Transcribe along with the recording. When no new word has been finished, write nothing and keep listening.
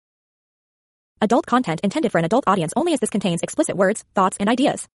Adult content intended for an adult audience only, as this contains explicit words, thoughts, and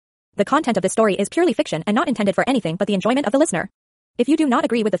ideas. The content of this story is purely fiction and not intended for anything but the enjoyment of the listener. If you do not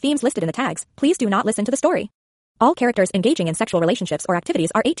agree with the themes listed in the tags, please do not listen to the story. All characters engaging in sexual relationships or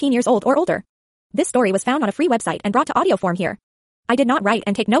activities are 18 years old or older. This story was found on a free website and brought to audio form here. I did not write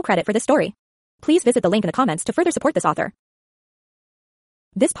and take no credit for this story. Please visit the link in the comments to further support this author.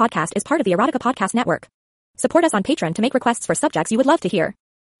 This podcast is part of the Erotica Podcast Network. Support us on Patreon to make requests for subjects you would love to hear.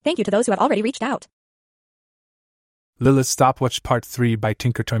 Thank you to those who have already reached out. Lillith Stopwatch Part 3 by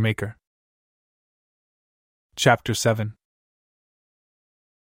Tinker Toymaker. Chapter 7.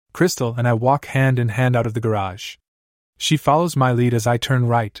 Crystal and I walk hand in hand out of the garage. She follows my lead as I turn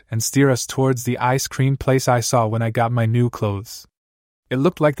right and steer us towards the ice cream place I saw when I got my new clothes. It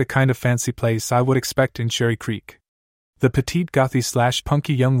looked like the kind of fancy place I would expect in Cherry Creek. The petite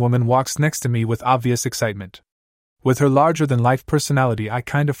gothy/punky young woman walks next to me with obvious excitement. With her larger-than-life personality, I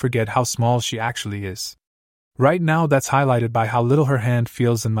kind of forget how small she actually is. Right now that's highlighted by how little her hand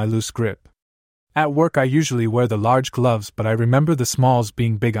feels in my loose grip. At work I usually wear the large gloves, but I remember the smalls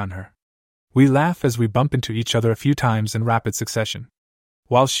being big on her. We laugh as we bump into each other a few times in rapid succession.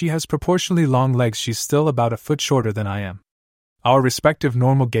 While she has proportionally long legs, she's still about a foot shorter than I am. Our respective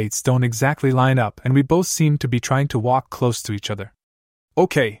normal gaits don't exactly line up, and we both seem to be trying to walk close to each other.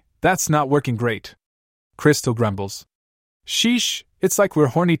 "Okay, that's not working great," Crystal grumbles. "Sheesh, it's like we're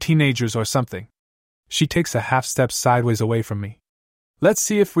horny teenagers or something." She takes a half step sideways away from me. "Let's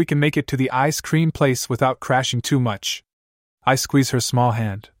see if we can make it to the ice cream place without crashing too much." I squeeze her small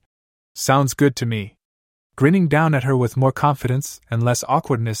hand. "Sounds good to me." Grinning down at her with more confidence and less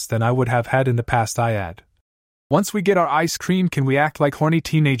awkwardness than I would have had in the past, I add, "Once we get our ice cream, can we act like horny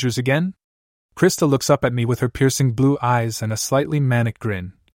teenagers again?" Crystal looks up at me with her piercing blue eyes and a slightly manic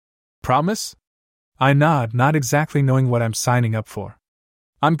grin. "Promise?" I nod, not exactly knowing what I'm signing up for.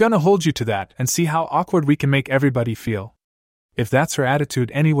 "I'm gonna hold you to that and see how awkward we can make everybody feel." If that's her attitude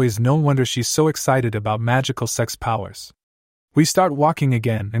anyways, no wonder she's so excited about magical sex powers. We start walking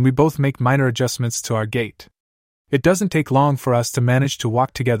again and we both make minor adjustments to our gait. It doesn't take long for us to manage to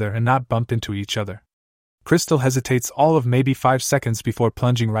walk together and not bump into each other. Crystal hesitates all of maybe 5 seconds before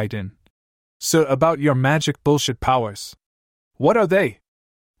plunging right in. "So about your magic bullshit powers. What are they?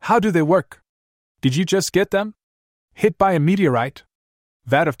 How do they work? Did you just get them? Hit by a meteorite?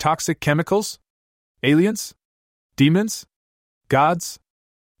 Vat of toxic chemicals? Aliens? Demons? Gods?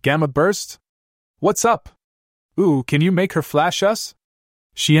 Gamma burst? What's up? Ooh, can you make her flash us?"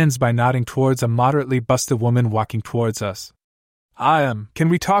 She ends by nodding towards a moderately busted woman walking towards us. Can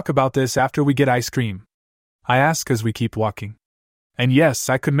we talk about this after we get ice cream?" I ask as we keep walking. "And yes,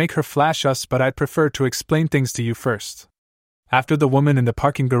 I could make her flash us, but I'd prefer to explain things to you first. After the woman in the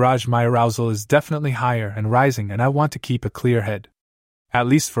parking garage, my arousal is definitely higher and rising, and I want to keep a clear head. At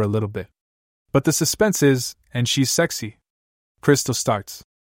least for a little bit. But the suspense is, and she's sexy." Crystal starts.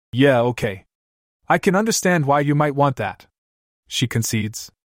 "Yeah, okay. I can understand why you might want that," she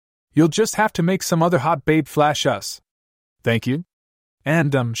concedes. "You'll just have to make some other hot babe flash us." "Thank you."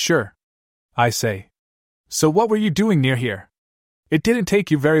 "And, sure," I say. "So what were you doing near here? It didn't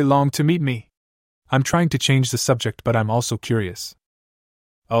take you very long to meet me." I'm trying to change the subject, but I'm also curious.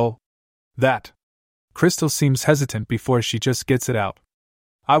 "Oh, that." Crystal seems hesitant before she just gets it out.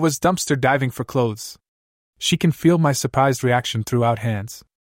 "I was dumpster diving for clothes." She can feel my surprised reaction throughout hands.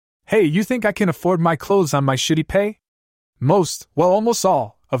 "Hey, you think I can afford my clothes on my shitty pay? Almost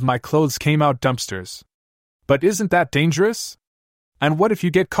all, of my clothes came out dumpsters. But isn't that dangerous? And what if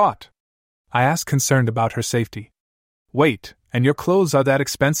you get caught?" I ask, concerned about her safety. "Wait, and your clothes are that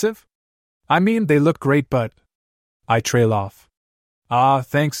expensive? I mean, they look great, but..." I trail off.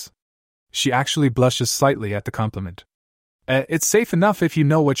 Thanks." She actually blushes slightly at the compliment. It's safe enough if you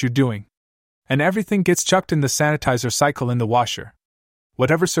know what you're doing. And everything gets chucked in the sanitizer cycle in the washer.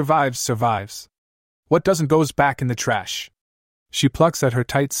 Whatever survives, survives. What doesn't goes back in the trash." She plucks at her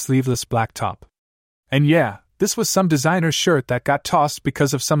tight sleeveless black top. "And yeah, this was some designer shirt that got tossed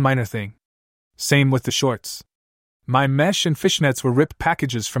because of some minor thing. Same with the shorts. My mesh and fishnets were ripped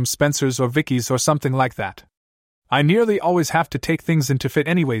packages from Spencer's or Vicky's or something like that. I nearly always have to take things into fit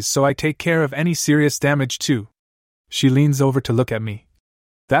anyways, so I take care of any serious damage too." She leans over to look at me.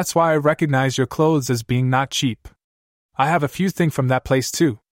 "That's why I recognize your clothes as being not cheap. I have a few things from that place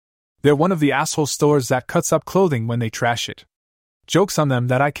too. They're one of the asshole stores that cuts up clothing when they trash it. Joke's on them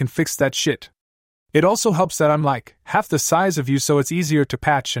that I can fix that shit. It also helps that I'm like half the size of you, so it's easier to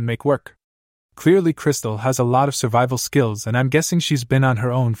patch and make work." Clearly Crystal has a lot of survival skills, and I'm guessing she's been on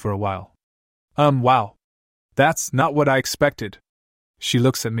her own for a while. Wow. That's not what I expected." She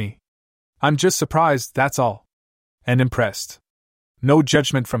looks at me. "I'm just surprised, that's all. And impressed. No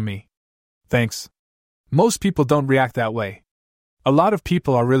judgment from me." Thanks. Most people don't react that way. A lot of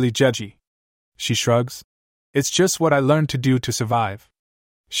people are really judgy. She shrugs. It's just what I learned to do to survive.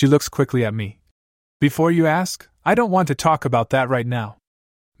 She looks quickly at me. Before you ask, I don't want to talk about that right now.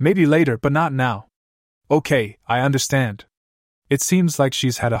 Maybe later, but not now. Okay, I understand. It seems like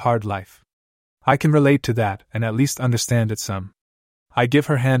she's had a hard life. I can relate to that and at least understand it some. I give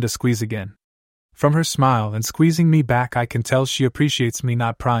her hand a squeeze again. From her smile and squeezing me back, I can tell she appreciates me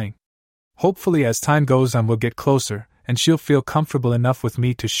not prying. Hopefully, as time goes on, we'll get closer, and she'll feel comfortable enough with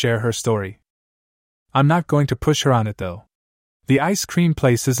me to share her story. I'm not going to push her on it, though. The ice cream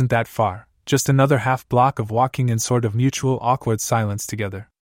place isn't that far, just another half block of walking in sort of mutual awkward silence together.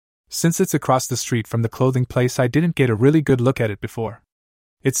 Since it's across the street from the clothing place, I didn't get a really good look at it before.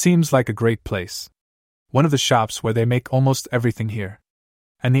 It seems like a great place. One of the shops where they make almost everything here.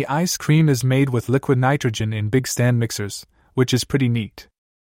 And the ice cream is made with liquid nitrogen in big stand mixers, which is pretty neat.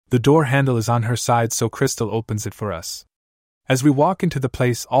 The door handle is on her side, so Crystal opens it for us. As we walk into the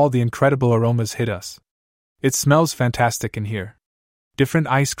place, all the incredible aromas hit us. It smells fantastic in here. Different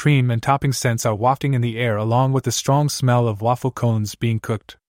ice cream and topping scents are wafting in the air, along with the strong smell of waffle cones being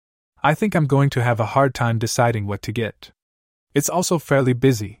cooked. I think I'm going to have a hard time deciding what to get. It's also fairly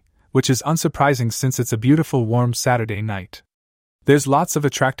busy, which is unsurprising since it's a beautiful warm Saturday night. There's lots of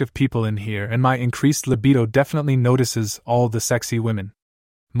attractive people in here, and my increased libido definitely notices all the sexy women.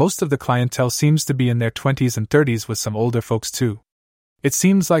 Most of the clientele seems to be in their 20s and 30s, with some older folks too. It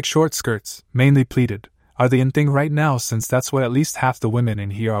seems like short skirts, mainly pleated, are the in thing right now, since that's what at least half the women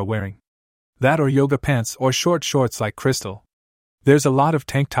in here are wearing. That or yoga pants or short shorts like Crystal. There's a lot of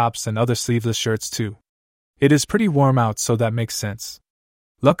tank tops and other sleeveless shirts too. It is pretty warm out, so that makes sense.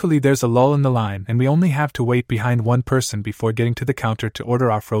 Luckily, there's a lull in the line, and we only have to wait behind one person before getting to the counter to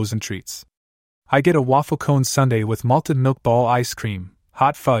order our frozen treats. I get a waffle cone sundae with malted milk ball ice cream,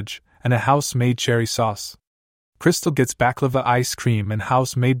 hot fudge, and a house-made cherry sauce. Crystal gets baklava ice cream and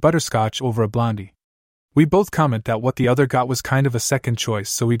house-made butterscotch over a blondie. We both comment that what the other got was kind of a second choice,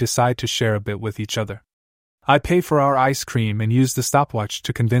 so we decide to share a bit with each other. I pay for our ice cream and use the stopwatch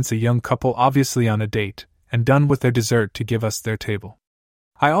to convince a young couple, obviously on a date, and done with their dessert, to give us their table.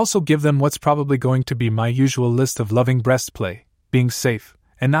 I also give them what's probably going to be my usual list of loving breastplay, being safe,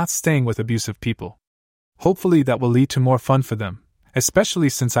 and not staying with abusive people. Hopefully that will lead to more fun for them, especially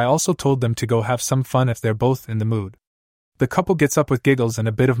since I also told them to go have some fun if they're both in the mood. The couple gets up with giggles and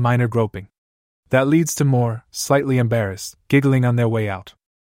a bit of minor groping. That leads to more, slightly embarrassed, giggling on their way out.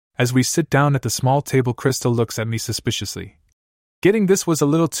 As we sit down at the small table, Crystal looks at me suspiciously. Getting this was a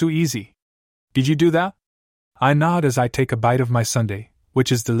little too easy. Did you do that? I nod as I take a bite of my sundae,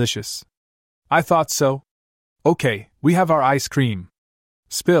 which is delicious. I thought so. Okay, we have our ice cream.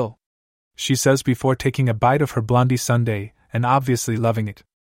 Spill, she says before taking a bite of her blondie sundae, and obviously loving it.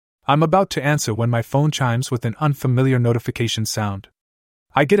 I'm about to answer when my phone chimes with an unfamiliar notification sound.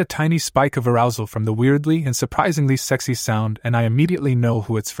 I get a tiny spike of arousal from the weirdly and surprisingly sexy sound, and I immediately know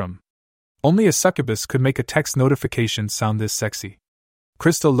who it's from. Only a succubus could make a text notification sound this sexy.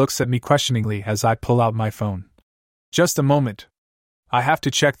 Crystal looks at me questioningly as I pull out my phone. Just a moment. I have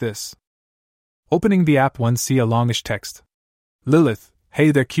to check this. Opening the app, one see a longish text. Lillith,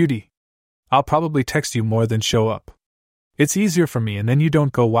 hey there cutie. I'll probably text you more than show up. It's easier for me, and then you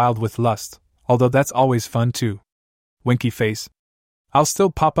don't go wild with lust, although that's always fun too. Winky face. I'll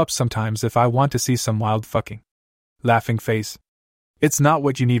still pop up sometimes if I want to see some wild fucking. Laughing face. It's not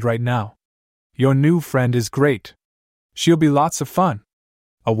what you need right now. Your new friend is great. She'll be lots of fun.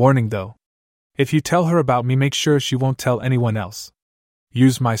 A warning though. If you tell her about me, make sure she won't tell anyone else.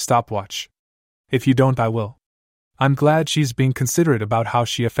 Use my stopwatch. If you don't, I will. I'm glad she's being considerate about how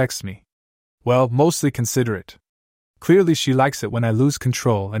she affects me. Well, mostly considerate. Clearly she likes it when I lose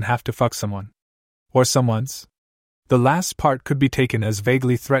control and have to fuck someone. Or someone's. The last part could be taken as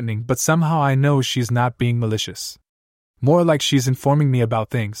vaguely threatening, but somehow I know she's not being malicious. More like she's informing me about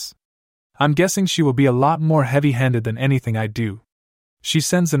things. I'm guessing she will be a lot more heavy-handed than anything I do. She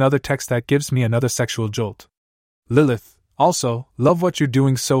sends another text that gives me another sexual jolt. Lillith, also, love what you're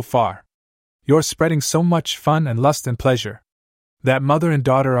doing so far. You're spreading so much fun and lust and pleasure. That mother and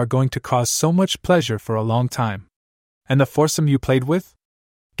daughter are going to cause so much pleasure for a long time. And the foursome you played with?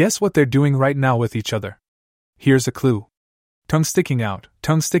 Guess what they're doing right now with each other. Here's a clue. Tongue sticking out,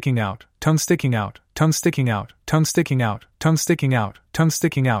 tongue sticking out, tongue sticking out, tongue sticking out, tongue sticking out, tongue sticking out, tongue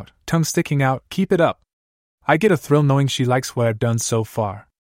sticking out, tongue sticking out, keep it up. I get a thrill knowing she likes what I've done so far.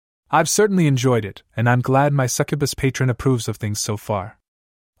 I've certainly enjoyed it, and I'm glad my succubus patron approves of things so far.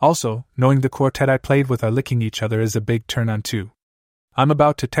 Also, knowing the quartet I played with are licking each other is a big turn on too. I'm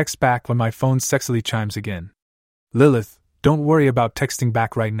about to text back when my phone sexily chimes again. Lillith, don't worry about texting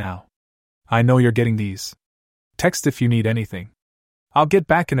back right now. I know you're getting these. Text if you need anything. I'll get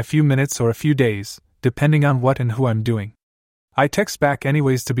back in a few minutes or a few days, depending on what and who I'm doing. I text back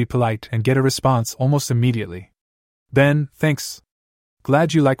anyways to be polite and get a response almost immediately. Ben, thanks.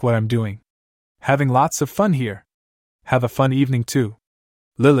 Glad you like what I'm doing. Having lots of fun here. Have a fun evening too.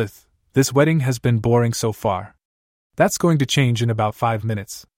 Lillith, this wedding has been boring so far. That's going to change in about 5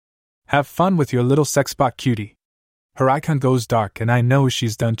 minutes. Have fun with your little sexbot cutie. Her icon goes dark and I know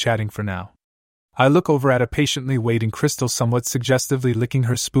she's done chatting for now. I look over at a patiently waiting Crystal, somewhat suggestively licking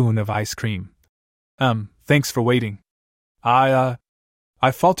her spoon of ice cream. Thanks for waiting. I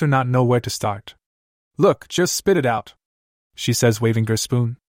falter, not know where to start. Look, just spit it out, she says, waving her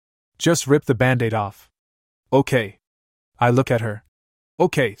spoon. Just rip the band-aid off. Okay. I look at her.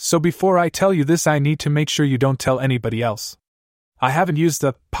 Okay, so before I tell you this, I need to make sure you don't tell anybody else. I haven't used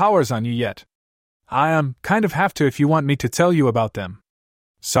the powers on you yet. I kind of have to if you want me to tell you about them.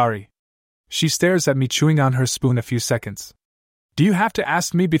 Sorry. She stares at me, chewing on her spoon a few seconds. Do you have to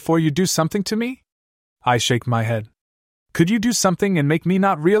ask me before you do something to me? I shake my head. Could you do something and make me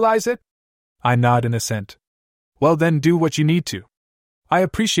not realize it? I nod in assent. Well then, do what you need to. I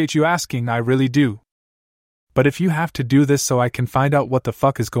appreciate you asking, I really do. But if you have to do this so I can find out what the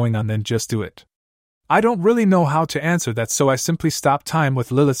fuck is going on, then just do it. I don't really know how to answer that, so I simply stop time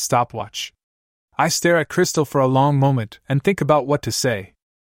with Lilith's stopwatch. I stare at Crystal for a long moment and think about what to say.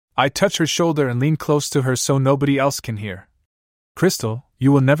 I touch her shoulder and lean close to her so nobody else can hear. Crystal,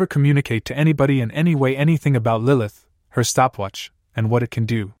 you will never communicate to anybody in any way anything about Lillith, her stopwatch, and what it can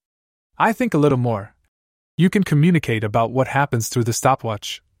do. I think a little more. You can communicate about what happens through the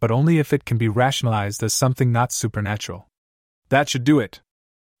stopwatch, but only if it can be rationalized as something not supernatural. That should do it.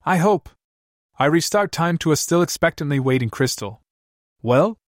 I hope. I restart time to a still expectantly waiting Crystal.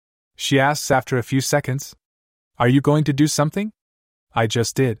 Well? She asks after a few seconds. Are you going to do something? I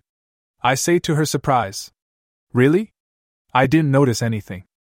just did. I say to her surprise. Really? I didn't notice anything.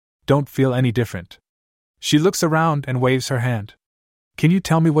 Don't feel any different. She looks around and waves her hand. Can you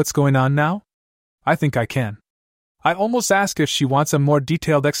tell me what's going on now? I think I can. I almost ask if she wants a more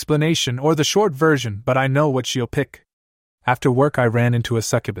detailed explanation or the short version, but I know what she'll pick. After work I ran into a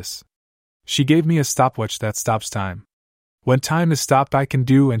succubus. She gave me a stopwatch that stops time. When time is stopped, I can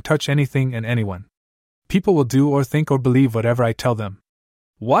do and touch anything and anyone. People will do or think or believe whatever I tell them.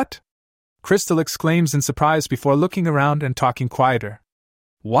 What? Crystal exclaims in surprise before looking around and talking quieter.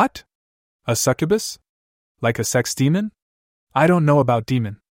 What? A succubus? Like a sex demon? I don't know about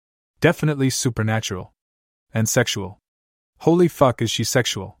demon. Definitely supernatural. And sexual. Holy fuck, is she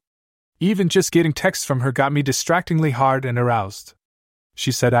sexual. Even just getting texts from her got me distractingly hard and aroused.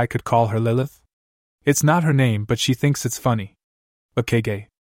 She said I could call her Lillith. It's not her name, but she thinks it's funny. Okay, gay.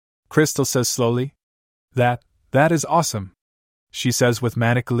 Crystal says slowly. That is awesome. She says with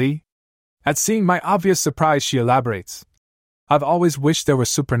manic glee. At seeing my obvious surprise, she elaborates. I've always wished there were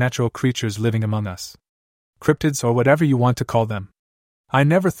supernatural creatures living among us. Cryptids or whatever you want to call them. I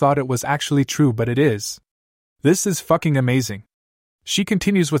never thought it was actually true, but it is. This is fucking amazing. She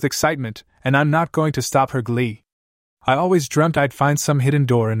continues with excitement, and I'm not going to stop her glee. I always dreamt I'd find some hidden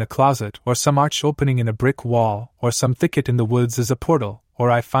door in a closet, or some arch opening in a brick wall, or some thicket in the woods as a portal,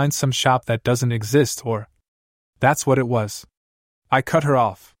 or I find some shop that doesn't exist, or... That's what it was. I cut her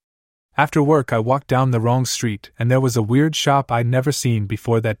off. After work I walked down the wrong street, and there was a weird shop I'd never seen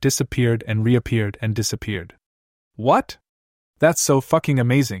before that disappeared and reappeared and disappeared. What? That's so fucking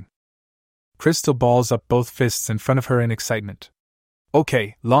amazing. Crystal balls up both fists in front of her in excitement.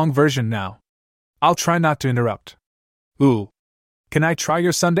 Okay, long version now. I'll try not to interrupt. Ooh. Can I try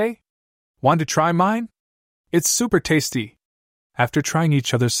your sundae? Want to try mine? It's super tasty. After trying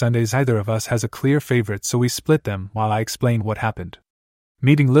each other's sundaes, either of us has a clear favorite, so we split them while I explain what happened.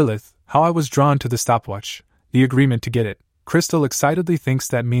 Meeting Lillith, how I was drawn to the stopwatch, the agreement to get it. Crystal excitedly thinks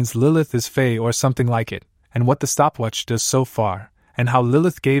that means Lillith is Fae or something like it, and what the stopwatch does so far, and how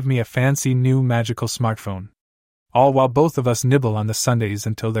Lillith gave me a fancy new magical smartphone. All while both of us nibble on the sundaes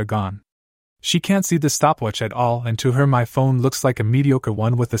until they're gone. She can't see the stopwatch at all, and to her my phone looks like a mediocre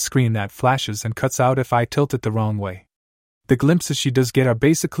one with a screen that flashes and cuts out if I tilt it the wrong way. The glimpses she does get are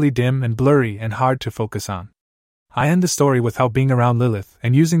basically dim and blurry and hard to focus on. I end the story with how being around Lillith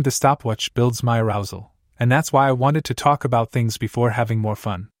and using the stopwatch builds my arousal, and that's why I wanted to talk about things before having more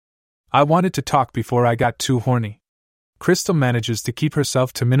fun. I wanted to talk before I got too horny. Crystal manages to keep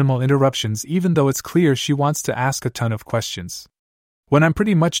herself to minimal interruptions, even though it's clear she wants to ask a ton of questions. When I'm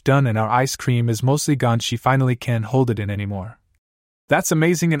pretty much done and our ice cream is mostly gone, she finally can't hold it in anymore. That's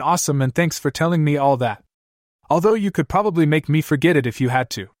amazing and awesome, and thanks for telling me all that. Although you could probably make me forget it if you had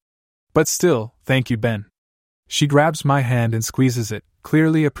to. But still, thank you, Ben. She grabs my hand and squeezes it,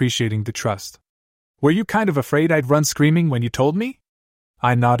 clearly appreciating the trust. Were you kind of afraid I'd run screaming when you told me?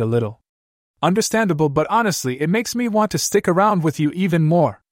 I nod a little. Understandable, but honestly, it makes me want to stick around with you even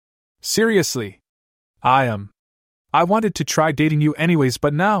more. Seriously. I wanted to try dating you anyways,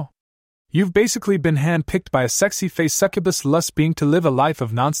 but now you've basically been handpicked by a sexy-faced succubus lust being to live a life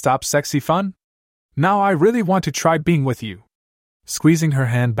of non-stop sexy fun. Now I really want to try being with you. Squeezing her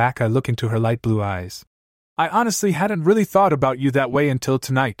hand back, I look into her light blue eyes. I honestly hadn't really thought about you that way until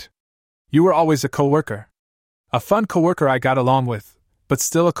tonight. You were always a coworker. A fun coworker I got along with, but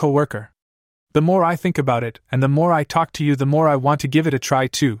still a coworker. The more I think about it, and the more I talk to you, the more I want to give it a try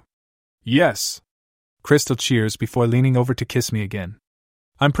too. Yes. Crystal cheers before leaning over to kiss me again.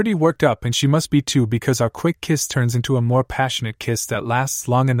 I'm pretty worked up, and she must be too, because our quick kiss turns into a more passionate kiss that lasts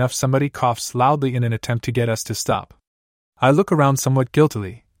long enough somebody coughs loudly in an attempt to get us to stop. I look around somewhat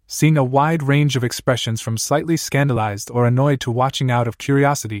guiltily, seeing a wide range of expressions from slightly scandalized or annoyed to watching out of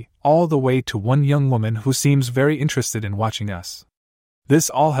curiosity, all the way to one young woman who seems very interested in watching us. This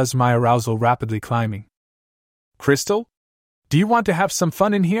all has my arousal rapidly climbing. Crystal? Do you want to have some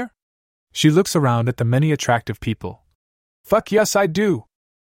fun in here? She looks around at the many attractive people. Fuck yes, I do.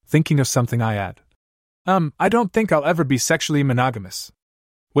 Thinking of something, I add. I don't think I'll ever be sexually monogamous.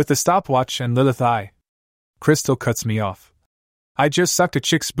 With the Stopwatch and Lillith, Crystal cuts me off. I just sucked a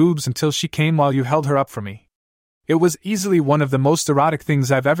chick's boobs until she came while you held her up for me. It was easily one of the most erotic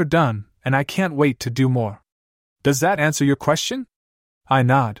things I've ever done, and I can't wait to do more. Does that answer your question? I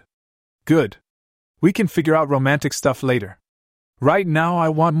nod. Good. We can figure out romantic stuff later. Right now I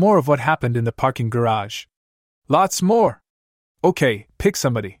want more of what happened in the parking garage. Lots more. Okay, pick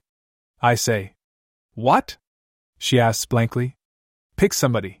somebody. I say. What? She asks blankly. Pick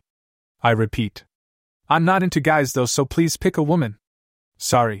somebody. I repeat. I'm not into guys though, so please pick a woman.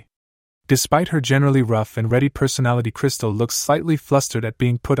 Sorry. Despite her generally rough and ready personality, Crystal looks slightly flustered at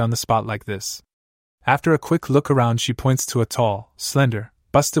being put on the spot like this. After a quick look around, she points to a tall, slender,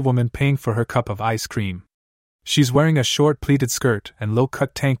 busted woman paying for her cup of ice cream. She's wearing a short pleated skirt and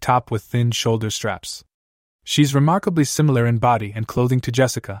low-cut tank top with thin shoulder straps. She's remarkably similar in body and clothing to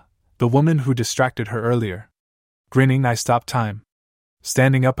Jessica, the woman who distracted her earlier. Grinning, I stop time.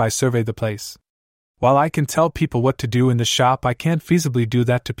 Standing up, I survey the place. While I can tell people what to do in the shop, I can't feasibly do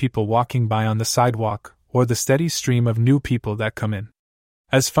that to people walking by on the sidewalk or the steady stream of new people that come in.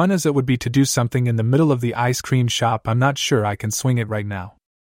 As fun as it would be to do something in the middle of the ice cream shop, I'm not sure I can swing it right now.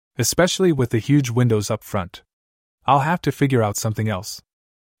 Especially with the huge windows up front. I'll have to figure out something else.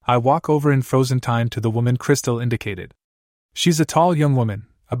 I walk over in frozen time to the woman Crystal indicated. She's a tall young woman,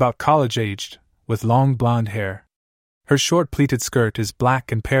 about college-aged, with long blonde hair. Her short pleated skirt is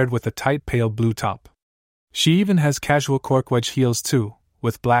black and paired with a tight pale blue top. She even has casual cork wedge heels too,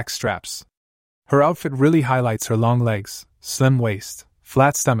 with black straps. Her outfit really highlights her long legs, slim waist,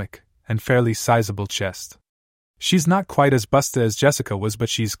 flat stomach, and fairly sizable chest. She's not quite as busted as Jessica was, but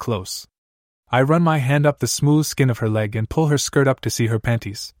she's close. I run my hand up the smooth skin of her leg and pull her skirt up to see her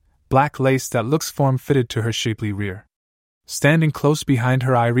panties, black lace that looks form-fitted to her shapely rear. Standing close behind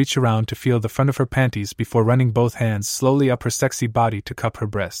her, I reach around to feel the front of her panties before running both hands slowly up her sexy body to cup her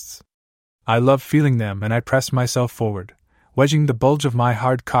breasts. I love feeling them, and I press myself forward, wedging the bulge of my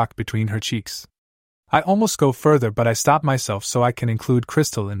hard cock between her cheeks. I almost go further, but I stop myself so I can include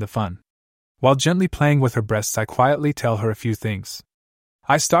Crystal in the fun. While gently playing with her breasts, I quietly tell her a few things.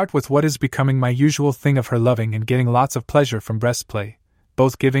 I start with what is becoming my usual thing of her loving and getting lots of pleasure from breast play,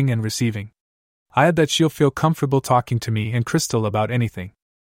 both giving and receiving. I add that she'll feel comfortable talking to me and Crystal about anything.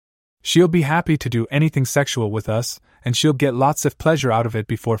 She'll be happy to do anything sexual with us, and she'll get lots of pleasure out of it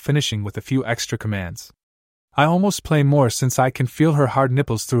before finishing with a few extra commands. I almost play more since I can feel her hard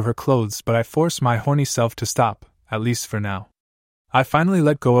nipples through her clothes, but I force my horny self to stop, at least for now. I finally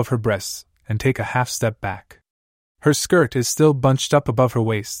let go of her breasts and take a half step back. Her skirt is still bunched up above her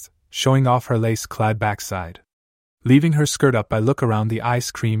waist, showing off her lace-clad backside. Leaving her skirt up, I look around the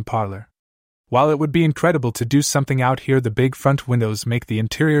ice cream parlor. While it would be incredible to do something out here, the big front windows make the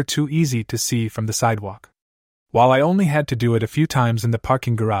interior too easy to see from the sidewalk. While I only had to do it a few times in the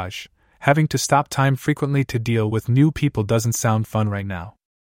parking garage, having to stop time frequently to deal with new people doesn't sound fun right now.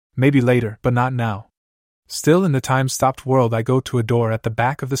 Maybe later, but not now. Still, in the time-stopped world, I go to a door at the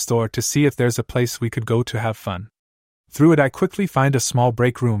back of the store to see if there's a place we could go to have fun. Through it, I quickly find a small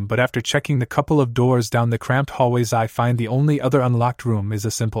break room, but after checking the couple of doors down the cramped hallways, I find the only other unlocked room is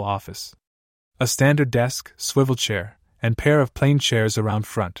a simple office. A standard desk, swivel chair, and pair of plain chairs around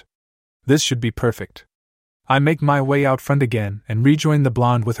front. This should be perfect. I make my way out front again and rejoin the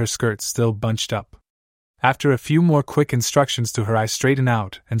blonde with her skirt still bunched up. After a few more quick instructions to her, I straighten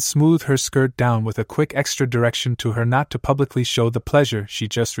out and smooth her skirt down with a quick extra direction to her not to publicly show the pleasure she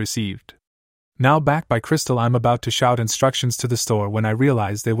just received. Now back by Crystal, I'm about to shout instructions to the store when I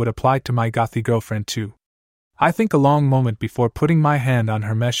realize they would apply to my gothy girlfriend too. I think a long moment before putting my hand on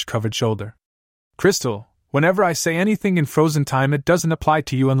her mesh-covered shoulder. Crystal, whenever I say anything in frozen time, it doesn't apply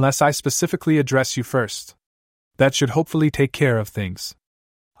to you unless I specifically address you first. That should hopefully take care of things.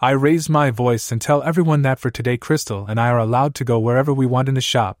 I raise my voice and tell everyone that for today Crystal and I are allowed to go wherever we want in the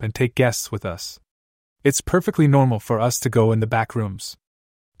shop and take guests with us. It's perfectly normal for us to go in the back rooms.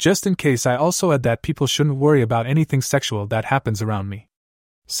 Just in case, I also add that people shouldn't worry about anything sexual that happens around me.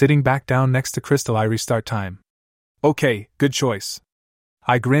 Sitting back down next to Crystal, I restart time. Okay, good choice.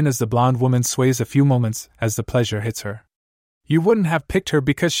 I grin as the blonde woman sways a few moments as the pleasure hits her. You wouldn't have picked her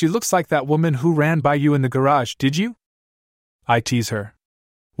because she looks like that woman who ran by you in the garage, did you? I tease her.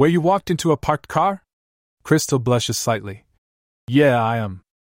 Where you walked into a parked car? Crystal blushes slightly. Yeah, I am.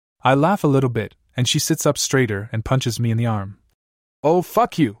 I laugh a little bit, and she sits up straighter and punches me in the arm. Oh,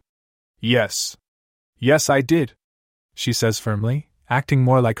 fuck you. Yes. Yes, I did, she says firmly, acting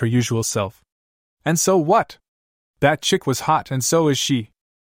more like her usual self. And so what? That chick was hot, and so is she.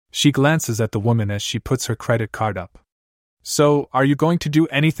 She glances at the woman as she puts her credit card up. So, are you going to do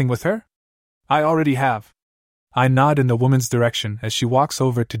anything with her? I already have. I nod in the woman's direction as she walks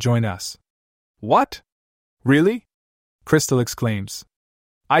over to join us. What? Really? Crystal exclaims.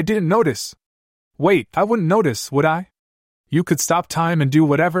 I didn't notice. Wait, I wouldn't notice, would I? You could stop time and do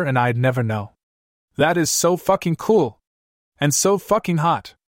whatever and I'd never know. That is so fucking cool. And so fucking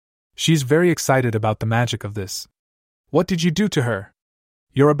hot. She's very excited about the magic of this. What did you do to her?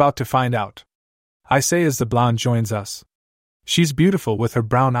 You're about to find out, I say as the blonde joins us. She's beautiful with her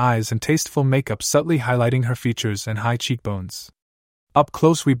brown eyes and tasteful makeup subtly highlighting her features and high cheekbones. Up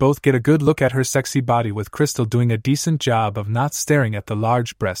close we both get a good look at her sexy body, with Crystal doing a decent job of not staring at the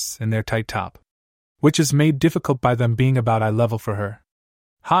large breasts in their tight top, which is made difficult by them being about eye level for her.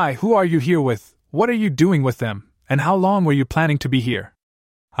 Hi, who are you here with? What are you doing with them? And how long were you planning to be here?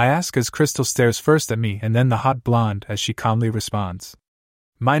 I ask as Crystal stares first at me and then the hot blonde as she calmly responds.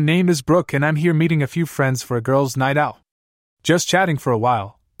 My name is Brooke and I'm here meeting a few friends for a girls' night out. Just chatting for a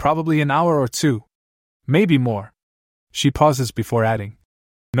while, probably an hour or two. Maybe more. She pauses before adding.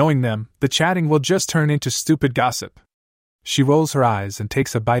 Knowing them, the chatting will just turn into stupid gossip. She rolls her eyes and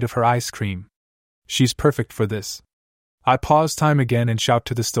takes a bite of her ice cream. She's perfect for this. I pause time again and shout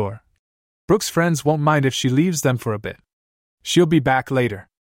to the store. Brooke's friends won't mind if she leaves them for a bit. She'll be back later.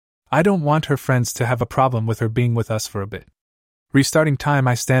 I don't want her friends to have a problem with her being with us for a bit. Restarting time,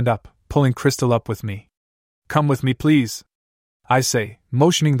 I stand up, pulling Crystal up with me. Come with me, please, I say,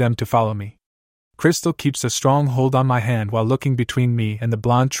 motioning them to follow me. Crystal keeps a strong hold on my hand while looking between me and the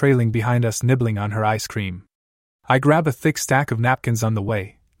blonde trailing behind us, nibbling on her ice cream. I grab a thick stack of napkins on the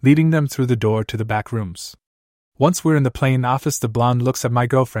way, leading them through the door to the back rooms. Once we're in the plain office, the blonde looks at my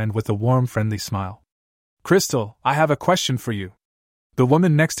girlfriend with a warm, friendly smile. Crystal, I have a question for you. The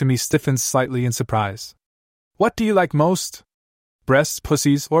woman next to me stiffens slightly in surprise. What do you like most? Breasts,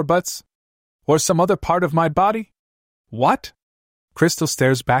 pussies, or butts? Or some other part of my body? What? Crystal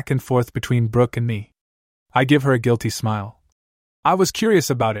stares back and forth between Brooke and me. I give her a guilty smile. I was curious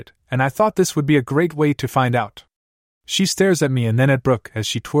about it, and I thought this would be a great way to find out. She stares at me and then at Brooke as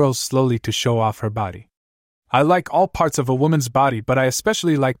she twirls slowly to show off her body. I like all parts of a woman's body, but I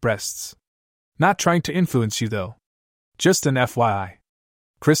especially like breasts. Not trying to influence you, though. Just an FYI.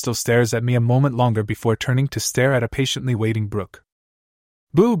 Crystal stares at me a moment longer before turning to stare at a patiently waiting Brooke.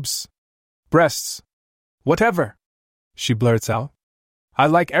 Boobs. Breasts. Whatever, she blurts out. I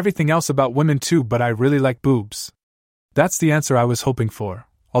like everything else about women too, but I really like boobs. That's the answer I was hoping for,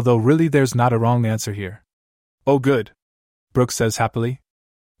 although really there's not a wrong answer here. Oh good, Brooke says happily.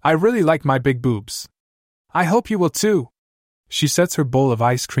 I really like my big boobs. I hope you will too. She sets her bowl of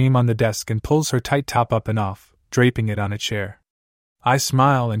ice cream on the desk and pulls her tight top up and off, draping it on a chair. I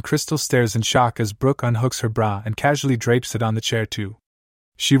smile and Crystal stares in shock as Brooke unhooks her bra and casually drapes it on the chair too.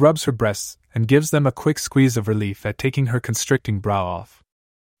 She rubs her breasts and gives them a quick squeeze of relief at taking her constricting bra off.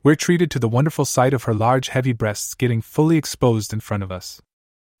 We're treated to the wonderful sight of her large heavy breasts getting fully exposed in front of us.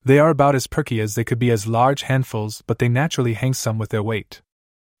 They are about as perky as they could be as large handfuls, but they naturally hang some with their weight.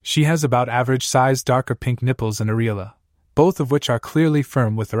 She has about average size darker pink nipples and areola, both of which are clearly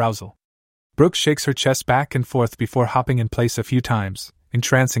firm with arousal. Brooke shakes her chest back and forth before hopping in place a few times,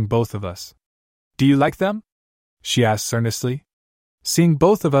 entrancing both of us. Do you like them? She asks earnestly. Seeing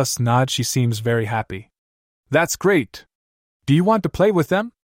both of us nod, she seems very happy. That's great. Do you want to play with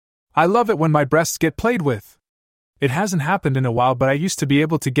them? I love it when my breasts get played with. It hasn't happened in a while, but I used to be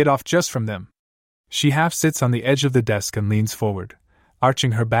able to get off just from them. She half sits on the edge of the desk and leans forward,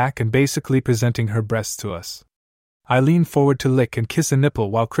 arching her back and basically presenting her breasts to us. I lean forward to lick and kiss a nipple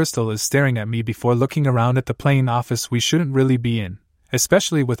while Crystal is staring at me before looking around at the plain office we shouldn't really be in,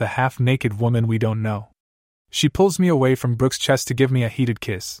 especially with a half-naked woman we don't know. She pulls me away from Brooke's chest to give me a heated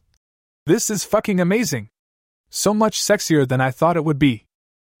kiss. This is fucking amazing! So much sexier than I thought it would be.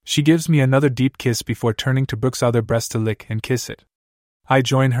 She gives me another deep kiss before turning to Brooke's other breast to lick and kiss it. I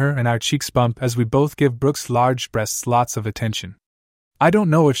join her and our cheeks bump as we both give Brooke's large breasts lots of attention. I don't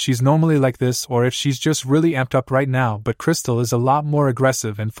know if she's normally like this or if she's just really amped up right now, but Crystal is a lot more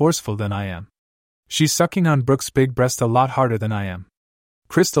aggressive and forceful than I am. She's sucking on Brooke's big breast a lot harder than I am.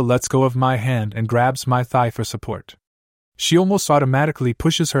 Crystal lets go of my hand and grabs my thigh for support. She almost automatically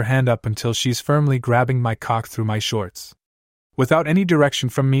pushes her hand up until she's firmly grabbing my cock through my shorts. Without any direction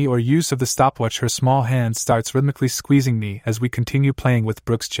from me or use of the stopwatch, her small hand starts rhythmically squeezing me as we continue playing with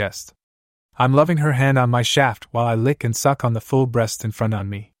Brooke's chest. I'm loving her hand on my shaft while I lick and suck on the full breast in front on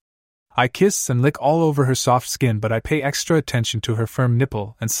me. I kiss and lick all over her soft skin, but I pay extra attention to her firm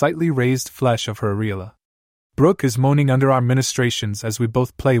nipple and slightly raised flesh of her areola. Brooke is moaning under our ministrations as we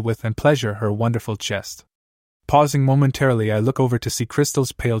both play with and pleasure her wonderful chest. Pausing momentarily, I look over to see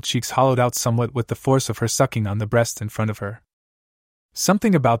Crystal's pale cheeks hollowed out somewhat with the force of her sucking on the breast in front of her.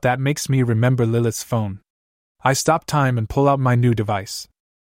 Something about that makes me remember Lilith's phone. I stop time and pull out my new device.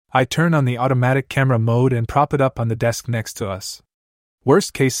 I turn on the automatic camera mode and prop it up on the desk next to us.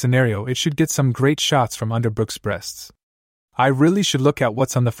 Worst case scenario, it should get some great shots from under Brooke's breasts. I really should look at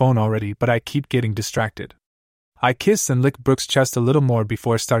what's on the phone already, but I keep getting distracted. I kiss and lick Brooke's chest a little more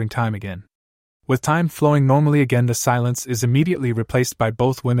before starting time again. With time flowing normally again, the silence is immediately replaced by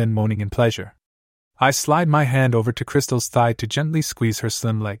both women moaning in pleasure. I slide my hand over to Crystal's thigh to gently squeeze her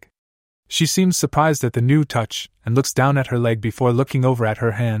slim leg. She seems surprised at the new touch and looks down at her leg before looking over at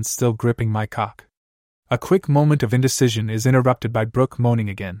her hands still gripping my cock. A quick moment of indecision is interrupted by Brooke moaning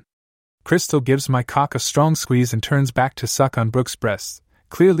again. Crystal gives my cock a strong squeeze and turns back to suck on Brooke's breasts,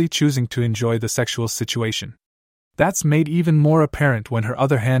 clearly choosing to enjoy the sexual situation. That's made even more apparent when her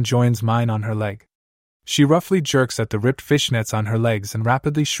other hand joins mine on her leg. She roughly jerks at the ripped fishnets on her legs and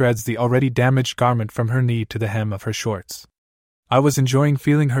rapidly shreds the already damaged garment from her knee to the hem of her shorts. I was enjoying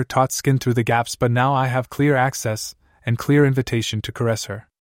feeling her taut skin through the gaps, but now I have clear access and clear invitation to caress her.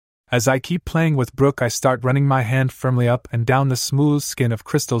 As I keep playing with Brooke, I start running my hand firmly up and down the smooth skin of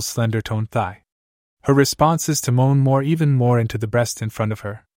Crystal's slender-toned thigh. Her response is to moan even more into the breast in front of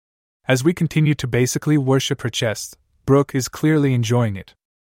her. As we continue to basically worship her chest, Brooke is clearly enjoying it.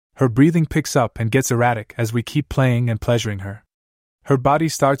 Her breathing picks up and gets erratic as we keep playing and pleasuring her. Her body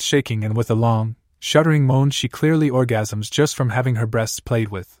starts shaking, and with a long, shuddering moan, she clearly orgasms just from having her breasts played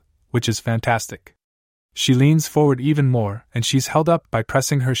with, which is fantastic. She leans forward even more, and she's held up by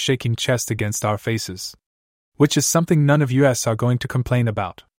pressing her shaking chest against our faces, which is something none of us are going to complain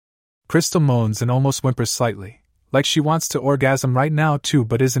about. Crystal moans and almost whimpers slightly, like she wants to orgasm right now too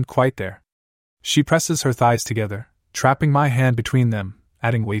but isn't quite there. She presses her thighs together, trapping my hand between them,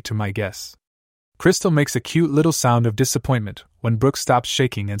 adding weight to my guess. Crystal makes a cute little sound of disappointment when Brooke stops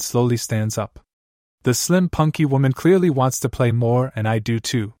shaking and slowly stands up. The slim, punky woman clearly wants to play more, and I do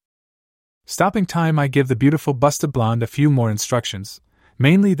too. Stopping time, I give the beautiful busted blonde a few more instructions,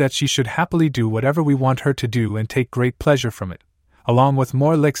 mainly that she should happily do whatever we want her to do and take great pleasure from it, along with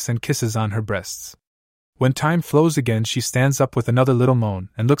more licks and kisses on her breasts. When time flows again, she stands up with another little moan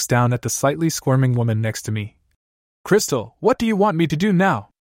and looks down at the slightly squirming woman next to me. Crystal, what do you want me to do now?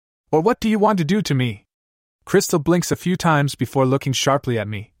 Or what do you want to do to me? Crystal blinks a few times before looking sharply at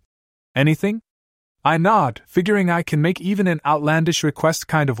me. Anything? I nod, figuring I can make even an outlandish request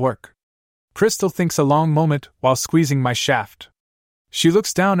kind of work. Crystal thinks a long moment while squeezing my shaft. She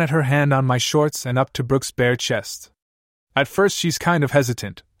looks down at her hand on my shorts and up to Brooke's bare chest. At first she's kind of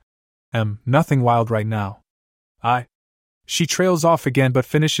hesitant. Nothing wild right now. She trails off again but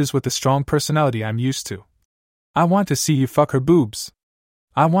finishes with the strong personality I'm used to. I want to see you fuck her boobs.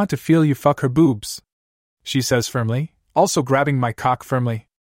 I want to feel you fuck her boobs, she says firmly, also grabbing my cock firmly.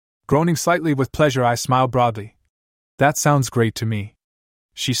 Groaning slightly with pleasure, I smile broadly. That sounds great to me.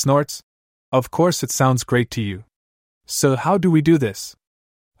 She snorts. Of course it sounds great to you. So how do we do this?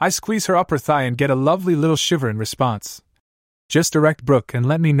 I squeeze her upper thigh and get a lovely little shiver in response. Just direct Brooke and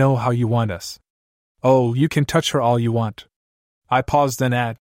let me know how you want us. Oh, you can touch her all you want. I pause, then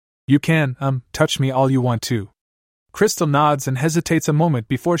add, you can, touch me all you want too. Crystal nods and hesitates a moment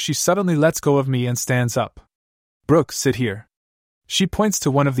before she suddenly lets go of me and stands up. Brooke, sit here. She points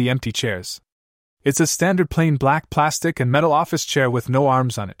to one of the empty chairs. It's a standard plain black plastic and metal office chair with no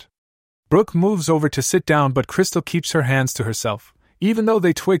arms on it. Brooke moves over to sit down, but Crystal keeps her hands to herself, even though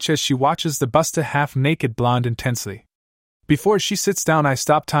they twitch as she watches the busted half-naked blonde intensely. Before she sits down, I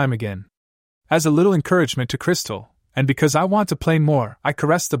stop time again. As a little encouragement to Crystal, and because I want to play more, I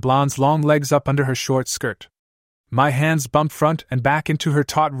caress the blonde's long legs up under her short skirt. My hands bump front and back into her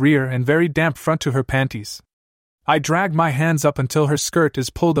taut rear and very damp front to her panties. I drag my hands up until her skirt is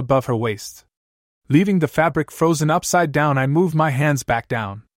pulled above her waist. Leaving the fabric frozen upside down, I move my hands back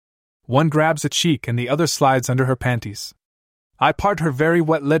down. One grabs a cheek and the other slides under her panties. I part her very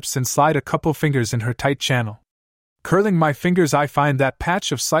wet lips and slide a couple fingers in her tight channel. Curling my fingers, I find that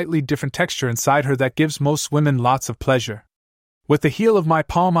patch of slightly different texture inside her that gives most women lots of pleasure. With the heel of my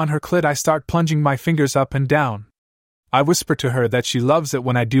palm on her clit, I start plunging my fingers up and down. I whisper to her that she loves it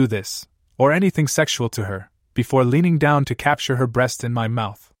when I do this, or anything sexual to her, before leaning down to capture her breast in my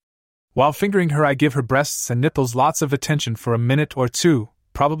mouth. While fingering her, I give her breasts and nipples lots of attention for a minute or two,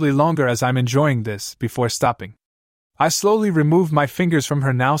 probably longer as I'm enjoying this, before stopping. I slowly remove my fingers from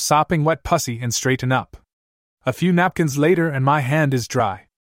her now sopping wet pussy and straighten up. A few napkins later and my hand is dry.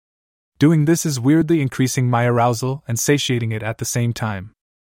 Doing this is weirdly increasing my arousal and satiating it at the same time.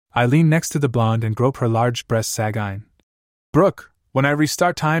 I lean next to the blonde and grope her large breast sagine. Brooke, when I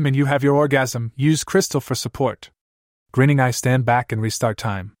restart time and you have your orgasm, use Crystal for support. Grinning, I stand back and restart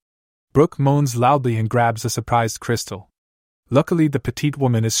time. Brooke moans loudly and grabs a surprised Crystal. Luckily, the petite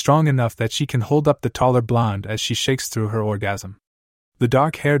woman is strong enough that she can hold up the taller blonde as she shakes through her orgasm. The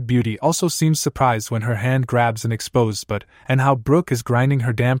dark-haired beauty also seems surprised when her hand grabs an exposed butt and how Brooke is grinding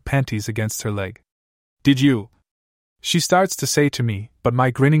her damp panties against her leg. Did you? She starts to say to me, but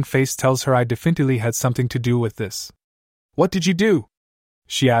my grinning face tells her I definitely had something to do with this. What did you do?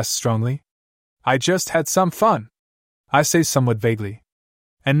 She asks strongly. I just had some fun. I say somewhat vaguely.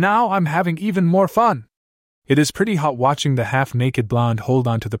 And now I'm having even more fun. It is pretty hot watching the half-naked blonde hold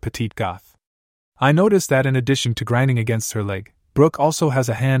on to the petite goth. I notice that in addition to grinding against her leg, Brooke also has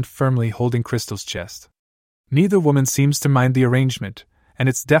a hand firmly holding Crystal's chest. Neither woman seems to mind the arrangement, and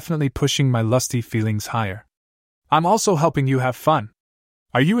it's definitely pushing my lusty feelings higher. I'm also helping you have fun.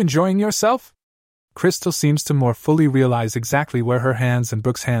 Are you enjoying yourself? Crystal seems to more fully realize exactly where her hands and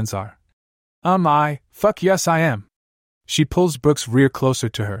Brooke's hands are. Fuck yes I am. She pulls Brooke's rear closer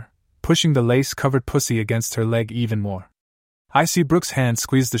to her, pushing the lace-covered pussy against her leg even more. I see Brooke's hand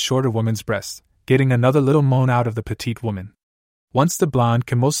squeeze the shorter woman's breast, getting another little moan out of the petite woman. Once the blonde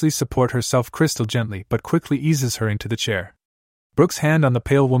can mostly support herself, Crystal gently but quickly eases her into the chair. Brooke's hand on the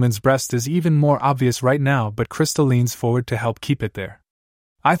pale woman's breast is even more obvious right now, but Crystal leans forward to help keep it there.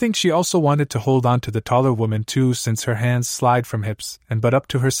 I think she also wanted to hold on to the taller woman too, since her hands slide from hips and butt up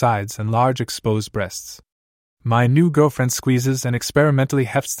to her sides and large exposed breasts. My new girlfriend squeezes and experimentally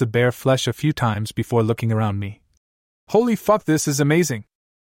hefts the bare flesh a few times before looking around me. Holy fuck, this is amazing!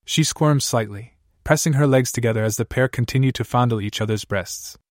 She squirms slightly, pressing her legs together as the pair continue to fondle each other's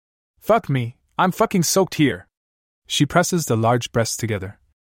breasts. Fuck me, I'm fucking soaked here. She presses the large breasts together.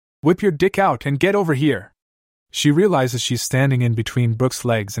 Whip your dick out and get over here. She realizes she's standing in between Brooke's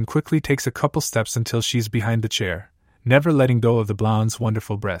legs and quickly takes a couple steps until she's behind the chair, never letting go of the blonde's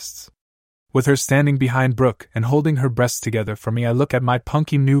wonderful breasts. With her standing behind Brooke and holding her breasts together for me, I look at my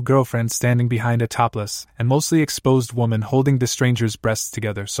punky new girlfriend standing behind a topless and mostly exposed woman holding the stranger's breasts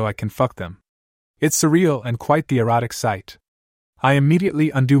together so I can fuck them. It's surreal and quite the erotic sight. I immediately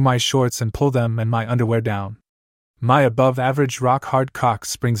undo my shorts and pull them and my underwear down. My above-average rock-hard cock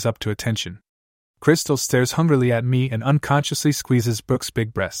springs up to attention. Crystal stares hungrily at me and unconsciously squeezes Brooke's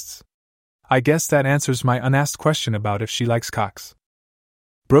big breasts. I guess that answers my unasked question about if she likes cocks.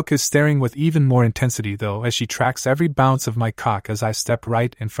 Brooke is staring with even more intensity though as she tracks every bounce of my cock as I step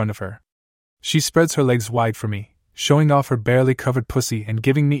right in front of her. She spreads her legs wide for me, showing off her barely covered pussy and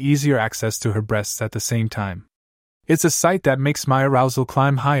giving me easier access to her breasts at the same time. It's a sight that makes my arousal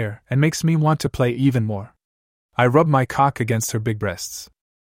climb higher and makes me want to play even more. I rub my cock against her big breasts.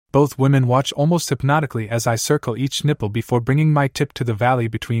 Both women watch almost hypnotically as I circle each nipple before bringing my tip to the valley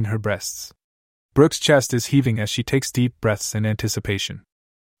between her breasts. Brooke's chest is heaving as she takes deep breaths in anticipation.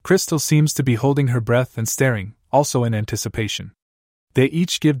 Crystal seems to be holding her breath and staring, also in anticipation. They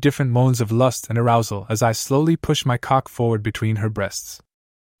each give different moans of lust and arousal as I slowly push my cock forward between her breasts.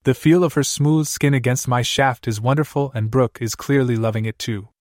 The feel of her smooth skin against my shaft is wonderful and Brooke is clearly loving it too.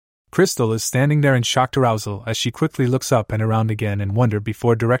 Crystal is standing there in shocked arousal as she quickly looks up and around again in wonder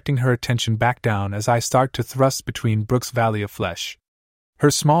before directing her attention back down as I start to thrust between Brooke's valley of flesh.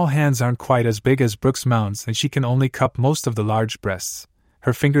 Her small hands aren't quite as big as Brooke's mounds and she can only cup most of the large breasts,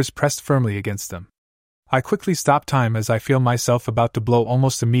 her fingers pressed firmly against them. I quickly stop time as I feel myself about to blow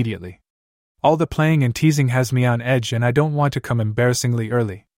almost immediately. All the playing and teasing has me on edge and I don't want to come embarrassingly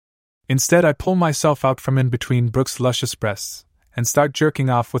early. Instead, I pull myself out from in between Brooke's luscious breasts, and start jerking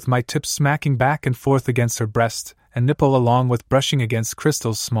off with my tips smacking back and forth against her breast and nipple along with brushing against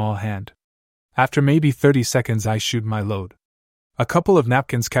Crystal's small hand. After maybe 30 seconds I shoot my load. A couple of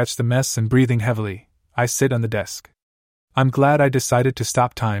napkins catch the mess and breathing heavily, I sit on the desk. I'm glad I decided to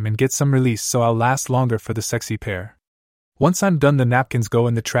stop time and get some release so I'll last longer for the sexy pair. Once I'm done, the napkins go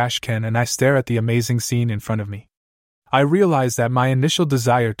in the trash can and I stare at the amazing scene in front of me. I realize that my initial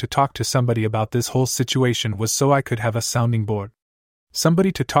desire to talk to somebody about this whole situation was so I could have a sounding board.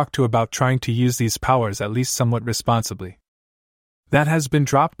 Somebody to talk to about trying to use these powers at least somewhat responsibly. That has been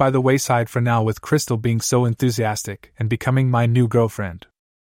dropped by the wayside for now, with Crystal being so enthusiastic and becoming my new girlfriend.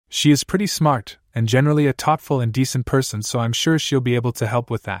 She is pretty smart, and generally a thoughtful and decent person, so I'm sure she'll be able to help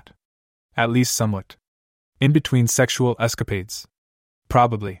with that. At least somewhat. In between sexual escapades.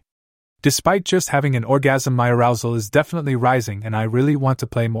 Probably. Despite just having an orgasm, my arousal is definitely rising and I really want to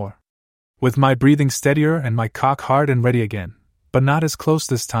play more. With my breathing steadier and my cock hard and ready again, but not as close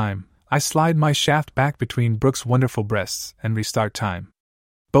this time, I slide my shaft back between Brooke's wonderful breasts and restart time.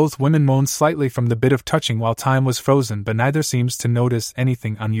 Both women moaned slightly from the bit of touching while time was frozen, but neither seems to notice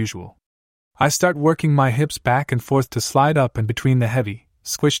anything unusual. I start working my hips back and forth to slide up and between the heavy,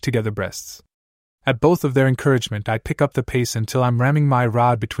 squished together breasts. At both of their encouragement, I pick up the pace until I'm ramming my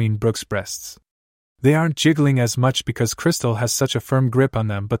rod between Brooke's breasts. They aren't jiggling as much because Crystal has such a firm grip on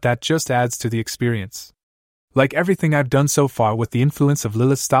them, but that just adds to the experience. Like everything I've done so far with the influence of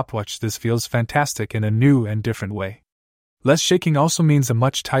Lillith's stopwatch, this feels fantastic in a new and different way. Less shaking also means a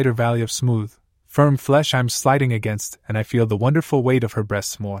much tighter valley of smooth, firm flesh I'm sliding against, and I feel the wonderful weight of her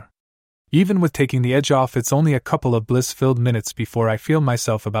breasts more. Even with taking the edge off, it's only a couple of bliss-filled minutes before I feel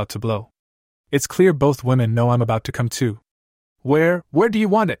myself about to blow. It's clear both women know I'm about to come too. Where do you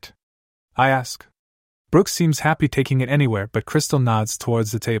want it? I ask. Brooke seems happy taking it anywhere, but Crystal nods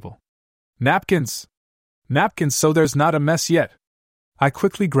towards the table. Napkins! Napkins, so there's not a mess yet. I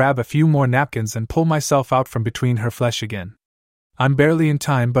quickly grab a few more napkins and pull myself out from between her flesh again. I'm barely in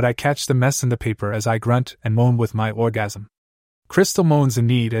time, but I catch the mess in the paper as I grunt and moan with my orgasm. Crystal moans in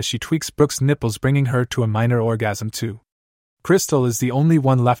need as she tweaks Brooke's nipples, bringing her to a minor orgasm too. Crystal is the only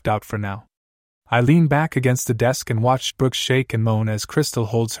one left out for now. I lean back against the desk and watch Brooke shake and moan as Crystal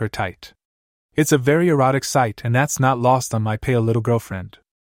holds her tight. It's a very erotic sight, and that's not lost on my pale little girlfriend.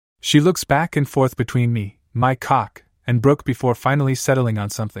 She looks back and forth between me, my cock, and Brooke before finally settling on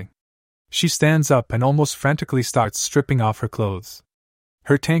something. She stands up and almost frantically starts stripping off her clothes.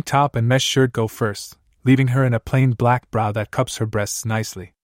 Her tank top and mesh shirt go first, leaving her in a plain black bra that cups her breasts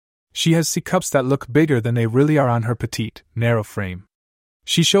nicely. She has C-cups that look bigger than they really are on her petite, narrow frame.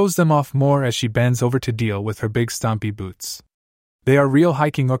 She shows them off more as she bends over to deal with her big stompy boots. They are real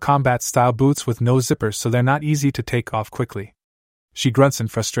hiking or combat style boots with no zippers, so they're not easy to take off quickly. She grunts in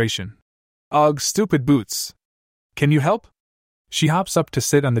frustration. Ugh, stupid boots. Can you help? She hops up to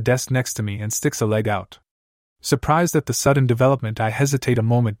sit on the desk next to me and sticks a leg out. Surprised at the sudden development, I hesitate a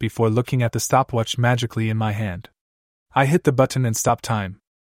moment before looking at the stopwatch magically in my hand. I hit the button and stop time.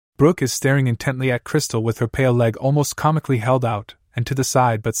 Brooke is staring intently at Crystal with her pale leg almost comically held out and to the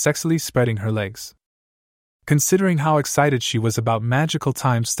side but sexily spreading her legs. Considering how excited she was about magical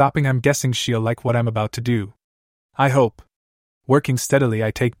time stopping, I'm guessing she'll like what I'm about to do. I hope. Working steadily,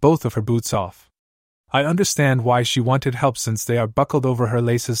 I take both of her boots off. I understand why she wanted help since they are buckled over her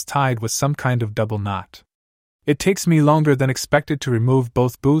laces tied with some kind of double knot. It takes me longer than expected to remove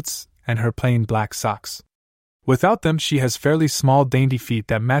both boots and her plain black socks. Without them, she has fairly small dainty feet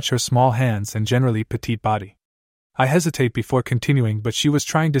that match her small hands and generally petite body. I hesitate before continuing, but she was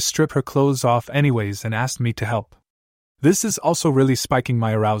trying to strip her clothes off anyways and asked me to help. This is also really spiking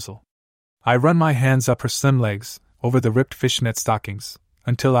my arousal. I run my hands up her slim legs, over the ripped fishnet stockings,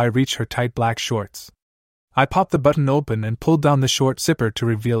 until I reach her tight black shorts. I pop the button open and pull down the short zipper to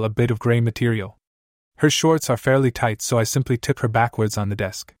reveal a bit of gray material. Her shorts are fairly tight, so I simply tip her backwards on the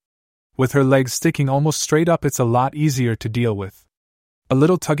desk. With her legs sticking almost straight up, it's a lot easier to deal with. A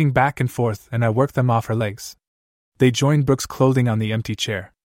little tugging back and forth, and I work them off her legs. They join Brooke's clothing on the empty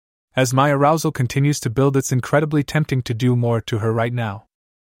chair. As my arousal continues to build, it's incredibly tempting to do more to her right now.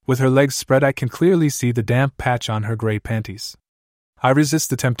 With her legs spread, I can clearly see the damp patch on her gray panties. I resist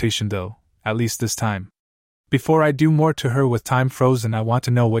the temptation though, at least this time. Before I do more to her with time frozen, I want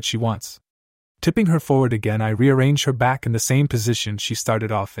to know what she wants. Tipping her forward again, I rearrange her back in the same position she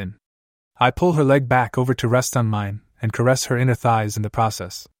started off in. I pull her leg back over to rest on mine, and caress her inner thighs in the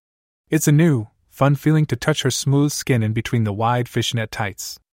process. It's a new, fun feeling to touch her smooth skin in between the wide fishnet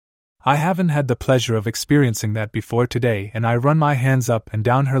tights. I haven't had the pleasure of experiencing that before today, and I run my hands up and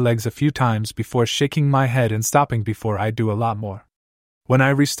down her legs a few times before shaking my head and stopping before I do a lot more. When I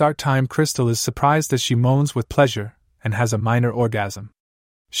restart time, Crystal is surprised as she moans with pleasure, and has a minor orgasm.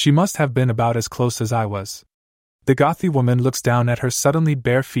 She must have been about as close as I was. The gothy woman looks down at her suddenly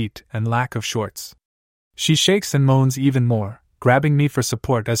bare feet and lack of shorts. She shakes and moans even more, grabbing me for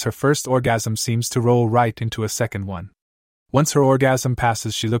support as her first orgasm seems to roll right into a second one. Once her orgasm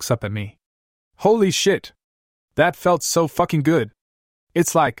passes, she looks up at me. Holy shit! That felt so fucking good.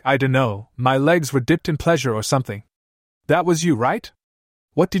 It's like, I dunno, my legs were dipped in pleasure or something. That was you, right?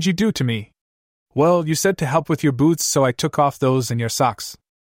 What did you do to me? Well, you said to help with your boots, so I took off those and your socks.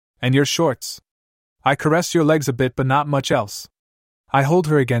 And your shorts. I caressed your legs a bit, but not much else. I hold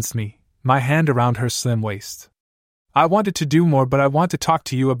her against me, my hand around her slim waist. I wanted to do more, but I want to talk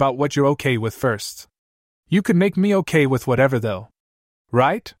to you about what you're okay with first. You could make me okay with whatever, though.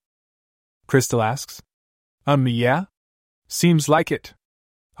 Right? Crystal asks. Yeah? Seems like it.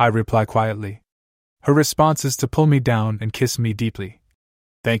 I reply quietly. Her response is to pull me down and kiss me deeply.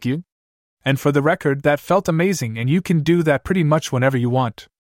 Thank you. And for the record, that felt amazing, and you can do that pretty much whenever you want.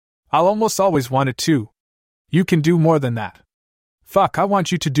 I'll almost always want it too. You can do more than that. Fuck, I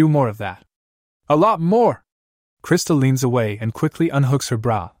want you to do more of that. A lot more! Crystal leans away and quickly unhooks her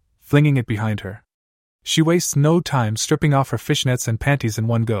bra, flinging it behind her. She wastes no time stripping off her fishnets and panties in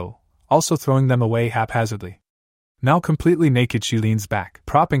one go, also throwing them away haphazardly. Now completely naked, she leans back,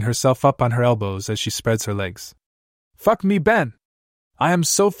 propping herself up on her elbows as she spreads her legs. Fuck me, Ben! I am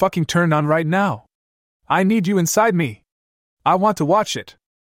so fucking turned on right now. I need you inside me. I want to watch it.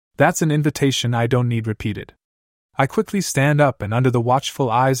 That's an invitation I don't need repeated. I quickly stand up, and under the watchful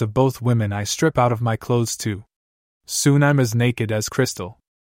eyes of both women I strip out of my clothes too. Soon I'm as naked as Crystal.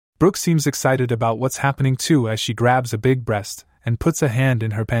 Brooke seems excited about what's happening too as she grabs a big breast and puts a hand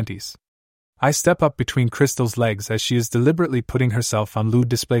in her panties. I step up between Crystal's legs as she is deliberately putting herself on lewd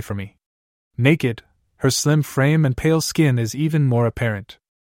display for me. Naked, her slim frame and pale skin is even more apparent.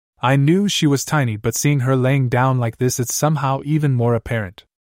 I knew she was tiny, but seeing her laying down like this, it's somehow even more apparent.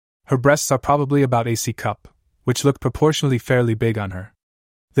 Her breasts are probably about a C cup, which look proportionally fairly big on her.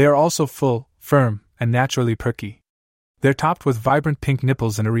 They are also full, firm, and naturally perky. They're topped with vibrant pink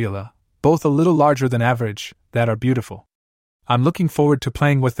nipples and areola, both a little larger than average, that are beautiful. I'm looking forward to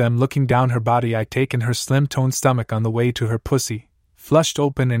playing with them. Looking down her body, I take in her slim-toned stomach on the way to her pussy, flushed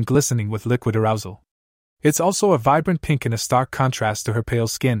open and glistening with liquid arousal. It's also a vibrant pink in a stark contrast to her pale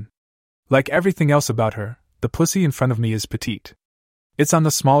skin. Like everything else about her, the pussy in front of me is petite. It's on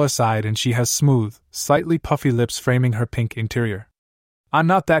the smaller side, and she has smooth, slightly puffy lips framing her pink interior. I'm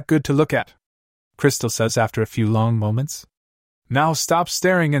not that good to look at, Crystal says after a few long moments. Now stop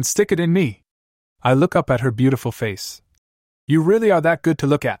staring and stick it in me. I look up at her beautiful face. You really are that good to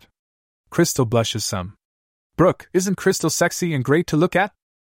look at. Crystal blushes some. Brooke, isn't Crystal sexy and great to look at?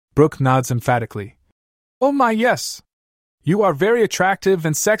 Brooke nods emphatically. Oh my, yes. You are very attractive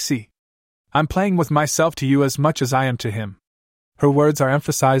and sexy. I'm playing with myself to you as much as I am to him. Her words are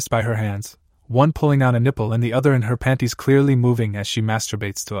emphasized by her hands, one pulling on a nipple and the other in her panties clearly moving as she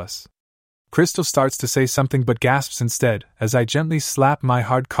masturbates to us. Crystal starts to say something but gasps instead as I gently slap my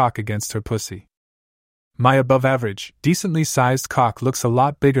hard cock against her pussy. My above-average, decently sized cock looks a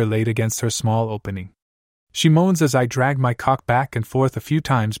lot bigger laid against her small opening. She moans as I drag my cock back and forth a few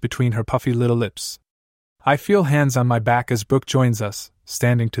times between her puffy little lips. I feel hands on my back as Brooke joins us,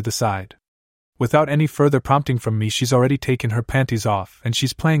 standing to the side. Without any further prompting from me, she's already taken her panties off and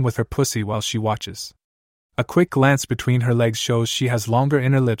she's playing with her pussy while she watches. A quick glance between her legs shows she has longer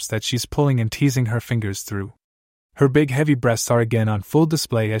inner lips that she's pulling and teasing her fingers through. Her big heavy breasts are again on full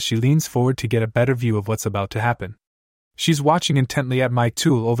display as she leans forward to get a better view of what's about to happen. She's watching intently at my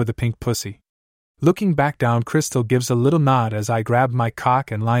tool over the pink pussy. Looking back down, Crystal gives a little nod as I grab my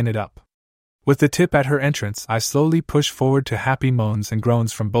cock and line it up. With the tip at her entrance, I slowly push forward to happy moans and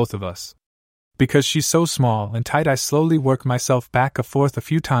groans from both of us. Because she's so small and tight, I slowly work myself back and forth a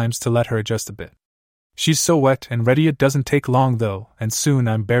few times to let her adjust a bit. She's so wet and ready it doesn't take long though, and soon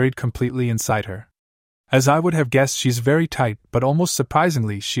I'm buried completely inside her. As I would have guessed, she's very tight, but almost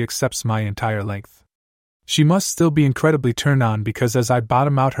surprisingly she accepts my entire length. She must still be incredibly turned on because as I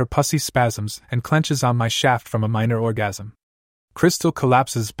bottom out, her pussy spasms and clenches on my shaft from a minor orgasm. Crystal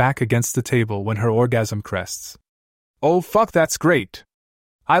collapses back against the table when her orgasm crests. Oh fuck, that's great!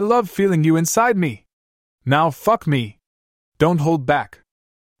 I love feeling you inside me! Now fuck me! Don't hold back!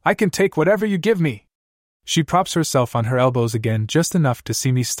 I can take whatever you give me! She props herself on her elbows again, just enough to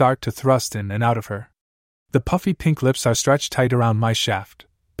see me start to thrust in and out of her. The puffy pink lips are stretched tight around my shaft,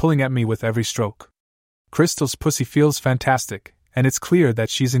 pulling at me with every stroke. Crystal's pussy feels fantastic, and it's clear that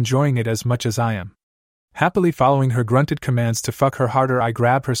she's enjoying it as much as I am. Happily following her grunted commands to fuck her harder, I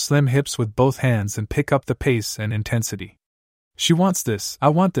grab her slim hips with both hands and pick up the pace and intensity. She wants this, I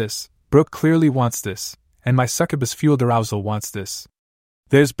want this, Brooke clearly wants this, and my succubus-fueled arousal wants this.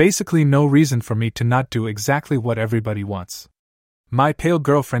 There's basically no reason for me to not do exactly what everybody wants. My pale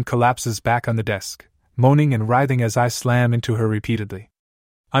girlfriend collapses back on the desk, moaning and writhing as I slam into her repeatedly.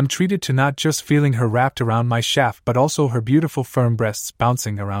 I'm treated to not just feeling her wrapped around my shaft but also her beautiful firm breasts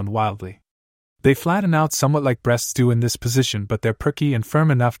bouncing around wildly. They flatten out somewhat like breasts do in this position, but they're perky and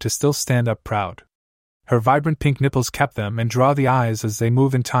firm enough to still stand up proud. Her vibrant pink nipples cap them and draw the eyes as they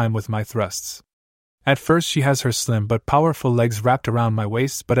move in time with my thrusts. At first she has her slim but powerful legs wrapped around my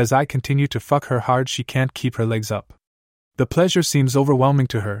waist, but as I continue to fuck her hard she can't keep her legs up. The pleasure seems overwhelming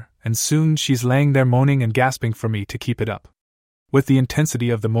to her, and soon she's laying there moaning and gasping for me to keep it up. With the intensity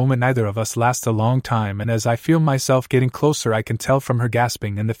of the moment neither of us lasts a long time, and as I feel myself getting closer I can tell from her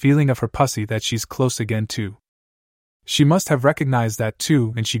gasping and the feeling of her pussy that she's close again too. She must have recognized that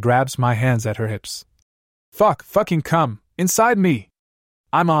too, and she grabs my hands at her hips. Fucking come, inside me!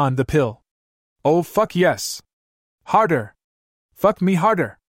 I'm on the pill. Oh fuck yes! Harder! Fuck me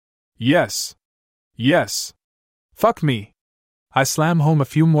harder! Yes! Yes! Fuck me! I slam home a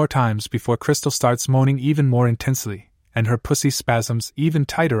few more times before Crystal starts moaning even more intensely, and her pussy spasms even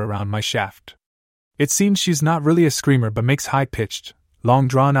tighter around my shaft. It seems she's not really a screamer but makes high-pitched, long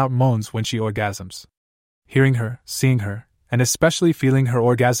drawn-out moans when she orgasms. Hearing her, seeing her, and especially feeling her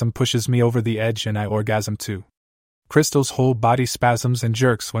orgasm pushes me over the edge and I orgasm too. Crystal's whole body spasms and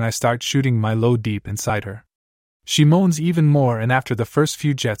jerks when I start shooting my load deep inside her. She moans even more, and after the first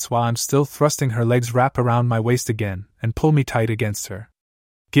few jets while I'm still thrusting her legs wrap around my waist again and pull me tight against her.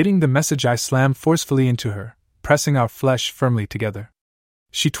 Getting the message I slam forcefully into her, pressing our flesh firmly together.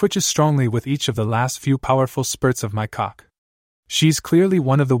 She twitches strongly with each of the last few powerful spurts of my cock. She's clearly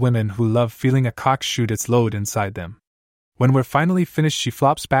one of the women who love feeling a cock shoot its load inside them. When we're finally finished she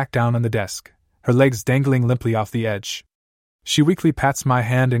flops back down on the desk, her legs dangling limply off the edge. She weakly pats my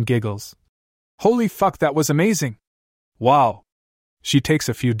hand and giggles. Holy fuck, that was amazing! Wow! She takes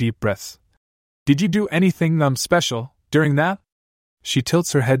a few deep breaths. Did you do anything special during that? She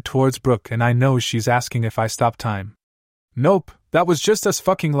tilts her head towards Brooke and I know she's asking if I stop time. Nope, that was just us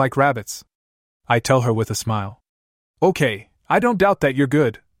fucking like rabbits. I tell her with a smile. Okay, I don't doubt that you're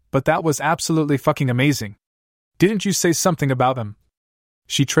good, but that was absolutely fucking amazing. Didn't you say something about them?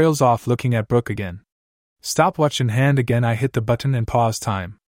 She trails off looking at Brooke again. Stopwatch in hand again I hit the button and pause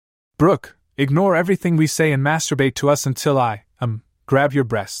time. Brooke, ignore everything we say and masturbate to us until I, grab your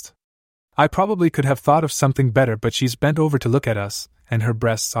breast. I probably could have thought of something better, but she's bent over to look at us, and her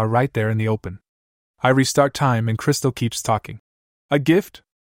breasts are right there in the open. I restart time and Crystal keeps talking. A gift?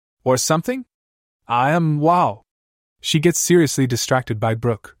 Or something? Wow. She gets seriously distracted by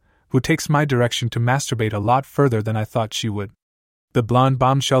Brooke, who takes my direction to masturbate a lot further than I thought she would. The blonde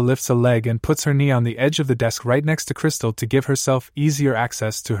bombshell lifts a leg and puts her knee on the edge of the desk right next to Crystal to give herself easier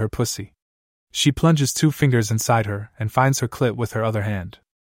access to her pussy. She plunges 2 fingers inside her and finds her clit with her other hand.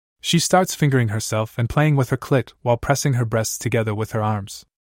 She starts fingering herself and playing with her clit while pressing her breasts together with her arms.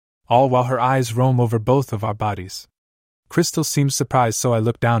 All while her eyes roam over both of our bodies. Crystal seems surprised, so I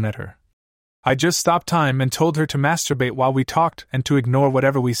look down at her. I just stopped time and told her to masturbate while we talked and to ignore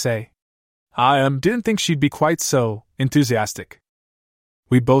whatever we say. I didn't think she'd be quite so enthusiastic.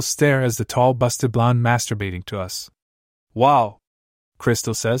 We both stare as the tall busted blonde masturbating to us. Wow,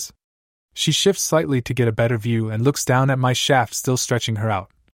 Crystal says. She shifts slightly to get a better view and looks down at my shaft still stretching her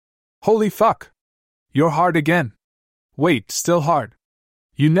out. Holy fuck! You're hard again. Wait, still hard.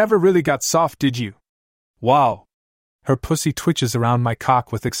 You never really got soft, did you? Wow. Her pussy twitches around my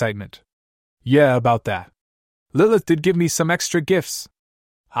cock with excitement. Yeah, about that. Lillith did give me some extra gifts.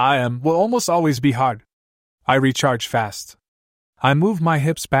 Will almost always be hard. I recharge fast. I move my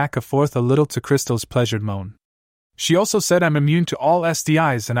hips back and forth a little to Crystal's pleasured moan. She also said I'm immune to all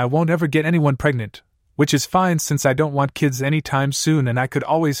STIs and I won't ever get anyone pregnant, which is fine since I don't want kids anytime soon and I could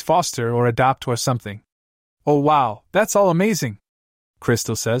always foster or adopt or something. Oh wow, that's all amazing,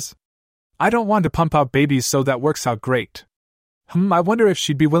 Crystal says. I don't want to pump out babies, so that works out great. I wonder if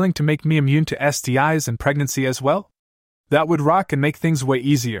she'd be willing to make me immune to STIs and pregnancy as well? That would rock and make things way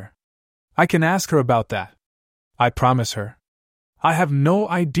easier. I can ask her about that. I promise her. I have no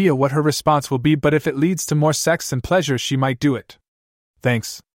idea what her response will be, but if it leads to more sex and pleasure, she might do it.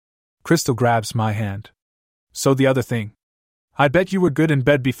 Thanks. Crystal grabs my hand. So the other thing. I bet you were good in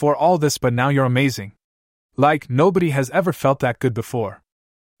bed before all this, but now you're amazing. Like, nobody has ever felt that good before.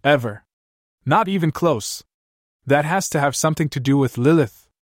 Ever. Not even close. That has to have something to do with Lillith.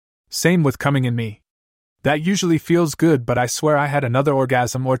 Same with coming in me. That usually feels good, but I swear I had another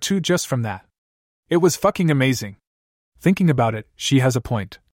orgasm or 2 just from that. It was fucking amazing. Thinking about it, she has a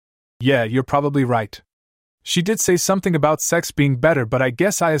point. Yeah, you're probably right. She did say something about sex being better, but I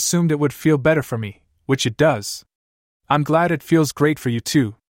guess I assumed it would feel better for me, Which it does. I'm glad it feels great for you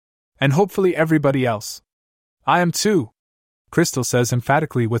too. And hopefully everybody else. I am too, Crystal says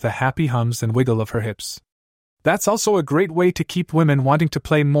emphatically with a happy hums and wiggle of her hips. That's also a great way to keep women wanting to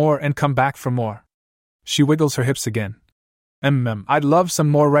play more and come back for more. She wiggles her hips again. I'd love some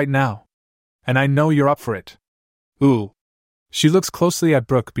more right now. And I know you're up for it. Ooh. She looks closely at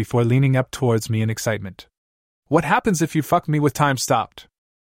Brooke before leaning up towards me in excitement. What happens if you fuck me with time stopped?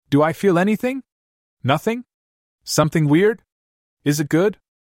 Do I feel anything? Nothing? Something weird? Is it good?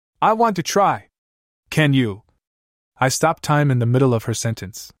 I want to try. Can you? I stop time in the middle of her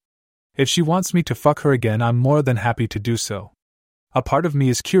sentence. If she wants me to fuck her again, I'm more than happy to do so. A part of me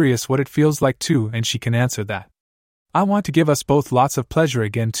is curious what it feels like too, and she can answer that. I want to give us both lots of pleasure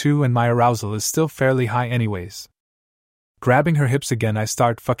again too, and my arousal is still fairly high anyways. Grabbing her hips again, I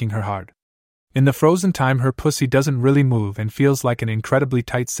start fucking her hard. In the frozen time, her pussy doesn't really move and feels like an incredibly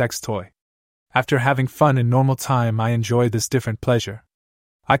tight sex toy. After having fun in normal time, I enjoy this different pleasure.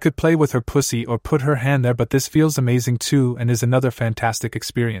 I could play with her pussy or put her hand there, but this feels amazing too and is another fantastic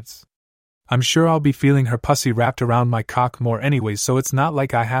experience. I'm sure I'll be feeling her pussy wrapped around my cock more anyway, so it's not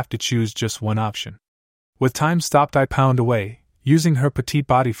like I have to choose just one option. With time stopped, I pound away, using her petite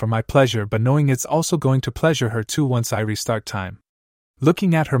body for my pleasure but knowing it's also going to pleasure her too once I restart time.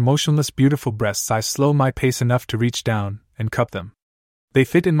 Looking at her motionless beautiful breasts, I slow my pace enough to reach down and cup them. They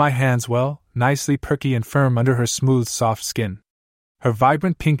fit in my hands well, nicely perky and firm under her smooth soft skin. Her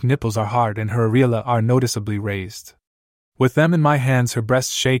vibrant pink nipples are hard and her areola are noticeably raised. With them in my hands, her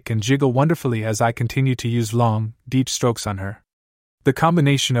breasts shake and jiggle wonderfully as I continue to use long, deep strokes on her. The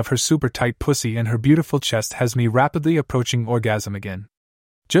combination of her super tight pussy and her beautiful chest has me rapidly approaching orgasm again.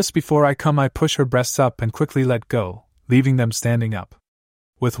 Just before I come, I push her breasts up and quickly let go, leaving them standing up.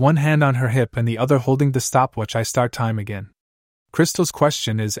 With one hand on her hip and the other holding the stopwatch, I start time again. Crystal's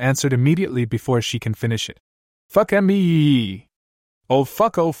question is answered immediately before she can finish it. Fuck me. Oh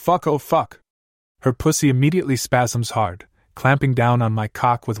fuck, oh fuck, oh fuck. Her pussy immediately spasms hard, clamping down on my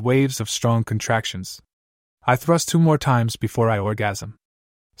cock with waves of strong contractions. I thrust 2 more times before I orgasm.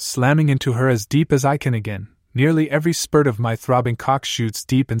 Slamming into her as deep as I can again, nearly every spurt of my throbbing cock shoots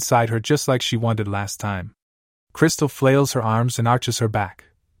deep inside her just like she wanted last time. Crystal flails her arms and arches her back,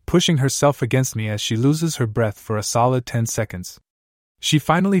 pushing herself against me as she loses her breath for a solid 10 seconds. She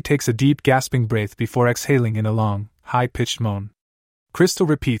finally takes a deep gasping breath before exhaling in a long, high-pitched moan. Crystal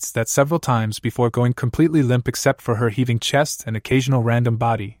repeats that several times before going completely limp except for her heaving chest and occasional random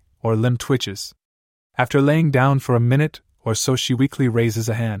body or limb twitches. After laying down for a minute or so, she weakly raises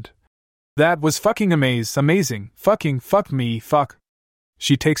a hand. That was fucking amazing, fucking fuck me, fuck.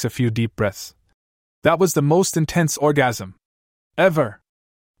 She takes a few deep breaths. That was the most intense orgasm ever.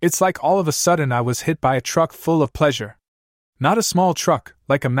 It's like all of a sudden I was hit by a truck full of pleasure. Not a small truck,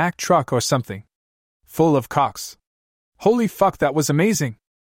 like a Mack truck or something. Full of cocks. Holy fuck, that was amazing!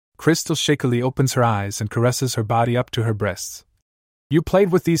 Crystal shakily opens her eyes and caresses her body up to her breasts. You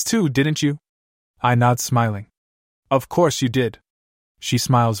played with these too, didn't you? I nod, smiling. Of course you did. She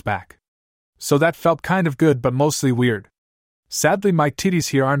smiles back. So that felt kind of good but mostly weird. Sadly, my titties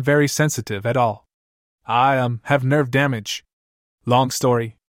here aren't very sensitive at all. I have nerve damage. Long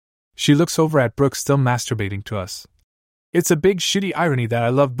story. She looks over at Brooke, still masturbating to us. It's a big shitty irony that I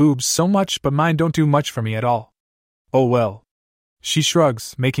love boobs so much but mine don't do much for me at all. Oh well. She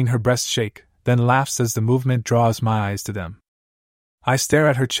shrugs, making her breasts shake, then laughs as the movement draws my eyes to them. I stare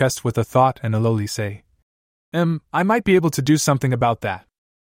at her chest with a thought and lowly say, I might be able to do something about that.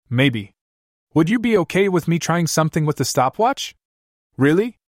 Maybe. Would you be okay with me trying something with the stopwatch?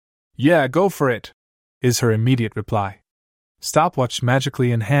 Really? Yeah, go for it, is her immediate reply. Stopwatch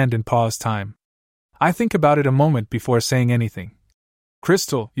magically in hand and pause time. I think about it a moment before saying anything.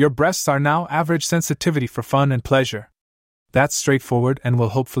 Crystal, your breasts are now average sensitivity for fun and pleasure. That's straightforward and will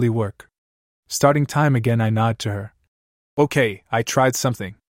hopefully work. Starting time again, I nod to her. Okay, I tried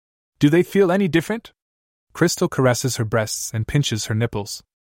something. Do they feel any different? Crystal caresses her breasts and pinches her nipples.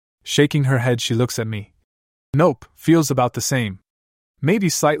 Shaking her head, she looks at me. Nope, feels about the same. Maybe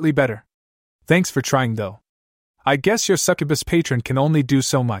slightly better. Thanks for trying though. I guess your succubus patron can only do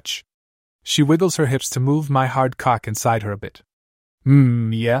so much. She wiggles her hips to move my hard cock inside her a bit.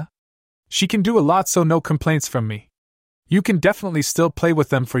 Yeah? She can do a lot, so no complaints from me. You can definitely still play with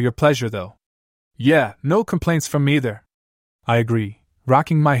them for your pleasure though. Yeah, no complaints from me either. I agree,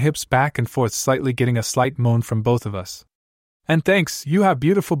 rocking my hips back and forth slightly, getting a slight moan from both of us. And thanks, you have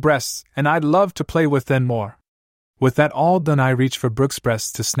beautiful breasts, and I'd love to play with them more. With that all done, I reach for Brooke's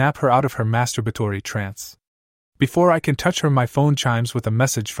breasts to snap her out of her masturbatory trance. Before I can touch her, my phone chimes with a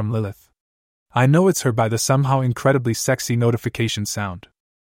message from Lillith. I know it's her by the somehow incredibly sexy notification sound.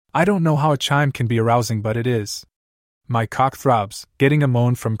 I don't know how a chime can be arousing, but it is. My cock throbs, getting a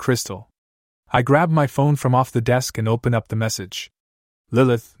moan from Crystal. I grab my phone from off the desk and open up the message.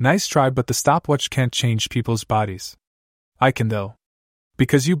 Lillith, nice try, but the stopwatch can't change people's bodies. I can though.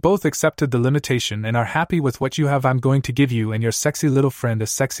 Because you both accepted the limitation and are happy with what you have, I'm going to give you and your sexy little friend a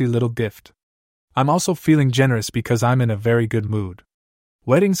sexy little gift. I'm also feeling generous because I'm in a very good mood.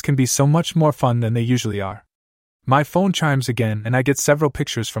 Weddings can be so much more fun than they usually are. My phone chimes again and I get several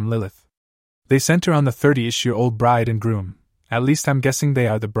pictures from Lillith. They center on the 30-ish-year-old bride and groom. At least I'm guessing they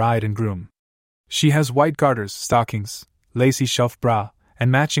are the bride and groom. She has white garters, stockings, lacy shelf bra,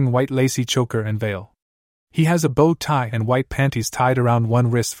 and matching white lacy choker and veil. He has a bow tie and white panties tied around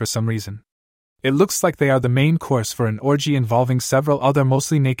one wrist for some reason. It looks like they are the main course for an orgy involving several other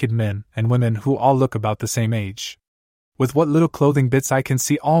mostly naked men and women who all look about the same age. With what little clothing bits I can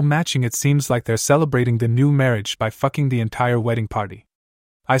see all matching, it seems like they're celebrating the new marriage by fucking the entire wedding party.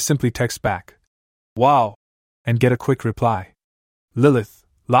 I simply text back, "Wow," and get a quick reply. Lillith,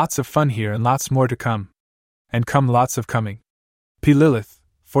 lots of fun here and lots more to come. And come lots of coming. P. Lillith,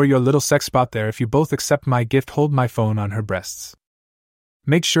 for your little sex bot there, if you both accept my gift, hold my phone on her breasts.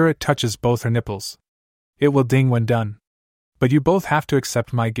 Make sure it touches both her nipples. It will ding when done. But you both have to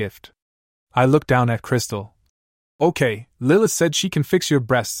accept my gift. I look down at Crystal. Okay, Lillith said she can fix your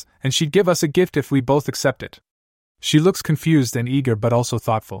breasts, and she'd give us a gift if we both accept it. She looks confused and eager but also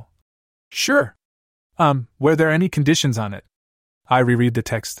thoughtful. Sure. Were there any conditions on it? I reread the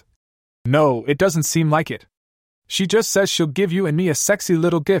text. No, it doesn't seem like it. She just says she'll give you and me a sexy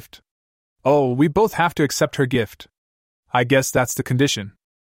little gift. Oh, we both have to accept her gift. I guess that's the condition.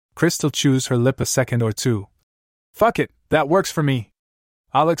 Crystal chews her lip a second or two. Fuck it, that works for me.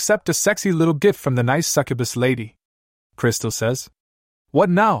 I'll accept a sexy little gift from the nice succubus lady. Crystal says. What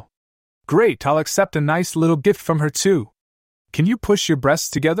now? Great, I'll accept a nice little gift from her too. Can you push your breasts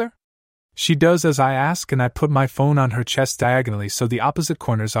together? She does as I ask, and I put my phone on her chest diagonally so the opposite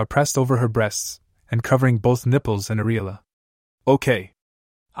corners are pressed over her breasts, and covering both nipples and areola. Okay.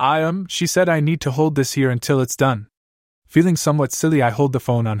 She said I need to hold this here until it's done. Feeling somewhat silly, I hold the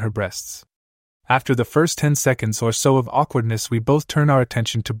phone on her breasts. After the first 10 seconds or so of awkwardness, we both turn our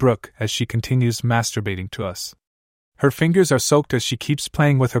attention to Brooke as she continues masturbating to us. Her fingers are soaked as she keeps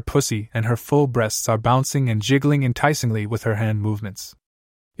playing with her pussy, and her full breasts are bouncing and jiggling enticingly with her hand movements.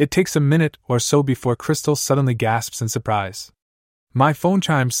 It takes a minute or so before Crystal suddenly gasps in surprise. My phone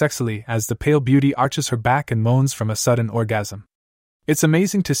chimes sexily as the pale beauty arches her back and moans from a sudden orgasm. It's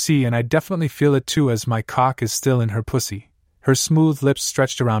amazing to see, and I definitely feel it too as my cock is still in her pussy, her smooth lips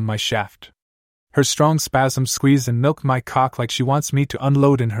stretched around my shaft. Her strong spasms squeeze and milk my cock like she wants me to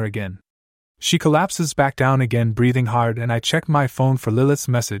unload in her again. She collapses back down again, breathing hard, and I check my phone for Lilith's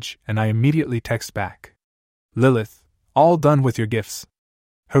message, and I immediately text back. Lillith, all done with your gifts.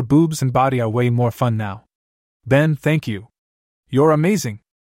 Her boobs and body are way more fun now. Ben, thank you. You're amazing.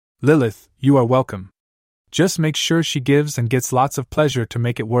 Lillith, you are welcome. Just make sure she gives and gets lots of pleasure to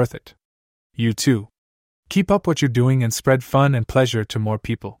make it worth it. You too. Keep up what you're doing and spread fun and pleasure to more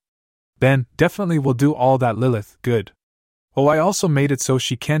people. Ben, definitely will do all that. Lillith, good. Oh, I also made it so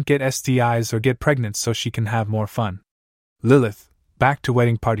she can't get STIs or get pregnant so she can have more fun. Lillith, back to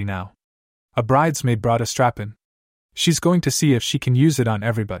wedding party now. A bridesmaid brought a strap-in. She's going to see if she can use it on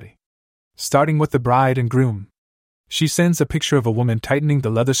everybody. Starting with the bride and groom. She sends a picture of a woman tightening the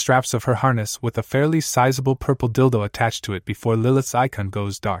leather straps of her harness with a fairly sizable purple dildo attached to it before Lilith's icon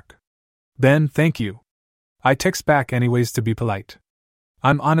goes dark. Ben, thank you. I text back anyways to be polite.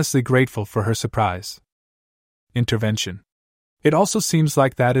 I'm honestly grateful for her surprise. Intervention. It also seems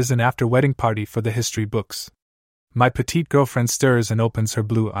like that is an after-wedding party for the history books. My petite girlfriend stirs and opens her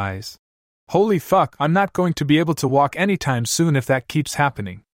blue eyes. Holy fuck, I'm not going to be able to walk anytime soon if that keeps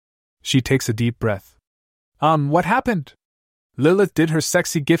happening. She takes a deep breath. What happened? Lillith did her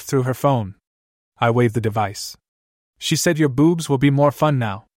sexy gift through her phone. I wave the device. She said your boobs will be more fun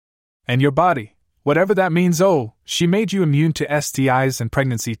now. And your body, whatever that means. Oh, she made you immune to STIs and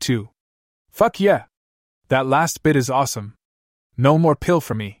pregnancy too. Fuck yeah. That last bit is awesome. No more pill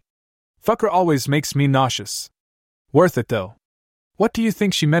for me. Fucker always makes me nauseous. Worth it though. What do you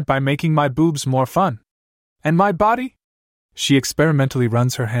think she meant by making my boobs more fun? And my body? She experimentally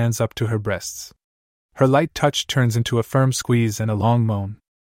runs her hands up to her breasts. Her light touch turns into a firm squeeze and a long moan.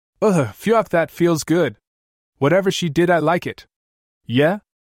 Ugh, phew, that feels good. Whatever she did, I like it. Yeah?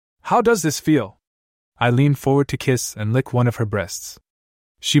 How does this feel? I lean forward to kiss and lick one of her breasts.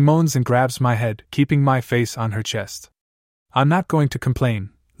 She moans and grabs my head, keeping my face on her chest. I'm not going to complain,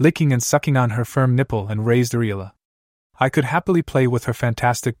 licking and sucking on her firm nipple and raised areola. I could happily play with her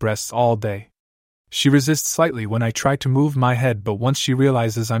fantastic breasts all day. She resists slightly when I try to move my head, but once she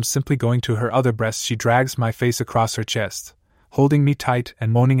realizes I'm simply going to her other breast, she drags my face across her chest, holding me tight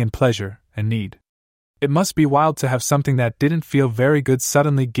and moaning in pleasure and need. It must be wild to have something that didn't feel very good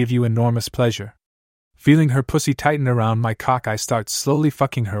suddenly give you enormous pleasure. Feeling her pussy tighten around my cock, I start slowly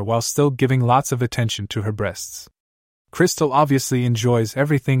fucking her while still giving lots of attention to her breasts. Crystal obviously enjoys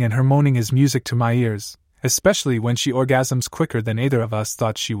everything, and her moaning is music to my ears, especially when she orgasms quicker than either of us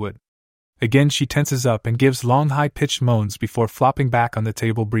thought she would. Again she tenses up and gives long high-pitched moans before flopping back on the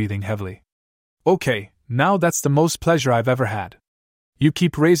table, breathing heavily. Okay, now that's the most pleasure I've ever had. You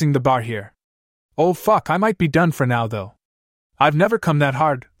keep raising the bar here. Oh fuck, I might be done for now though. I've never come that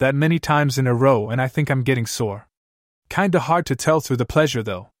hard, that many times in a row, and I think I'm getting sore. Kinda hard to tell through the pleasure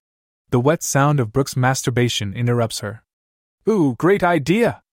though. The wet sound of Brooke's masturbation interrupts her. Ooh, great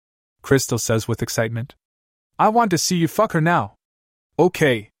idea, Crystal says with excitement. I want to see you fuck her now.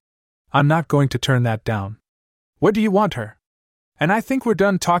 Okay. I'm not going to turn that down. Where do you want her? And I think we're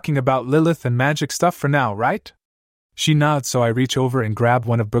done talking about Lillith and magic stuff for now, right? She nods, so I reach over and grab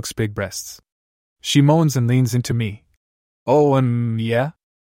one of Brooke's big breasts. She moans and leans into me. Oh, yeah?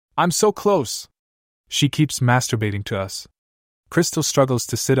 I'm so close. She keeps masturbating to us. Crystal struggles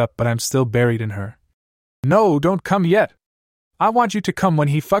to sit up, but I'm still buried in her. No, don't come yet. I want you to come when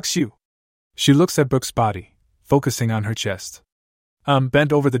he fucks you. She looks at Brooke's body, focusing on her chest.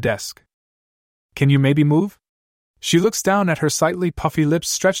 Bent over the desk. Can you maybe move? She looks down at her slightly puffy lips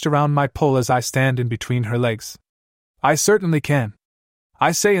stretched around my pole as I stand in between her legs. I certainly can.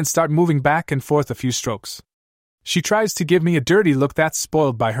 I say and start moving back and forth a few strokes. She tries to give me a dirty look that's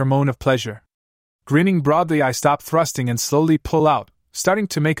spoiled by her moan of pleasure. Grinning broadly, I stop thrusting and slowly pull out, starting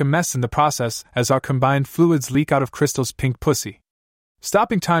to make a mess in the process as our combined fluids leak out of Crystal's pink pussy.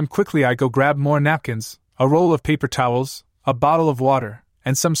 Stopping time quickly, I go grab more napkins, a roll of paper towels, a bottle of water,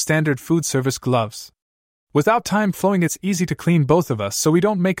 and some standard food service gloves. Without time flowing, it's easy to clean both of us so we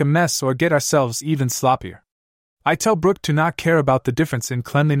don't make a mess or get ourselves even sloppier. I tell Brooke to not care about the difference in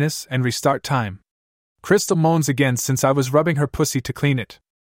cleanliness and restart time. Crystal moans again since I was rubbing her pussy to clean it.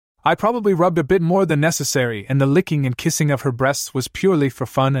 I probably rubbed a bit more than necessary, and the licking and kissing of her breasts was purely for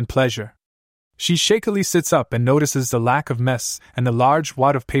fun and pleasure. She shakily sits up and notices the lack of mess and the large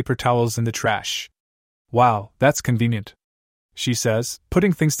wad of paper towels in the trash. Wow, that's convenient, she says,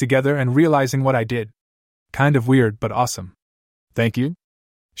 putting things together and realizing what I did. Kind of weird, but awesome. Thank you.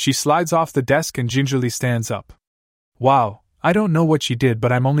 She slides off the desk and gingerly stands up. Wow, I don't know what she did,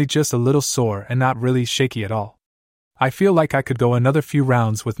 but I'm only just a little sore and not really shaky at all. I feel like I could go another few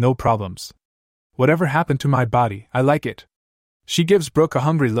rounds with no problems. Whatever happened to my body, I like it. She gives Brooke a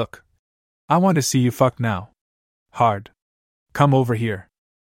hungry look. I want to see you fuck now. Hard. Come over here.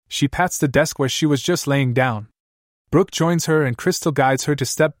 She pats the desk where she was just laying down. Brooke joins her and Crystal guides her to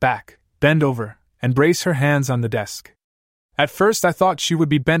step back, bend over, and brace her hands on the desk. At first I thought she would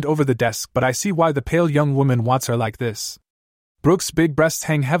be bent over the desk, but I see why the pale young woman wants her like this. Brooke's big breasts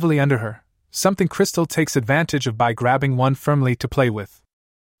hang heavily under her, something Crystal takes advantage of by grabbing one firmly to play with.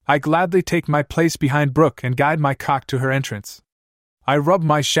 I gladly take my place behind Brooke and guide my cock to her entrance. I rub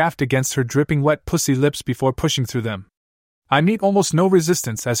my shaft against her dripping wet pussy lips before pushing through them. I meet almost no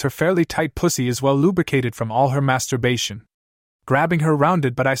resistance as her fairly tight pussy is well lubricated from all her masturbation. Grabbing her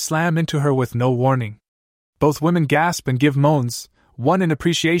rounded, but I slam into her with no warning. Both women gasp and give moans, one in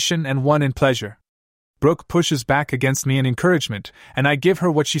appreciation and one in pleasure. Brooke pushes back against me in encouragement, and I give her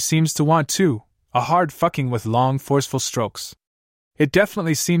what she seems to want too, a hard fucking with long, forceful strokes. It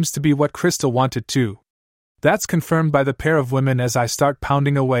definitely seems to be what Crystal wanted too. That's confirmed by the pair of women as I start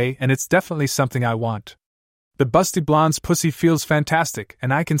pounding away, and it's definitely something I want. The busty blonde's pussy feels fantastic,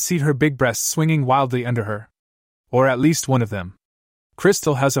 and I can see her big breasts swinging wildly under her. Or at least one of them.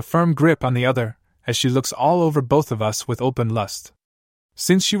 Crystal has a firm grip on the other, as she looks all over both of us with open lust.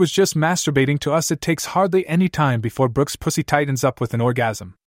 Since she was just masturbating to us, it takes hardly any time before Brooke's pussy tightens up with an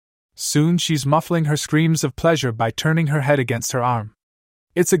orgasm. Soon she's muffling her screams of pleasure by turning her head against her arm.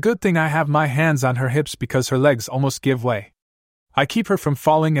 It's a good thing I have my hands on her hips because her legs almost give way. I keep her from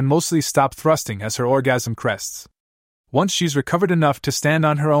falling and mostly stop thrusting as her orgasm crests. Once she's recovered enough to stand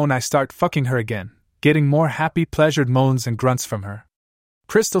on her own, I start fucking her again, getting more happy, pleasured moans and grunts from her.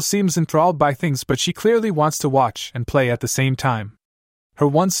 Crystal seems enthralled by things, but she clearly wants to watch and play at the same time. Her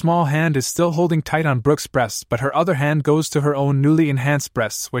one small hand is still holding tight on Brooke's breasts, but her other hand goes to her own newly enhanced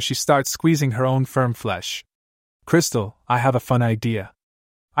breasts where she starts squeezing her own firm flesh. Crystal, I have a fun idea.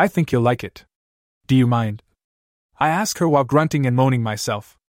 I think you'll like it. Do you mind? I ask her while grunting and moaning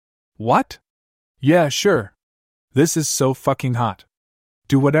myself. What? Yeah, sure. This is so fucking hot.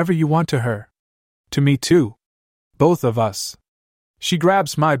 Do whatever you want to her. To me too. Both of us. She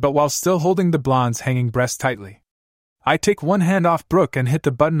grabs my butt while still holding the blonde's hanging breast tightly. I take one hand off Brooke and hit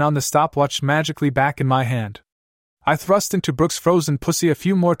the button on the stopwatch magically back in my hand. I thrust into Brooke's frozen pussy a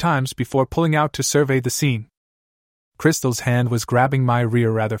few more times before pulling out to survey the scene. Crystal's hand was grabbing my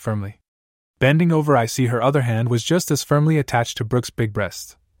rear rather firmly. Bending over, I see her other hand was just as firmly attached to Brooke's big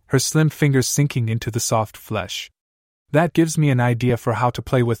breast, her slim fingers sinking into the soft flesh. That gives me an idea for how to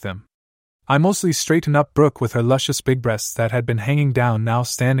play with them. I mostly straighten up Brooke with her luscious big breasts that had been hanging down now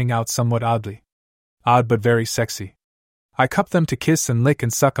standing out somewhat oddly. Odd but very sexy. I cup them to kiss and lick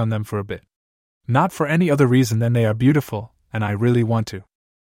and suck on them for a bit. Not for any other reason than they are beautiful, and I really want to.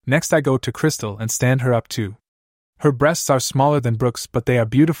 Next I go to Crystal and stand her up too. Her breasts are smaller than Brooke's, but they are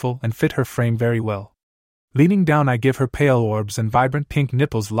beautiful and fit her frame very well. Leaning down, I give her pale orbs and vibrant pink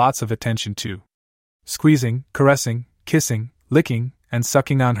nipples lots of attention too. Squeezing, caressing, kissing, licking, and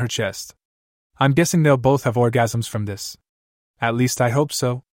sucking on her chest. I'm guessing they'll both have orgasms from this. At least I hope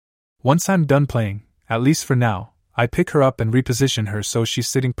so. Once I'm done playing, at least for now, I pick her up and reposition her so she's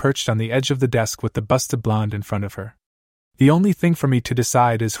sitting perched on the edge of the desk with the busted blonde in front of her. The only thing for me to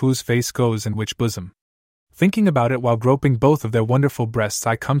decide is whose face goes in which bosom. Thinking about it while groping both of their wonderful breasts,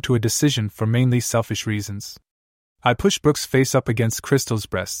 I come to a decision for mainly selfish reasons. I push Brooke's face up against Crystal's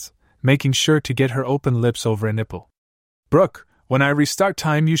breasts, making sure to get her open lips over a nipple. Brooke, when I restart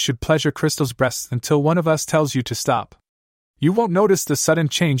time, you should pleasure Crystal's breasts until one of us tells you to stop. You won't notice the sudden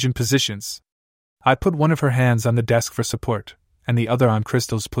change in positions. I put one of her hands on the desk for support, and the other on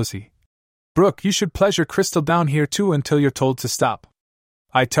Crystal's pussy. Brooke, you should pleasure Crystal down here too until you're told to stop.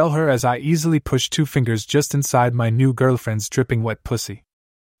 I tell her as I easily push 2 fingers just inside my new girlfriend's dripping wet pussy.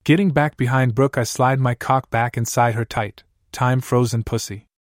 Getting back behind Brooke, I slide my cock back inside her tight, time-frozen pussy.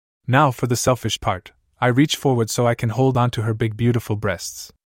 Now for the selfish part. I reach forward so I can hold onto her big beautiful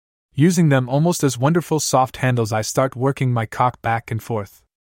breasts. Using them almost as wonderful soft handles, I start working my cock back and forth.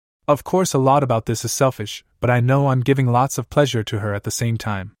 Of course, a lot about this is selfish, but I know I'm giving lots of pleasure to her at the same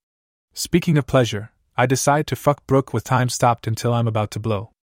time. Speaking of pleasure, I decide to fuck Brooke with time stopped until I'm about to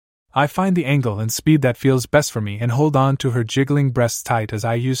blow. I find the angle and speed that feels best for me and hold on to her jiggling breasts tight as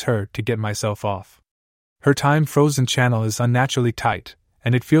I use her to get myself off. Her time-frozen channel is unnaturally tight,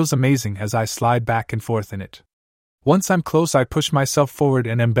 and it feels amazing as I slide back and forth in it. Once I'm close, I push myself forward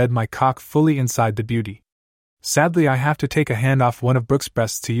and embed my cock fully inside the beauty. Sadly, I have to take a hand off one of Brooke's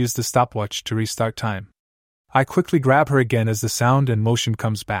breasts to use the stopwatch to restart time. I quickly grab her again as the sound and motion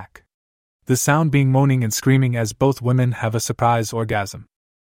comes back. The sound being moaning and screaming as both women have a surprise orgasm.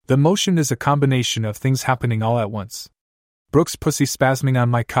 The motion is a combination of things happening all at once. Brooke's pussy spasming on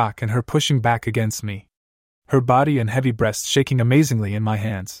my cock and her pushing back against me. Her body and heavy breasts shaking amazingly in my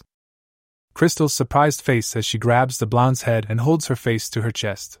hands. Crystal's surprised face as she grabs the blonde's head and holds her face to her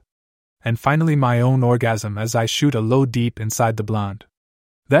chest. And finally my own orgasm as I shoot a low deep inside the blonde.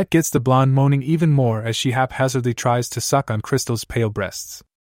 That gets the blonde moaning even more as she haphazardly tries to suck on Crystal's pale breasts.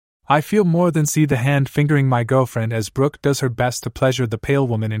 I feel more than see the hand fingering my girlfriend as Brooke does her best to pleasure the pale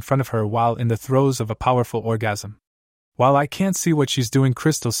woman in front of her while in the throes of a powerful orgasm. While I can't see what she's doing,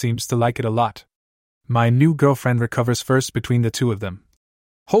 Crystal seems to like it a lot. My new girlfriend recovers first between the two of them.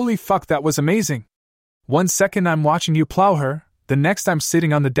 Holy fuck, that was amazing! 1 second I'm watching you plow her, the next I'm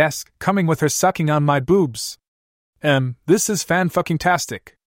sitting on the desk, coming with her sucking on my boobs. This is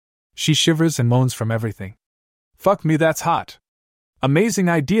fan-fucking-tastic. She shivers and moans from everything. Fuck me, that's hot. Amazing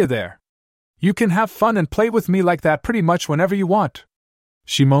idea there. You can have fun and play with me like that pretty much whenever you want.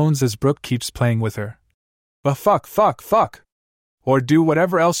 She moans as Brooke keeps playing with her. Fuck. Or do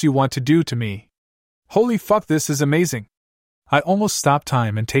whatever else you want to do to me. Holy fuck, this is amazing. I almost stop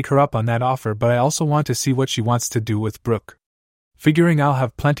time and take her up on that offer, but I also want to see what she wants to do with Brooke. Figuring I'll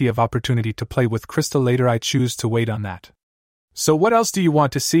have plenty of opportunity to play with Crystal later, I choose to wait on that. So what else do you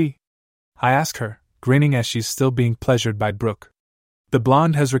want to see? I ask her, grinning as she's still being pleasured by Brooke. The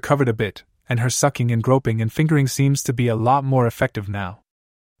blonde has recovered a bit, and her sucking and groping and fingering seems to be a lot more effective now.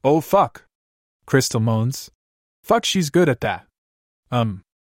 Oh fuck! Crystal moans. Fuck, she's good at that.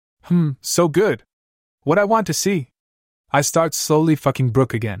 So good. What I want to see. I start slowly fucking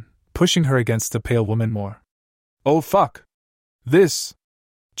Brooke again, pushing her against the pale woman more. Oh fuck. This.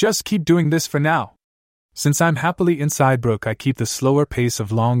 Just keep doing this for now. Since I'm happily inside Brooke, I keep the slower pace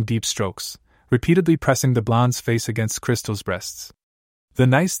of long deep strokes, repeatedly pressing the blonde's face against Crystal's breasts. The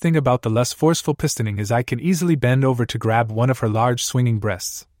nice thing about the less forceful pistoning is I can easily bend over to grab one of her large swinging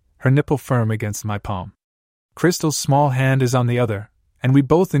breasts, her nipple firm against my palm. Crystal's small hand is on the other, and we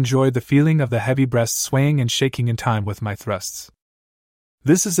both enjoy the feeling of the heavy breast swaying and shaking in time with my thrusts.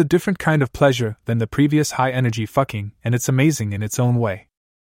 This is a different kind of pleasure than the previous high-energy fucking, and it's amazing in its own way.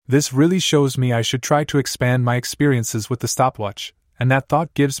 This really shows me I should try to expand my experiences with the stopwatch, and that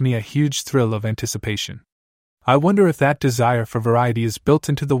thought gives me a huge thrill of anticipation. I wonder if that desire for variety is built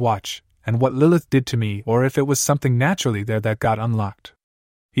into the watch, and what Lillith did to me, or if it was something naturally there that got unlocked.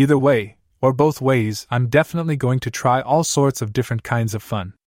 Either way, or both ways, I'm definitely going to try all sorts of different kinds of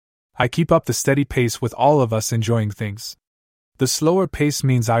fun. I keep up the steady pace with all of us enjoying things. The slower pace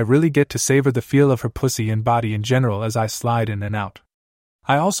means I really get to savor the feel of her pussy and body in general as I slide in and out.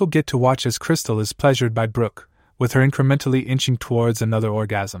 I also get to watch as Crystal is pleasured by Brooke, with her incrementally inching towards another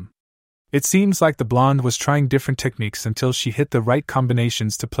orgasm. It seems like the blonde was trying different techniques until she hit the right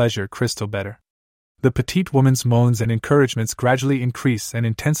combinations to pleasure Crystal better. The petite woman's moans and encouragements gradually increase and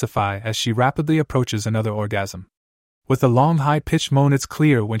intensify as she rapidly approaches another orgasm. With a long high-pitched moan, it's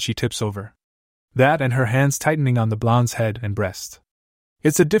clear when she tips over. That and her hands tightening on the blonde's head and breast.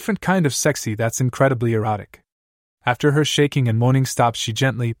 It's a different kind of sexy that's incredibly erotic. After her shaking and moaning stops, she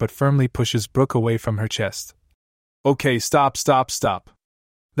gently but firmly pushes Brooke away from her chest. Okay, stop.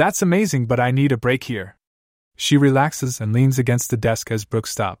 That's amazing, but I need a break here. She relaxes and leans against the desk as Brooke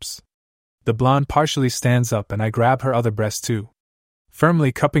stops. The blonde partially stands up and I grab her other breast too.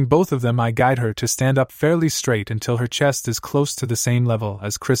 Firmly cupping both of them, I guide her to stand up fairly straight until her chest is close to the same level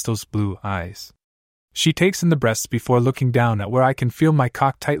as Crystal's blue eyes. She takes in the breasts before looking down at where I can feel my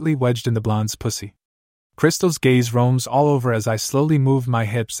cock tightly wedged in the blonde's pussy. Crystal's gaze roams all over as I slowly move my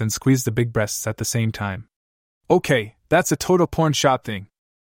hips and squeeze the big breasts at the same time. Okay, that's a total porn shot thing.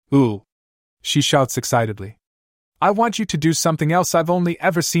 Ooh, she shouts excitedly. I want you to do something else I've only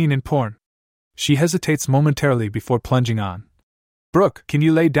ever seen in porn. She hesitates momentarily before plunging on. Brooke, can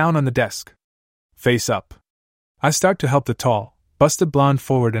you lay down on the desk? Face up. I start to help the tall, busted blonde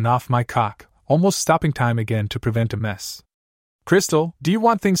forward and off my cock, almost stopping time again to prevent a mess. Crystal, do you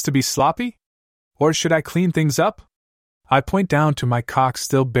want things to be sloppy? Or should I clean things up? I point down to my cock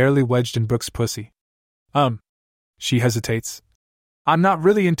still barely wedged in Brooke's pussy. She hesitates. I'm not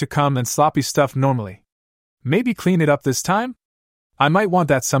really into cum and sloppy stuff normally. Maybe clean it up this time? I might want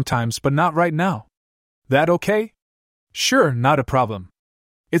that sometimes, but not right now. That okay? Sure, not a problem.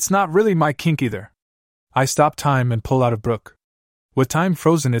 It's not really my kink either. I stop time and pull out of Brooke. With time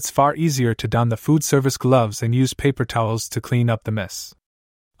frozen, it's far easier to don the food service gloves and use paper towels to clean up the mess.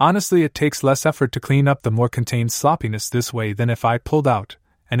 Honestly, it takes less effort to clean up the more contained sloppiness this way than if I pulled out,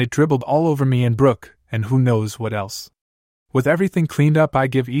 and it dribbled all over me and Brooke, and who knows what else. With everything cleaned up, I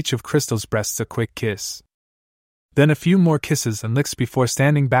give each of Crystal's breasts a quick kiss. Then a few more kisses and licks before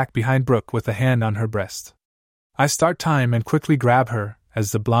standing back behind Brooke with a hand on her breast. I start time and quickly grab her,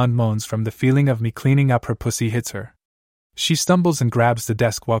 as the blonde moans from the feeling of me cleaning up her pussy hits her. She stumbles and grabs the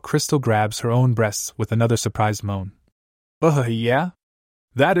desk while Crystal grabs her own breasts with another surprised moan. Yeah?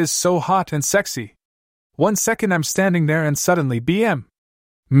 That is so hot and sexy. 1 second I'm standing there and suddenly BM.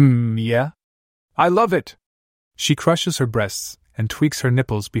 Yeah? I love it. She crushes her breasts and tweaks her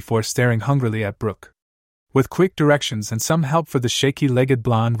nipples before staring hungrily at Brooke. With quick directions and some help for the shaky-legged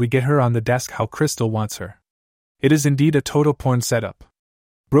blonde, we get her on the desk how Crystal wants her. It is indeed a total porn setup.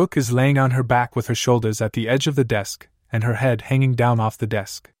 Brooke is laying on her back with her shoulders at the edge of the desk and her head hanging down off the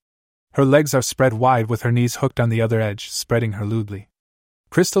desk. Her legs are spread wide with her knees hooked on the other edge, spreading her lewdly.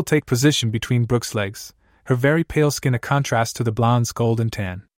 Crystal takes position between Brooke's legs, her very pale skin a contrast to the blonde's golden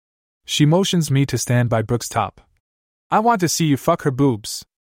tan. She motions me to stand by Brooke's top. I want to see you fuck her boobs.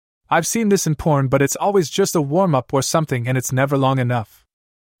 I've seen this in porn, but it's always just a warm-up or something and it's never long enough.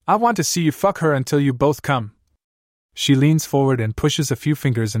 I want to see you fuck her until you both come. She leans forward and pushes a few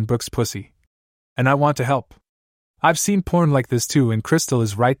fingers in Brooke's pussy. And I want to help. I've seen porn like this too, and Crystal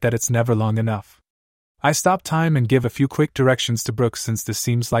is right that it's never long enough. I stop time and give a few quick directions to Brooke since this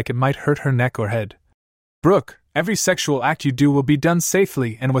seems like it might hurt her neck or head. Brooke, every sexual act you do will be done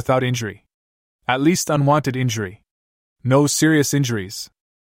safely and without injury. At least unwanted injury. No serious injuries.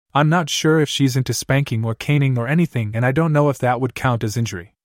 I'm not sure if she's into spanking or caning or anything, and I don't know if that would count as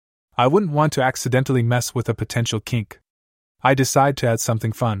injury. I wouldn't want to accidentally mess with a potential kink. I decide to add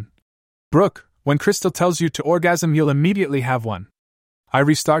something fun. Brooke, when Crystal tells you to orgasm, you'll immediately have one. I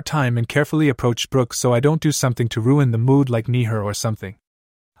restart time and carefully approach Brooke so I don't do something to ruin the mood like knee her or something.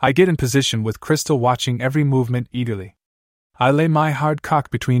 I get in position with Crystal watching every movement eagerly. I lay my hard cock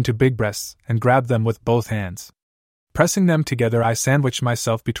between two big breasts and grab them with both hands. Pressing them together, I sandwich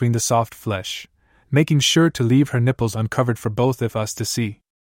myself between the soft flesh, making sure to leave her nipples uncovered for both of us to see.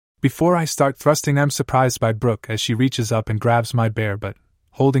 Before I start thrusting, I'm surprised by Brooke as she reaches up and grabs my bare butt,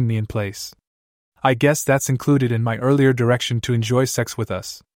 holding me in place. I guess that's included in my earlier direction to enjoy sex with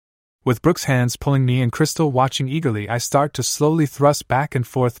us. With Brooke's hands pulling me and Crystal watching eagerly, I start to slowly thrust back and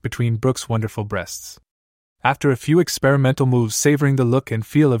forth between Brooke's wonderful breasts. After a few experimental moves, savoring the look and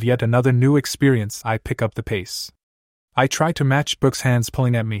feel of yet another new experience, I pick up the pace. I try to match Brooke's hands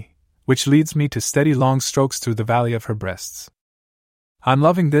pulling at me, which leads me to steady long strokes through the valley of her breasts. I'm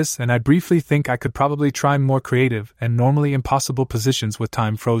loving this, and I briefly think I could probably try more creative and normally impossible positions with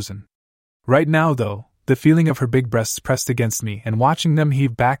time frozen. Right now, though, the feeling of her big breasts pressed against me and watching them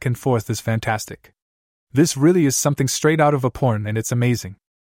heave back and forth is fantastic. This really is something straight out of a porn, and it's amazing.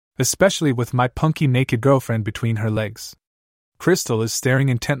 Especially with my punky naked girlfriend between her legs. Crystal is staring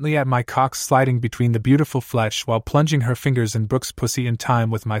intently at my cock sliding between the beautiful flesh while plunging her fingers in Brooke's pussy in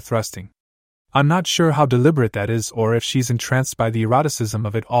time with my thrusting. I'm not sure how deliberate that is or if she's entranced by the eroticism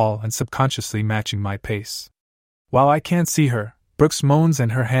of it all and subconsciously matching my pace. While I can't see her, Brooks moans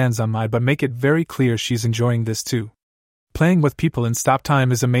and her hands on my butt make it very clear she's enjoying this too. Playing with people in stop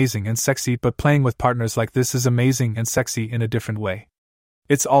time is amazing and sexy, but playing with partners like this is amazing and sexy in a different way.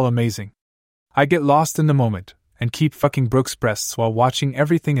 It's all amazing. I get lost in the moment and keep fucking Brooke's breasts while watching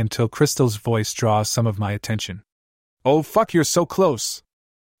everything until Crystal's voice draws some of my attention. Oh fuck, you're so close.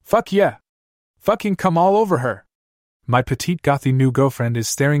 Fuck yeah. Fucking come all over her. My petite gothy new girlfriend is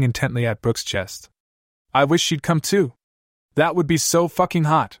staring intently at Brooke's chest. I wish she'd come too. That would be so fucking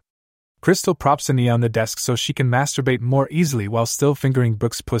hot. Crystal props a knee on the desk so she can masturbate more easily while still fingering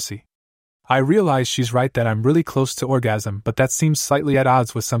Brooke's pussy. I realize she's right that I'm really close to orgasm, but that seems slightly at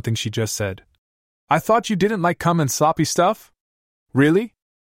odds with something she just said. I thought you didn't like cum and sloppy stuff? Really?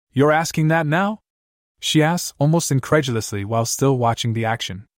 You're asking that now? She asks, almost incredulously while still watching the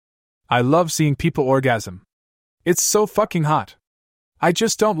action. I love seeing people orgasm. It's so fucking hot. I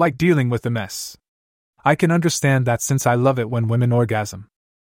just don't like dealing with the mess. I can understand that since I love it when women orgasm.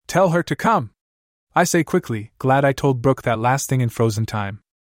 Tell her to come. I say quickly, glad I told Brooke that last thing in frozen time.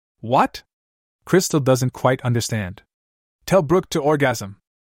 What? Crystal doesn't quite understand. Tell Brooke to orgasm.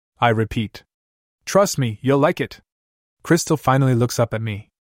 I repeat. Trust me, you'll like it. Crystal finally looks up at me.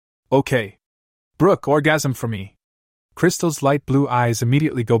 Okay. Brooke, orgasm for me. Crystal's light blue eyes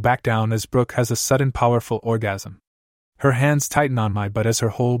immediately go back down as Brooke has a sudden powerful orgasm. Her hands tighten on my butt as her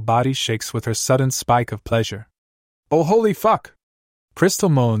whole body shakes with her sudden spike of pleasure. Oh holy fuck! Crystal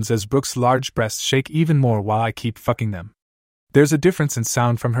moans as Brooke's large breasts shake even more while I keep fucking them. There's a difference in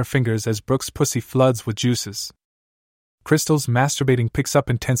sound from her fingers as Brooke's pussy floods with juices. Crystal's masturbating picks up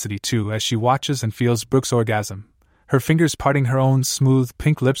intensity too as she watches and feels Brooke's orgasm. Her fingers parting her own smooth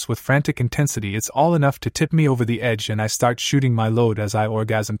pink lips with frantic intensity. It's all enough to tip me over the edge and I start shooting my load as I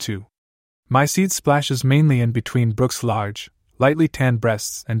orgasm too. My seed splashes mainly in between Brooke's large, lightly tanned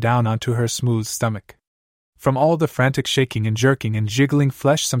breasts and down onto her smooth stomach. From all the frantic shaking and jerking and jiggling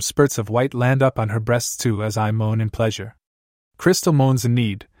flesh, some spurts of white land up on her breasts too as I moan in pleasure. Crystal moans in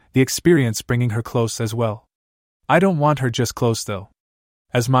need, the experience bringing her close as well. I don't want her just close though.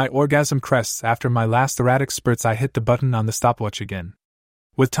 As my orgasm crests after my last erratic spurts, I hit the button on the stopwatch again.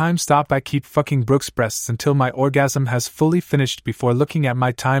 With time stopped, I keep fucking Brooke's breasts until my orgasm has fully finished before looking at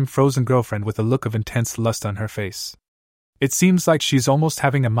my time-frozen girlfriend with a look of intense lust on her face. It seems like she's almost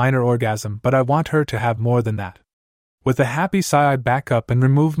having a minor orgasm, but I want her to have more than that. With a happy sigh, I back up and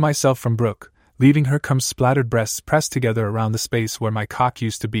remove myself from Brooke, leaving her cum-splattered breasts pressed together around the space where my cock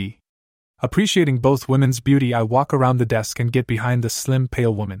used to be. Appreciating both women's beauty, I walk around the desk and get behind the slim,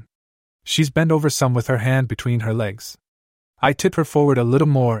 pale woman. She's bent over some with her hand between her legs. I tip her forward a little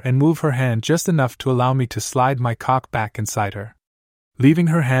more and move her hand just enough to allow me to slide my cock back inside her. Leaving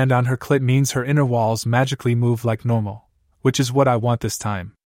her hand on her clit means her inner walls magically move like normal, which is what I want this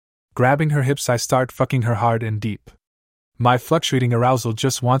time. Grabbing her hips, I start fucking her hard and deep. My fluctuating arousal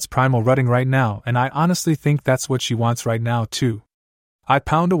just wants primal rutting right now, and I honestly think that's what she wants right now too. I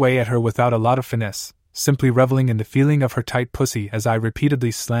pound away at her without a lot of finesse, simply reveling in the feeling of her tight pussy as I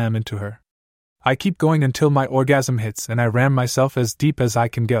repeatedly slam into her. I keep going until my orgasm hits and I ram myself as deep as I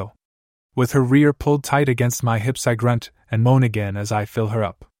can go. With her rear pulled tight against my hips, I grunt and moan again as I fill her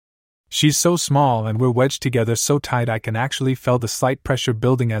up. She's so small and we're wedged together so tight I can actually feel the slight pressure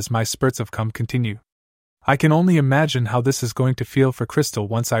building as my spurts of cum continue. I can only imagine how this is going to feel for Crystal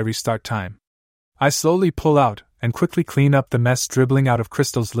once I restart time. I slowly pull out and quickly clean up the mess dribbling out of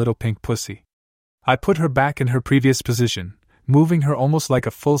Crystal's little pink pussy. I put her back in her previous position, moving her almost like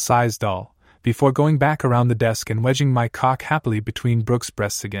a full-size doll, before going back around the desk and wedging my cock happily between Brooke's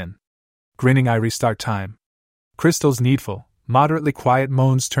breasts again. Grinning, I restart time. Crystal's needful, moderately quiet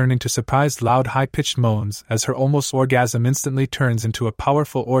moans turn into surprised loud high-pitched moans as her almost orgasm instantly turns into a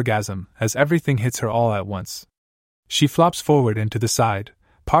powerful orgasm as everything hits her all at once. She flops forward and to the side,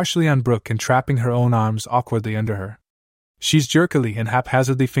 partially on Brooke and trapping her own arms awkwardly under her. She's jerkily and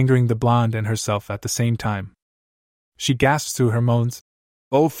haphazardly fingering the blonde and herself at the same time. She gasps through her moans.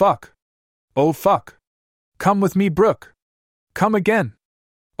 Oh fuck! Oh fuck! Come with me, Brooke! Come again!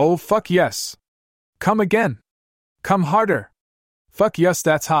 Oh fuck yes! Come again! Come harder! Fuck yes,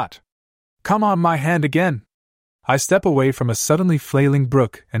 that's hot! Come on my hand again! I step away from a suddenly flailing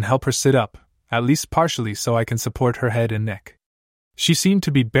Brooke and help her sit up, at least partially so I can support her head and neck. She seemed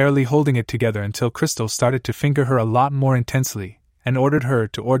to be barely holding it together until Crystal started to finger her a lot more intensely and ordered her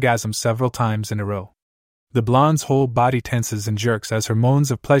to orgasm several times in a row. The blonde's whole body tenses and jerks as her moans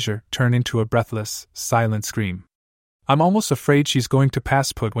of pleasure turn into a breathless, silent scream. I'm almost afraid she's going to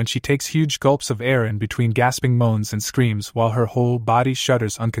pass put when she takes huge gulps of air in between gasping moans and screams while her whole body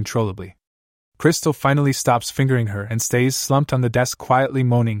shudders uncontrollably. Crystal finally stops fingering her and stays slumped on the desk quietly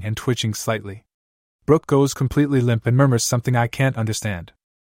moaning and twitching slightly. Brooke goes completely limp and murmurs something I can't understand.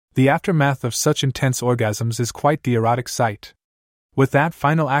 The aftermath of such intense orgasms is quite the erotic sight. With that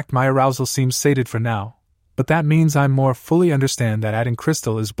final act my arousal seems sated for now, but that means I more fully understand that adding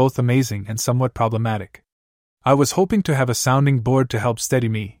Crystal is both amazing and somewhat problematic. I was hoping to have a sounding board to help steady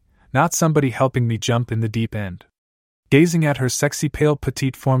me, not somebody helping me jump in the deep end. Gazing at her sexy pale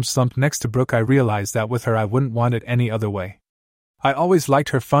petite form slumped next to Brooke, I realized that with her I wouldn't want it any other way. I always liked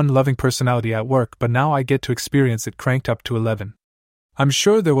her fun-loving personality at work, but now I get to experience it cranked up to 11. I'm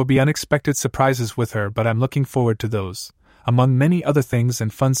sure there will be unexpected surprises with her, but I'm looking forward to those, among many other things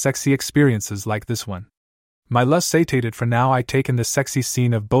and fun sexy experiences like this one. My lust satiated for now, I take in the sexy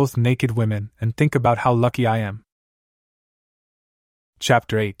scene of both naked women and think about how lucky I am.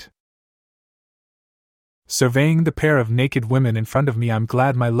 Chapter 8. Surveying the pair of naked women in front of me, I'm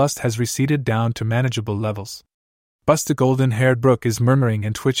glad my lust has receded down to manageable levels. Busty golden-haired Brooke is murmuring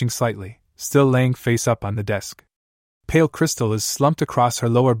and twitching slightly, still laying face up on the desk. Pale Crystal is slumped across her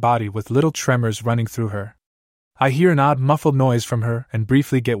lower body with little tremors running through her. I hear an odd muffled noise from her and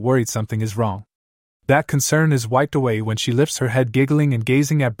briefly get worried something is wrong. That concern is wiped away when she lifts her head giggling and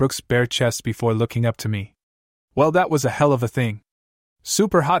gazing at Brooke's bare chest before looking up to me. Well, that was a hell of a thing.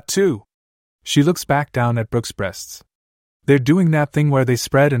 Super hot too. She looks back down at Brooke's breasts. They're doing that thing where they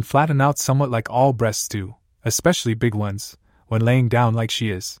spread and flatten out somewhat like all breasts do, especially big ones, when laying down like she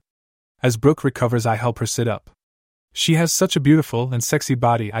is. As Brooke recovers, I help her sit up. She has such a beautiful and sexy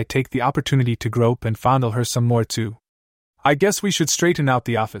body, I take the opportunity to grope and fondle her some more too. I guess we should straighten out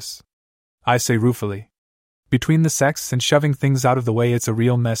the office, I say ruefully. Between the sex and shoving things out of the way, it's a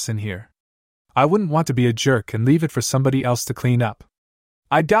real mess in here. I wouldn't want to be a jerk and leave it for somebody else to clean up.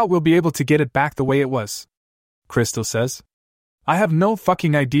 I doubt we'll be able to get it back the way it was, Crystal says. I have no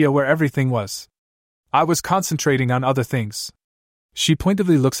fucking idea where everything was. I was concentrating on other things. She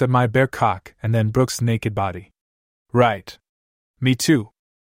pointedly looks at my bare cock and then Brooke's naked body. Right. Me too.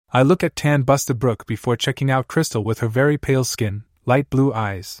 I look at tan-busted Brooke before checking out Crystal with her very pale skin, light blue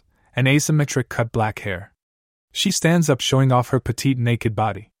eyes, and asymmetric cut black hair. She stands up showing off her petite naked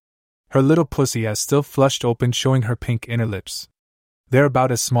body. Her little pussy is still flushed open, showing her pink inner lips. They're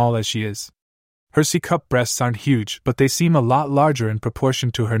about as small as she is. Her C-cup breasts aren't huge, but they seem a lot larger in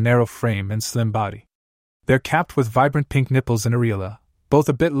proportion to her narrow frame and slim body. They're capped with vibrant pink nipples and areola, both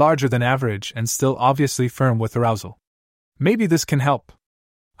a bit larger than average and still obviously firm with arousal. Maybe this can help.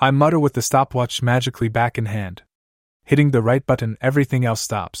 I mutter with the stopwatch magically back in hand. Hitting the right button, everything else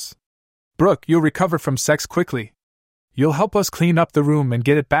stops. Brooke, you'll recover from sex quickly. You'll help us clean up the room and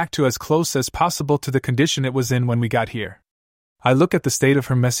get it back to as close as possible to the condition it was in when we got here. I look at the state of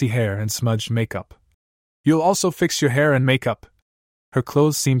her messy hair and smudged makeup. You'll also fix your hair and makeup. Her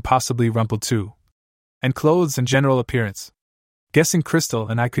clothes seem possibly rumpled too. And clothes and general appearance. Guessing Crystal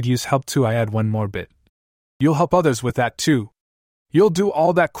and I could use help too, I add one more bit. You'll help others with that too. You'll do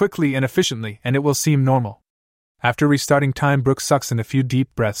all that quickly and efficiently, and it will seem normal. After restarting time, Brooke sucks in a few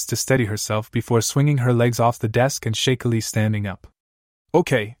deep breaths to steady herself before swinging her legs off the desk and shakily standing up.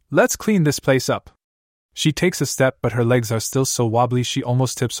 Okay, let's clean this place up. She takes a step, but her legs are still so wobbly she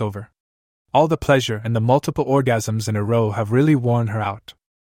almost tips over. All the pleasure and the multiple orgasms in a row have really worn her out.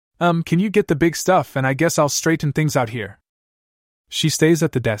 Can you get the big stuff, and I guess I'll straighten things out here. She stays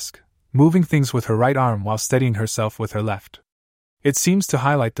at the desk, moving things with her right arm while steadying herself with her left. It seems to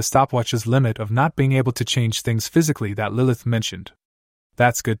highlight the stopwatch's limit of not being able to change things physically that Lillith mentioned.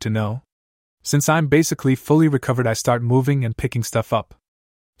 That's good to know. Since I'm basically fully recovered, I start moving and picking stuff up.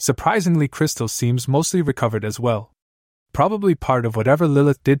 Surprisingly, Crystal seems mostly recovered as well. Probably part of whatever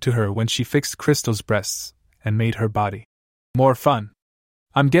Lillith did to her when she fixed Crystal's breasts and made her body more fun.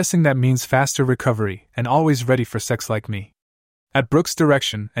 I'm guessing that means faster recovery and always ready for sex like me. At Brooke's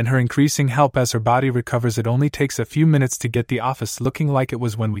direction and her increasing help as her body recovers, it only takes a few minutes to get the office looking like it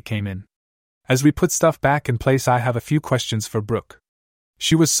was when we came in. As we put stuff back in place, I have a few questions for Brooke.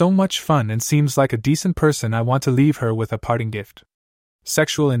 She was so much fun and seems like a decent person. I want to leave her with a parting gift.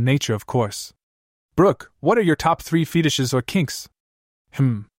 Sexual in nature, of course. Brooke, what are your top 3 fetishes or kinks?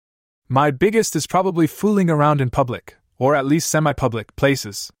 My biggest is probably fooling around in public, or at least semi-public,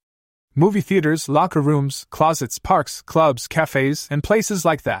 places. Movie theaters, locker rooms, closets, parks, clubs, cafes, and places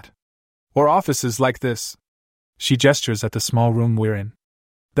like that. Or offices like this. She gestures at the small room we're in.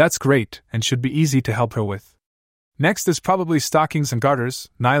 That's great, and should be easy to help her with. Next is probably stockings and garters,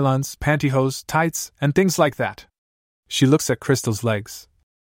 nylons, pantyhose, tights, and things like that. She looks at Crystal's legs.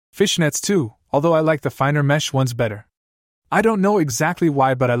 Fishnets too, although I like the finer mesh ones better. I don't know exactly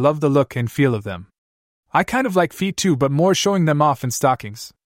why, but I love the look and feel of them. I kind of like feet too, but more showing them off in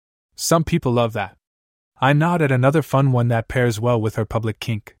stockings. Some people love that. I nod at another fun one that pairs well with her public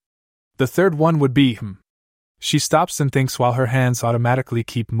kink. The third one would be She stops and thinks while her hands automatically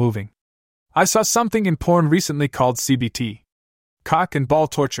keep moving. I saw something in porn recently called CBT. Cock and ball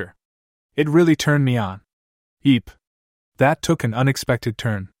torture. It really turned me on. Eep. That took an unexpected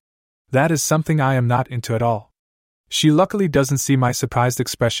turn. That is something I am not into at all. She luckily doesn't see my surprised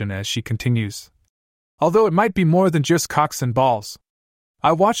expression as she continues. Although it might be more than just cocks and balls.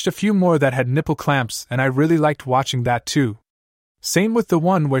 I watched a few more that had nipple clamps and I really liked watching that too. Same with the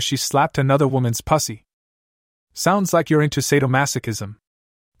one where she slapped another woman's pussy. Sounds like you're into sadomasochism.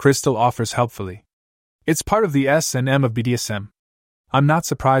 Crystal offers helpfully. It's part of the S&M of BDSM. I'm not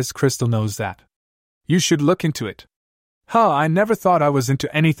surprised Crystal knows that. You should look into it. I never thought I was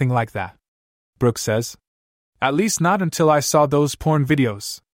into anything like that. Brooke says. At least not until I saw those porn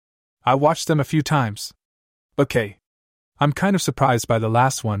videos. I watched them a few times. Okay. I'm kind of surprised by the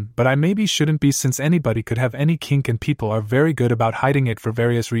last one, but I maybe shouldn't be since anybody could have any kink and people are very good about hiding it for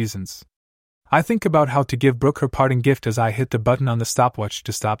various reasons. I think about how to give Brooke her parting gift as I hit the button on the stopwatch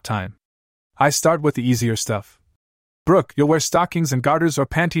to stop time. I start with the easier stuff. Brooke, you'll wear stockings and garters or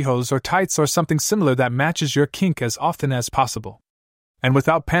pantyhose or tights or something similar that matches your kink as often as possible. And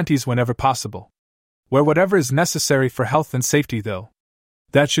without panties whenever possible. Wear whatever is necessary for health and safety though.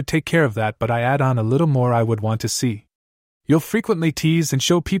 That should take care of that, but I add on a little more I would want to see. You'll frequently tease and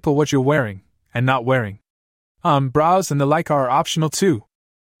show people what you're wearing, and not wearing. Bras and the like are optional too.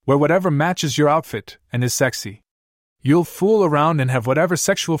 Wear whatever matches your outfit, and is sexy. You'll fool around and have whatever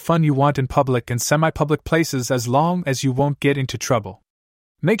sexual fun you want in public and semi-public places as long as you won't get into trouble.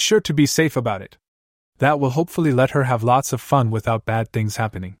 Make sure to be safe about it. That will hopefully let her have lots of fun without bad things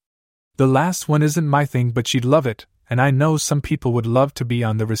happening. The last one isn't my thing, but she'd love it, and I know some people would love to be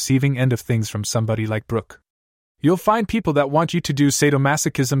on the receiving end of things from somebody like Brooke. You'll find people that want you to do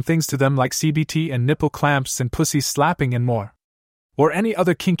sadomasochism things to them like CBT and nipple clamps and pussy slapping and more. Or any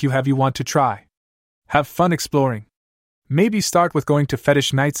other kink you want to try. Have fun exploring. Maybe start with going to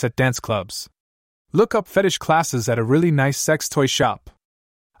fetish nights at dance clubs. Look up fetish classes at a really nice sex toy shop.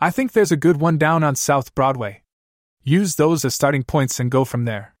 I think there's a good one down on South Broadway. Use those as starting points and go from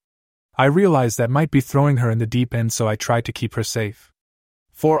there. I realize that might be throwing her in the deep end, so I try to keep her safe.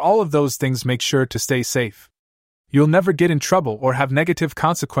 For all of those things, make sure to stay safe. You'll never get in trouble or have negative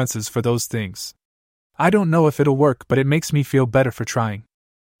consequences for those things. I don't know if it'll work, but it makes me feel better for trying.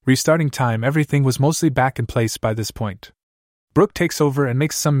 Restarting time, everything was mostly back in place by this point. Brooke takes over and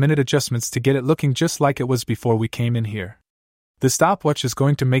makes some minute adjustments to get it looking just like it was before we came in here. The stopwatch is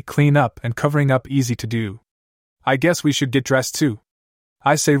going to make clean up and covering up easy to do. I guess we should get dressed too,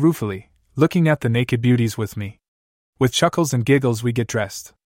 I say ruefully, looking at the naked beauties with me. With chuckles and giggles we get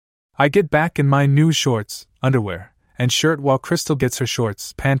dressed. I get back in my new shorts, underwear, and shirt while Crystal gets her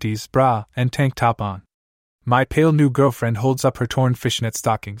shorts, panties, bra, and tank top on. My pale new girlfriend holds up her torn fishnet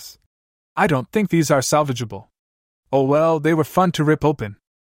stockings. I don't think these are salvageable. Oh well, they were fun to rip open.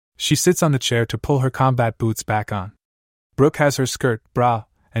 She sits on the chair to pull her combat boots back on. Brooke has her skirt, bra,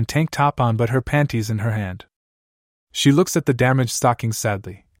 and tank top on but her panties in her hand. She looks at the damaged stockings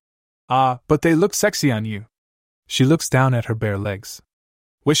sadly. But they look sexy on you. She looks down at her bare legs.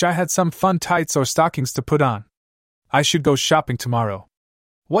 Wish I had some fun tights or stockings to put on. I should go shopping tomorrow.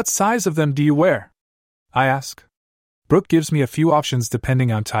 What size of them do you wear? I ask. Brooke gives me a few options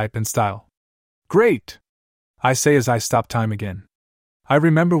depending on type and style. Great! I say as I stop time again. I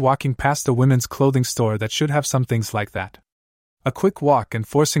remember walking past a women's clothing store that should have some things like that. A quick walk and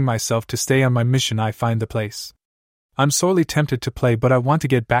forcing myself to stay on my mission, I find the place. I'm sorely tempted to play, but I want to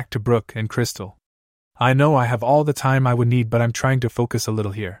get back to Brooke and Crystal. I know I have all the time I would need, but I'm trying to focus a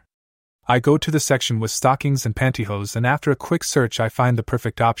little here. I go to the section with stockings and pantyhose, and after a quick search I find the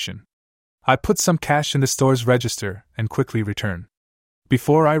perfect option. I put some cash in the store's register and quickly return.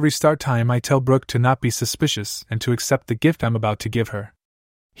 Before I restart time, I tell Brooke to not be suspicious and to accept the gift I'm about to give her.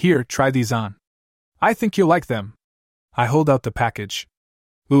 Here, try these on. I think you'll like them. I hold out the package.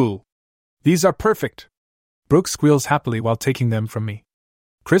 Ooh. These are perfect. Brooke squeals happily while taking them from me.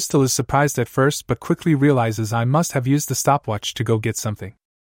 Crystal is surprised at first but quickly realizes I must have used the stopwatch to go get something.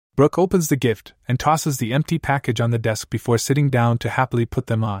 Brooke opens the gift and tosses the empty package on the desk before sitting down to happily put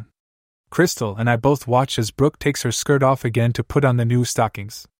them on. Crystal and I both watch as Brooke takes her skirt off again to put on the new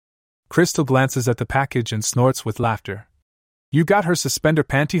stockings. Crystal glances at the package and snorts with laughter. You got her suspender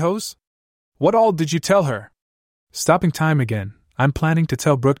pantyhose? What all did you tell her? Stopping time again, I'm planning to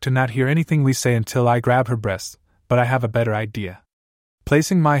tell Brooke to not hear anything we say until I grab her breast, but I have a better idea.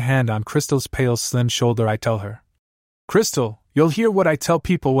 Placing my hand on Crystal's pale slim shoulder, I tell her. Crystal, you'll hear what I tell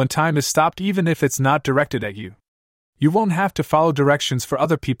people when time is stopped even if it's not directed at you. You won't have to follow directions for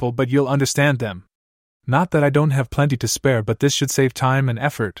other people, but you'll understand them. Not that I don't have plenty to spare, but this should save time and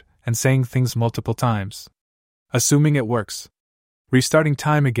effort, and saying things multiple times. Assuming it works. Restarting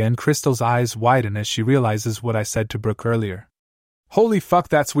time again, Crystal's eyes widen as she realizes what I said to Brooke earlier. Holy fuck,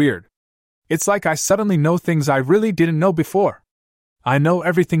 that's weird. It's like I suddenly know things I really didn't know before. I know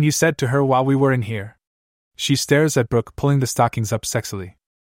everything you said to her while we were in here. She stares at Brooke, pulling the stockings up sexily.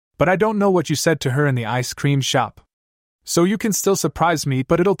 But I don't know what you said to her in the ice cream shop. So you can still surprise me,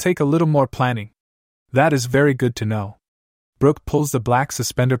 but it'll take a little more planning. That is very good to know. Brooke pulls the black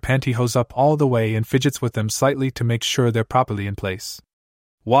suspender pantyhose up all the way and fidgets with them slightly to make sure they're properly in place.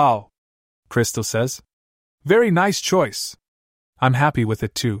 Wow, Crystal says. Very nice choice. I'm happy with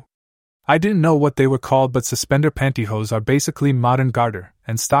it too. I didn't know what they were called, but suspender pantyhose are basically modern garter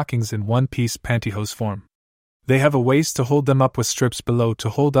and stockings in one-piece pantyhose form. They have a waist to hold them up with strips below to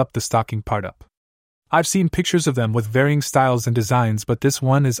hold up the stocking part up. I've seen pictures of them with varying styles and designs, but this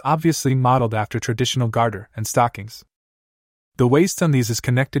one is obviously modeled after traditional garter and stockings. The waist on these is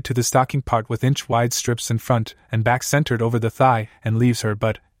connected to the stocking part with inch-wide strips in front and back centered over the thigh and leaves her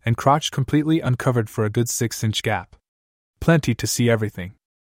butt and crotch completely uncovered for a good 6-inch gap. Plenty to see everything.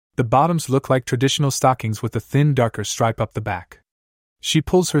 The bottoms look like traditional stockings with a thin darker stripe up the back. She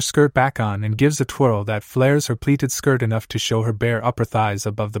pulls her skirt back on and gives a twirl that flares her pleated skirt enough to show her bare upper thighs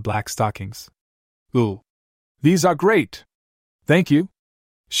above the black stockings. Ooh. These are great! Thank you.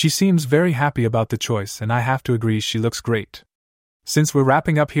 She seems very happy about the choice, and I have to agree she looks great. Since we're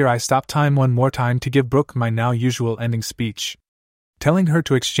wrapping up here, I stop time one more time to give Brooke my now usual ending speech, telling her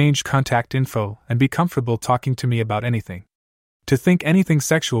to exchange contact info and be comfortable talking to me about anything. To think anything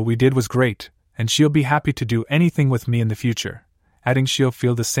sexual we did was great, and she'll be happy to do anything with me in the future, adding she'll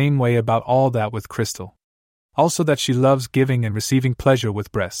feel the same way about all that with Crystal. Also that she loves giving and receiving pleasure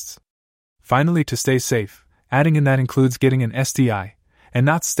with breasts. Finally, to stay safe, adding in that includes getting an STI, and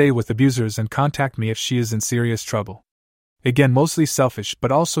not stay with abusers, and contact me if she is in serious trouble. Again, mostly selfish,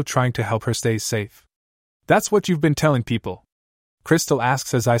 but also trying to help her stay safe. That's what you've been telling people? Crystal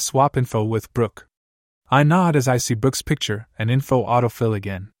asks as I swap info with Brooke. I nod as I see Brooke's picture and info autofill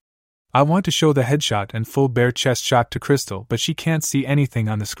again. I want to show the headshot and full bare chest shot to Crystal, but she can't see anything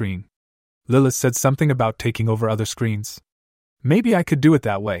on the screen. Lillith said something about taking over other screens. Maybe I could do it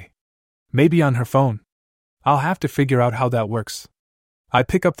that way. Maybe on her phone. I'll have to figure out how that works. I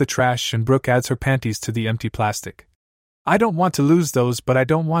pick up the trash and Brooke adds her panties to the empty plastic. I don't want to lose those, but I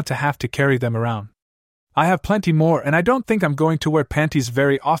don't want to have to carry them around. I have plenty more, and I don't think I'm going to wear panties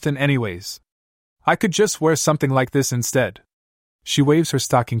very often anyways. I could just wear something like this instead. She waves her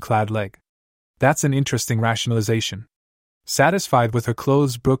stocking-clad leg. That's an interesting rationalization. Satisfied with her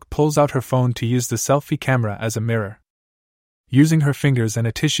clothes, Brooke pulls out her phone to use the selfie camera as a mirror. Using her fingers and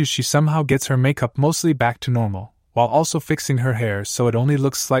a tissue, she somehow gets her makeup mostly back to normal, while also fixing her hair so it only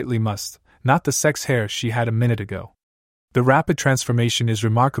looks slightly mussed, not the sex hair she had a minute ago. The rapid transformation is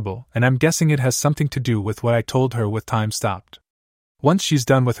remarkable, and I'm guessing it has something to do with what I told her with time stopped. Once she's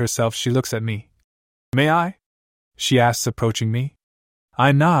done with herself, she looks at me. May I? She asks, approaching me.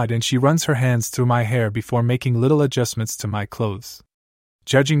 I nod and she runs her hands through my hair before making little adjustments to my clothes.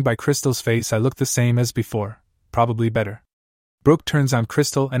 Judging by Crystal's face, I look the same as before, probably better. Brooke turns on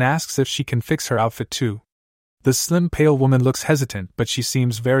Crystal and asks if she can fix her outfit too. The slim, pale woman looks hesitant, but she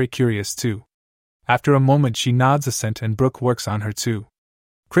seems very curious too. After a moment, she nods assent and Brooke works on her too.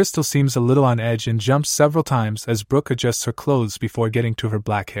 Crystal seems a little on edge and jumps several times as Brooke adjusts her clothes before getting to her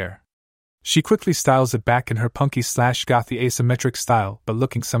black hair. She quickly styles it back in her punky/gothy asymmetric style, but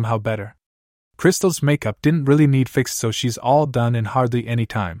looking somehow better. Crystal's makeup didn't really need fixed, so she's all done in hardly any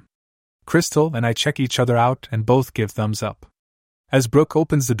time. Crystal and I check each other out and both give thumbs up. As Brooke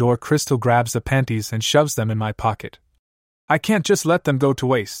opens the door, Crystal grabs the panties and shoves them in my pocket. I can't just let them go to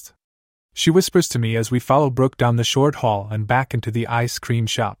waste, she whispers to me as we follow Brooke down the short hall and back into the ice cream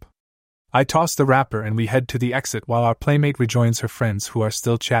shop. I toss the wrapper and we head to the exit while our playmate rejoins her friends who are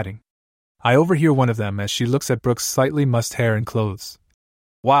still chatting. I overhear one of them as she looks at Brooke's slightly mussed hair and clothes.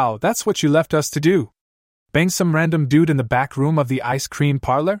 Wow, that's what you left us to do? Bang some random dude in the back room of the ice cream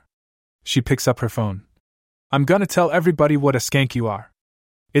parlor? She picks up her phone. I'm gonna tell everybody what a skank you are.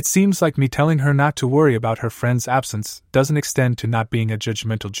 It seems like me telling her not to worry about her friend's absence doesn't extend to not being a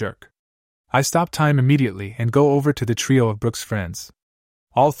judgmental jerk. I stop time immediately and go over to the trio of Brooke's friends.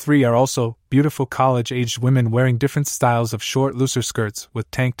 All three are also beautiful college-aged women wearing different styles of short, looser skirts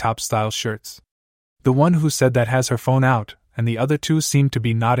with tank top-style shirts. The one who said that has her phone out, and the other two seem to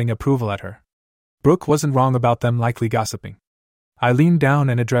be nodding approval at her. Brooke wasn't wrong about them likely gossiping. I lean down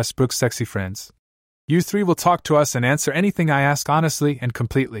and address Brooke's sexy friends. You three will talk to us and answer anything I ask honestly and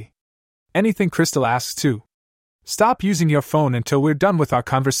completely. Anything Crystal asks too. Stop using your phone until we're done with our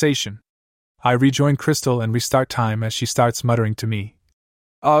conversation. I rejoin Crystal and restart time as she starts muttering to me.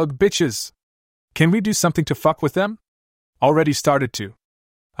 Ugh, bitches. Can we do something to fuck with them? Already started to.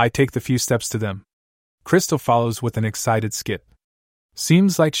 I take the few steps to them. Crystal follows with an excited skip.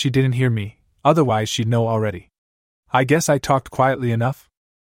 Seems like she didn't hear me, otherwise she'd know already. I guess I talked quietly enough?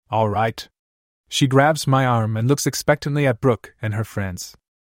 All right. She grabs my arm and looks expectantly at Brooke and her friends.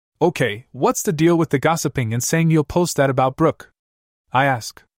 Okay, what's the deal with the gossiping and saying you'll post that about Brooke? I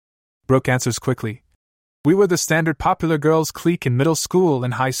ask. Brooke answers quickly. We were the standard popular girls clique in middle school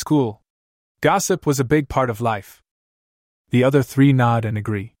and high school. Gossip was a big part of life. The other three nod and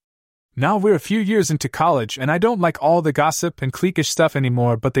agree. Now we're a few years into college and I don't like all the gossip and cliquish stuff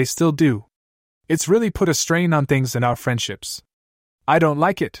anymore, but they still do. It's really put a strain on things in our friendships. I don't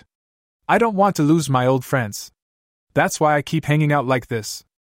like it. I don't want to lose my old friends. That's why I keep hanging out like this.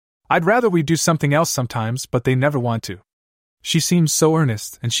 I'd rather we do something else sometimes, but they never want to. She seems so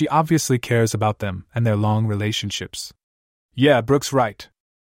earnest, and she obviously cares about them and their long relationships. Yeah, Brooke's right.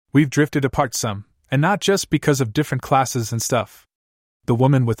 We've drifted apart some, and not just because of different classes and stuff. The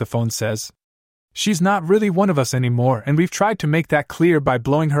woman with the phone says. She's not really one of us anymore, and we've tried to make that clear by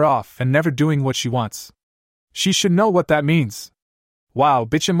blowing her off and never doing what she wants. She should know what that means. Wow,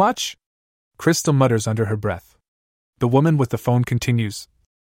 bitchin' much? Crystal mutters under her breath. The woman with the phone continues.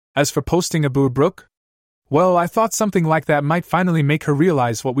 As for posting about Brooke? Well, I thought something like that might finally make her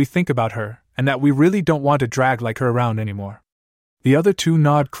realize what we think about her, and that we really don't want to drag like her around anymore. The other two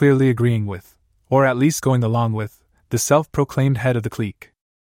nod, clearly agreeing with, or at least going along with, the self-proclaimed head of the clique.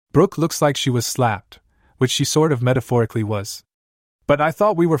 Brooke looks like she was slapped, which she sort of metaphorically was. But I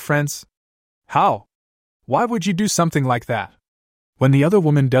thought we were friends. How? Why would you do something like that? When the other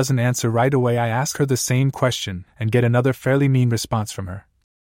woman doesn't answer right away, I ask her the same question and get another fairly mean response from her.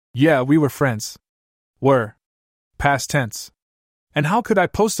 Yeah, we were friends. Were. Past tense. And how could I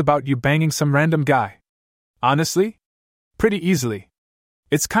post about you banging some random guy? Honestly? Pretty easily.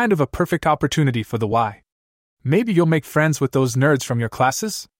 It's kind of a perfect opportunity for the why. Maybe you'll make friends with those nerds from your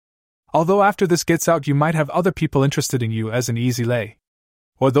classes? Although after this gets out you might have other people interested in you as an easy lay.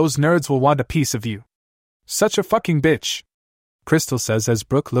 Or those nerds will want a piece of you. Such a fucking bitch. Crystal says as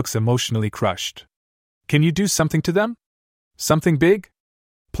Brooke looks emotionally crushed. Can you do something to them? Something big?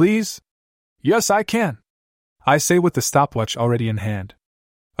 Please? Yes, I can. I say with the stopwatch already in hand.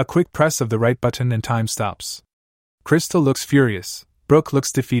 A quick press of the right button and time stops. Crystal looks furious, Brooke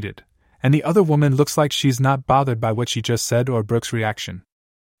looks defeated, and the other woman looks like she's not bothered by what she just said or Brooke's reaction.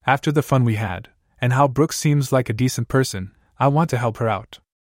 After the fun we had, and how Brooke seems like a decent person, I want to help her out.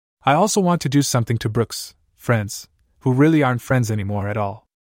 I also want to do something to Brooke's friends, who really aren't friends anymore at all.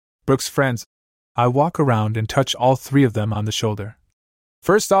 Brooke's friends. I walk around and touch all three of them on the shoulder.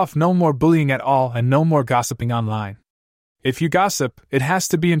 First off, no more bullying at all and no more gossiping online. If you gossip, it has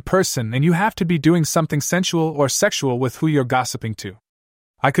to be in person and you have to be doing something sensual or sexual with who you're gossiping to.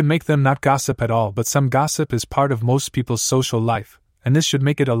 I could make them not gossip at all, but some gossip is part of most people's social life, and this should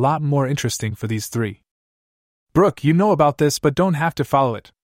make it a lot more interesting for these three. Brooke, you know about this but don't have to follow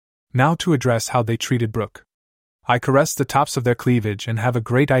it. Now to address how they treated Brooke. I caress the tops of their cleavage and have a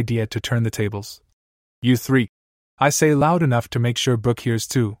great idea to turn the tables. You three, I say loud enough to make sure Brooke hears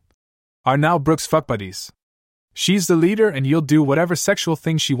too, are now Brooke's fuck buddies. She's the leader and you'll do whatever sexual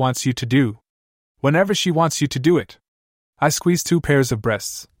thing she wants you to do, whenever she wants you to do it. I squeeze 2 pairs of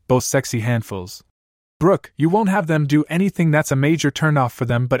breasts, both sexy handfuls. Brooke, you won't have them do anything that's a major turnoff for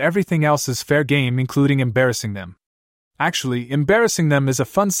them, but everything else is fair game, including embarrassing them. Actually, embarrassing them is a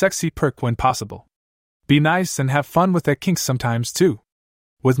fun, sexy perk when possible. Be nice and have fun with their kinks sometimes too.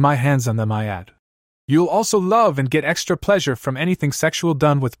 With my hands on them, I add. You'll also love and get extra pleasure from anything sexual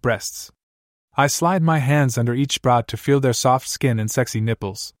done with breasts. I slide my hands under each bra to feel their soft skin and sexy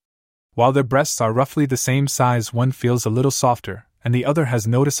nipples. While their breasts are roughly the same size, one feels a little softer, and the other has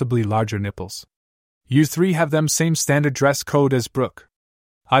noticeably larger nipples. You three have them same standard dress code as Brooke.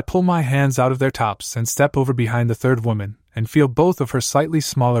 I pull my hands out of their tops and step over behind the third woman and feel both of her slightly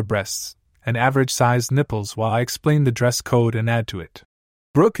smaller breasts and average-sized nipples while I explain the dress code and add to it.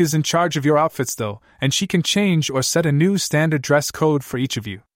 Brooke is in charge of your outfits though, and she can change or set a new standard dress code for each of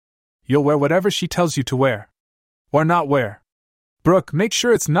you. You'll wear whatever she tells you to wear. Or not wear. Brooke, make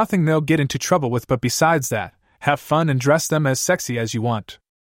sure it's nothing they'll get into trouble with, but besides that, have fun and dress them as sexy as you want.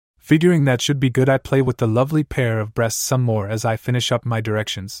 Figuring that should be good, I play with the lovely pair of breasts some more as I finish up my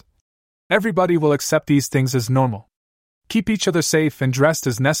directions. Everybody will accept these things as normal. Keep each other safe and dressed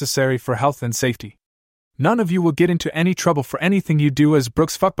as necessary for health and safety. None of you will get into any trouble for anything you do as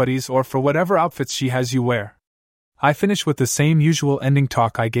Brooke's fuck buddies or for whatever outfits she has you wear. I finish with the same usual ending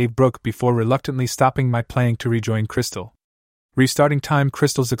talk I gave Brooke before reluctantly stopping my playing to rejoin Crystal. Restarting time,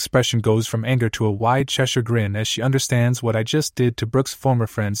 Crystal's expression goes from anger to a wide Cheshire grin as she understands what I just did to Brooke's former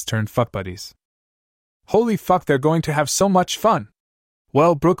friends turned fuck buddies. Holy fuck, they're going to have so much fun!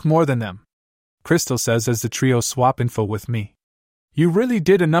 Well, Brooke more than them, Crystal says as the trio swap info with me. You really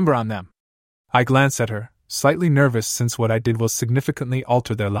did a number on them. I glance at her, slightly nervous since what I did will significantly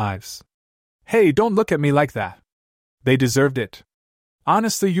alter their lives. Hey, don't look at me like that. They deserved it.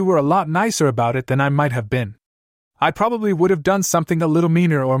 Honestly, you were a lot nicer about it than I might have been. I probably would have done something a little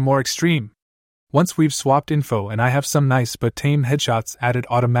meaner or more extreme. Once we've swapped info and I have some nice but tame headshots added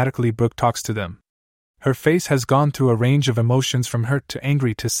automatically, Brooke talks to them. Her face has gone through a range of emotions from hurt to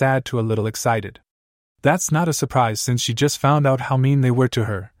angry to sad to a little excited. That's not a surprise since she just found out how mean they were to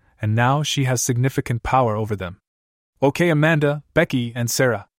her, and now she has significant power over them. Okay, Amanda, Becky, and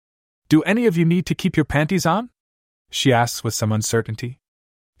Sarah. Do any of you need to keep your panties on? She asks with some uncertainty.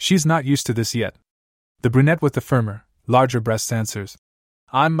 She's not used to this yet. The brunette with the firmer, larger breasts answers.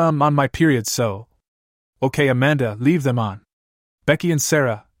 I'm on my period, so. Okay, Amanda, leave them on. Becky and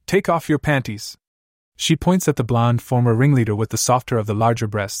Sarah, take off your panties. She points at the blonde former ringleader with the softer of the larger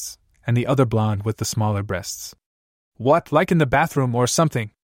breasts, and the other blonde with the smaller breasts. What, like in the bathroom or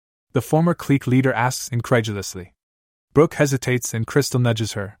something? The former clique leader asks incredulously. Brooke hesitates and Crystal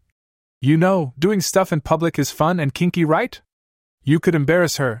nudges her. You know, doing stuff in public is fun and kinky, right? You could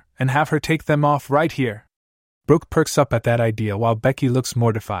embarrass her and have her take them off right here. Brooke perks up at that idea while Becky looks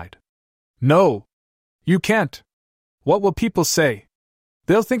mortified. No! You can't! What will people say?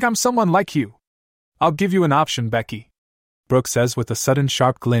 They'll think I'm someone like you. I'll give you an option, Becky, Brooke says with a sudden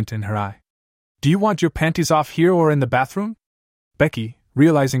sharp glint in her eye. Do you want your panties off here or in the bathroom? Becky,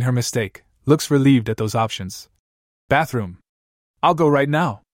 realizing her mistake, looks relieved at those options. Bathroom. I'll go right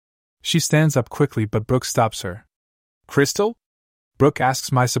now. She stands up quickly but Brooke stops her. Crystal? Brooke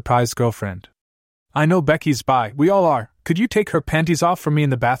asks my surprised girlfriend. I know Becky's bi, we all are. Could you take her panties off for me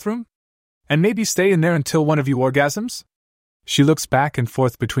in the bathroom? And maybe stay in there until one of you orgasms? She looks back and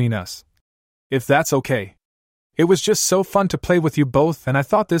forth between us. If that's okay. It was just so fun to play with you both and I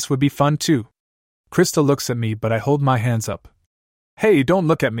thought this would be fun too. Crystal looks at me but I hold my hands up. Hey, don't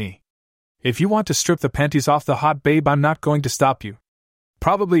look at me. If you want to strip the panties off the hot babe, I'm not going to stop you.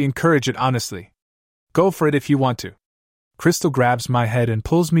 Probably encourage it honestly. Go for it if you want to. Crystal grabs my head and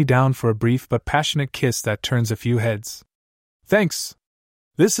pulls me down for a brief but passionate kiss that turns a few heads. Thanks.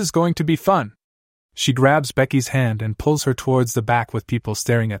 This is going to be fun. She grabs Becky's hand and pulls her towards the back with people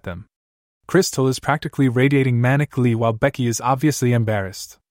staring at them. Crystal is practically radiating manic glee while Becky is obviously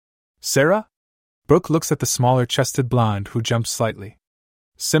embarrassed. Sarah? Brooke looks at the smaller-chested blonde who jumps slightly.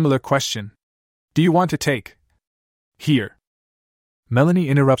 Similar question. Do you want to take? Here. Melanie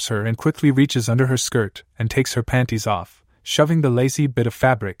interrupts her and quickly reaches under her skirt and takes her panties off, shoving the lacy bit of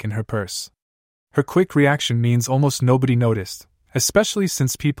fabric in her purse. Her quick reaction means almost nobody noticed, especially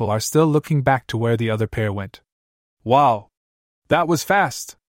since people are still looking back to where the other pair went. Wow! That was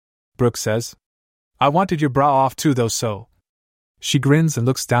fast! Brooke says. I wanted your bra off too though, so. She grins and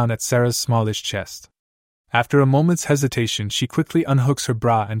looks down at Sarah's smallish chest. After a moment's hesitation, she quickly unhooks her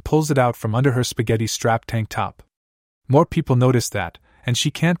bra and pulls it out from under her spaghetti-strap tank top. More people notice that, and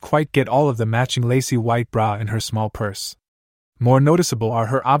she can't quite get all of the matching lacy white bra in her small purse. More noticeable are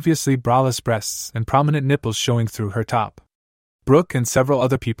her obviously braless breasts and prominent nipples showing through her top. Brooke and several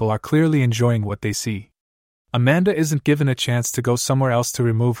other people are clearly enjoying what they see. Amanda isn't given a chance to go somewhere else to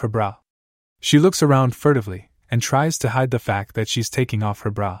remove her bra. She looks around furtively and tries to hide the fact that she's taking off her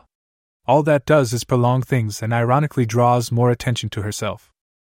bra. All that does is prolong things and ironically draws more attention to herself.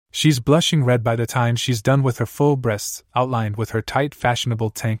 She's blushing red by the time she's done with her full breasts outlined with her tight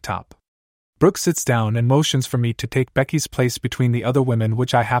fashionable tank top. Brooke sits down and motions for me to take Becky's place between the other women,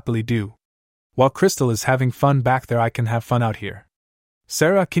 which I happily do. While Crystal is having fun back there, I can have fun out here.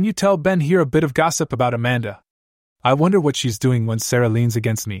 Sarah, can you tell Ben here a bit of gossip about Amanda? I wonder what she's doing when Sarah leans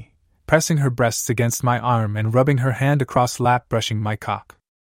against me, pressing her breasts against my arm and rubbing her hand across lap, brushing my cock.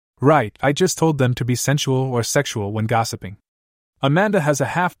 Right, I just told them to be sensual or sexual when gossiping. Amanda has a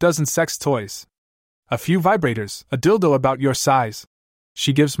half-dozen sex toys. A few vibrators, a dildo about your size.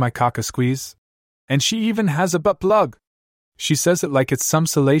 She gives my cock a squeeze. And she even has a butt plug. She says it like it's some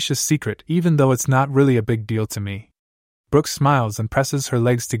salacious secret, even though it's not really a big deal to me. Brooke smiles and presses her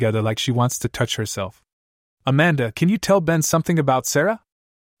legs together like she wants to touch herself. Amanda, can you tell Ben something about Sarah?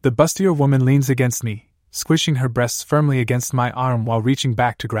 The bustier woman leans against me, squishing her breasts firmly against my arm while reaching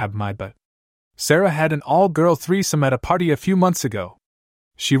back to grab my butt. Sarah had an all-girl threesome at a party a few months ago.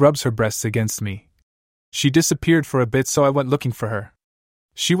 She rubs her breasts against me. She disappeared for a bit, so I went looking for her.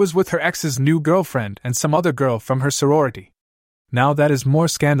 She was with her ex's new girlfriend and some other girl from her sorority. Now that is more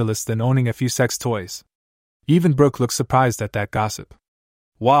scandalous than owning a few sex toys. Even Brooke looks surprised at that gossip.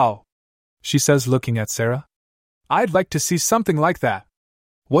 Wow, she says, looking at Sarah. I'd like to see something like that.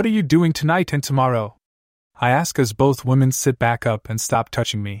 What are you doing tonight and tomorrow? I ask as both women sit back up and stop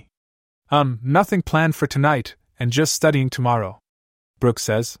touching me. Nothing planned for tonight, and just studying tomorrow, Brooke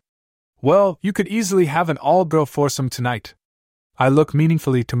says. Well, you could easily have an all-girl foursome tonight. I look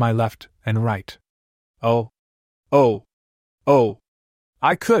meaningfully to my left and right. Oh,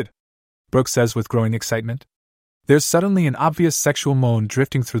 I could, Brooke says with growing excitement. There's suddenly an obvious sexual moan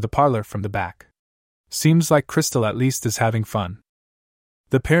drifting through the parlor from the back. Seems like Crystal at least is having fun.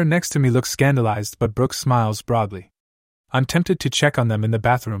 The pair next to me look scandalized, but Brooke smiles broadly. I'm tempted to check on them in the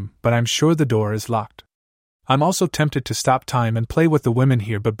bathroom, but I'm sure the door is locked. I'm also tempted to stop time and play with the women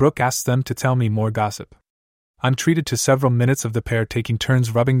here, but Brooke asks them to tell me more gossip. I'm treated to several minutes of the pair taking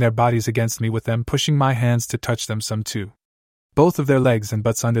turns rubbing their bodies against me, with them pushing my hands to touch them some too. Both of their legs and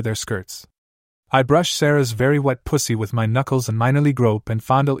butts under their skirts. I brush Sarah's very wet pussy with my knuckles and minorly grope and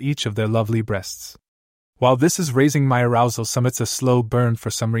fondle each of their lovely breasts. While this is raising my arousal some, it's a slow burn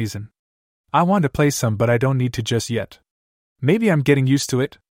for some reason. I want to play some, but I don't need to just yet. Maybe I'm getting used to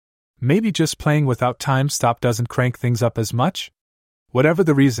it. Maybe just playing without time stop doesn't crank things up as much? Whatever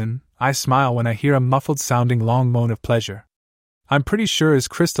the reason, I smile when I hear a muffled-sounding long moan of pleasure. I'm pretty sure it's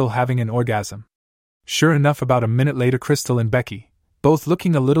Crystal having an orgasm. Sure enough, about a minute later, Crystal and Becky, both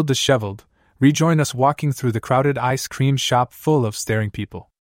looking a little disheveled, rejoin us walking through the crowded ice cream shop full of staring people.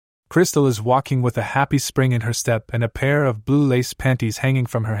 Crystal is walking with a happy spring in her step and a pair of blue lace panties hanging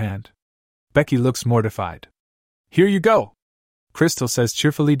from her hand. Becky looks mortified. Here you go, Crystal says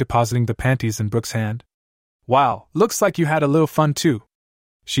cheerfully, depositing the panties in Brooke's hand. Wow, looks like you had a little fun too,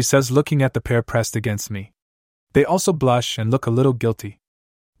 she says, looking at the pair pressed against me. They also blush and look a little guilty.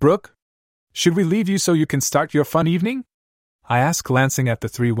 Brooke, should we leave you so you can start your fun evening? I ask, glancing at the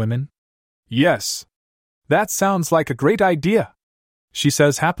three women. Yes. That sounds like a great idea, she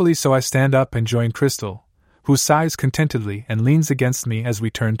says happily, so I stand up and join Crystal, who sighs contentedly and leans against me as we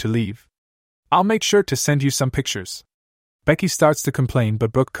turn to leave. I'll make sure to send you some pictures. Becky starts to complain,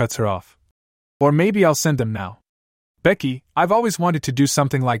 but Brooke cuts her off. Or maybe I'll send them now. Becky, I've always wanted to do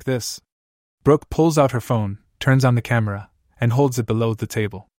something like this. Brooke pulls out her phone, turns on the camera, and holds it below the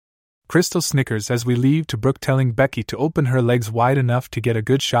table. Crystal snickers as we leave, to Brooke telling Becky to open her legs wide enough to get a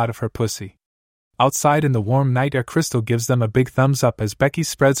good shot of her pussy. Outside in the warm night air, Crystal gives them a big thumbs up as Becky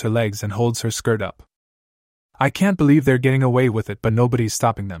spreads her legs and holds her skirt up. I can't believe they're getting away with it, but nobody's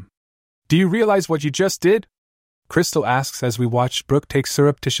stopping them. Do you realize what you just did? Crystal asks as we watch Brooke take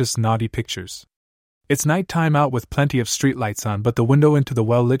surreptitious naughty pictures. It's nighttime out with plenty of streetlights on, but the window into the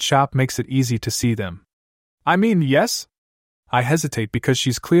well-lit shop makes it easy to see them. I mean, yes? I hesitate because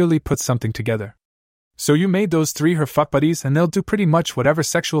she's clearly put something together. So you made those three her fuck buddies, and they'll do pretty much whatever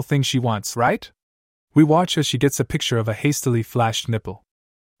sexual thing she wants, right? We watch as she gets a picture of a hastily flashed nipple.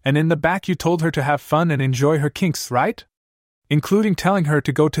 And in the back you told her to have fun and enjoy her kinks, right? Including telling her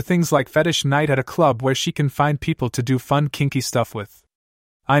to go to things like fetish night at a club where she can find people to do fun kinky stuff with.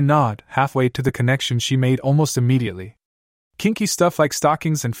 I nod, halfway to the connection she made almost immediately. Kinky stuff like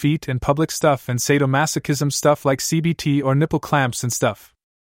stockings and feet and public stuff, and sadomasochism stuff like CBT or nipple clamps and stuff.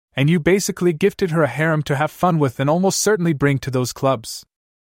 And you basically gifted her a harem to have fun with and almost certainly bring to those clubs.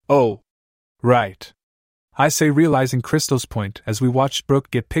 Oh. Right. I say, realizing Crystal's point as we watch Brooke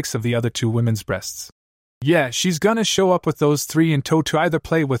get pics of the other two women's breasts. Yeah, she's gonna show up with those three in tow to either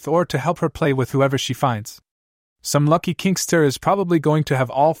play with or to help her play with whoever she finds. Some lucky kinkster is probably going to have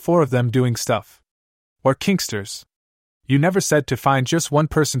all four of them doing stuff. Or kinksters. You never said to find just one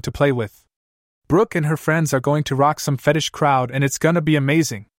person to play with. Brooke and her friends are going to rock some fetish crowd, and it's gonna be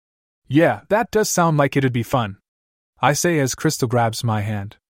amazing. Yeah, that does sound like it'd be fun, I say as Crystal grabs my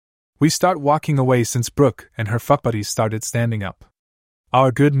hand. We start walking away since Brooke and her fuck buddies started standing up.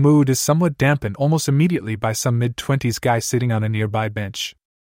 Our good mood is somewhat dampened almost immediately by some mid-20s guy sitting on a nearby bench.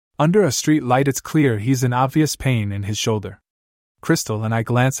 Under a street light, it's clear he's in obvious pain in his shoulder. Crystal and I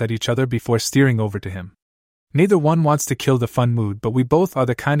glance at each other before steering over to him. Neither one wants to kill the fun mood, but we both are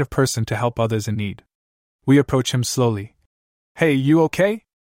the kind of person to help others in need. We approach him slowly. Hey, you okay?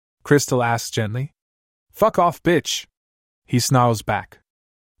 Crystal asks gently. Fuck off, bitch. He snarls back.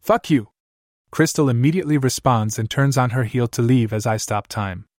 Fuck you. Crystal immediately responds and turns on her heel to leave as I stop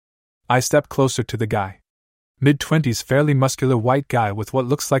time. I step closer to the guy. Mid-20s, fairly muscular white guy with what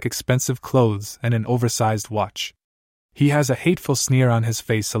looks like expensive clothes and an oversized watch. He has a hateful sneer on his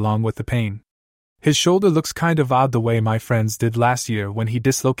face along with the pain. His shoulder looks kind of odd the way my friends did last year when he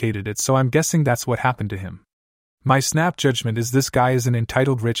dislocated it, so I'm guessing that's what happened to him. My snap judgment is this guy is an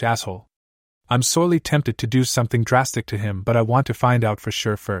entitled rich asshole. I'm sorely tempted to do something drastic to him, but I want to find out for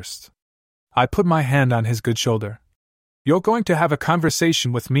sure first. I put my hand on his good shoulder. You're going to have a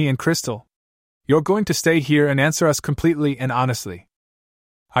conversation with me and Crystal. You're going to stay here and answer us completely and honestly.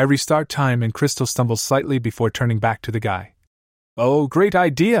 I restart time and Crystal stumbles slightly before turning back to the guy. Oh, great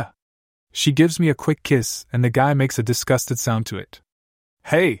idea! She gives me a quick kiss and the guy makes a disgusted sound to it.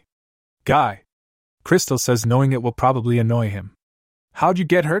 Hey! Guy! Crystal says, knowing it will probably annoy him. How'd you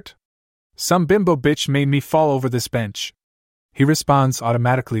get hurt? Some bimbo bitch made me fall over this bench. He responds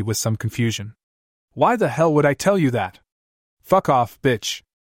automatically with some confusion. Why the hell would I tell you that? Fuck off, bitch.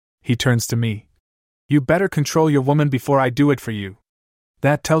 He turns to me. You better control your woman before I do it for you.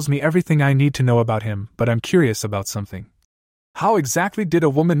 That tells me everything I need to know about him, but I'm curious about something. How exactly did a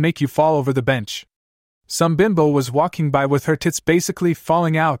woman make you fall over the bench? Some bimbo was walking by with her tits basically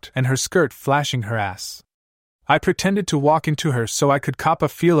falling out and her skirt flashing her ass. I pretended to walk into her so I could cop a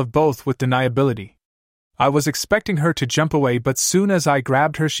feel of both with deniability. I was expecting her to jump away, but soon as I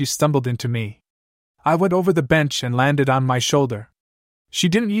grabbed her she stumbled into me. I went over the bench and landed on my shoulder. She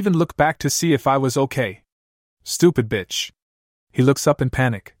didn't even look back to see if I was okay. Stupid bitch. He looks up in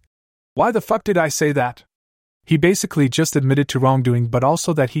panic. Why the fuck did I say that? He basically just admitted to wrongdoing, but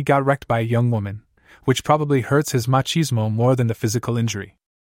also that he got wrecked by a young woman, which probably hurts his machismo more than the physical injury.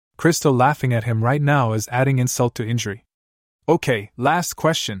 Crystal laughing at him right now is adding insult to injury. Okay, last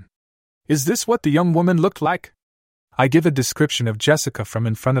question. Is this what the young woman looked like? I give a description of Jessica from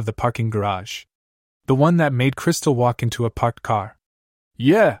in front of the parking garage. The one that made Crystal walk into a parked car.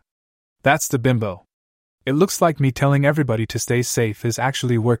 Yeah. That's the bimbo. It looks like me telling everybody to stay safe is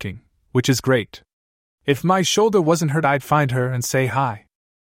actually working, which is great. If my shoulder wasn't hurt I'd find her and say hi.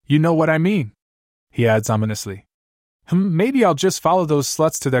 You know what I mean? He adds ominously. Maybe I'll just follow those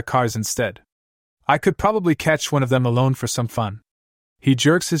sluts to their cars instead. I could probably catch one of them alone for some fun. He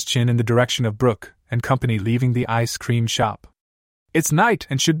jerks his chin in the direction of Brooke and company leaving the ice cream shop. It's night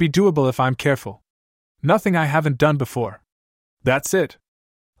and should be doable if I'm careful. Nothing I haven't done before. That's it.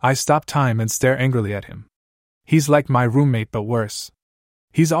 I stop time and stare angrily at him. He's like my roommate but worse.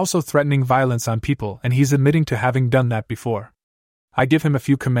 He's also threatening violence on people and he's admitting to having done that before. I give him a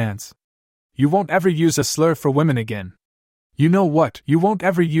few commands. You won't ever use a slur for women again. You know what? You won't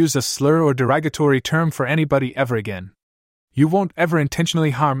ever use a slur or derogatory term for anybody ever again. You won't ever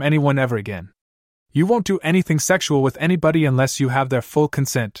intentionally harm anyone ever again. You won't do anything sexual with anybody unless you have their full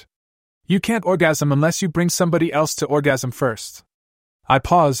consent. You can't orgasm unless you bring somebody else to orgasm first. I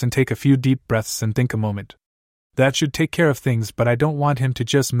pause and take a few deep breaths and think a moment. That should take care of things, but I don't want him to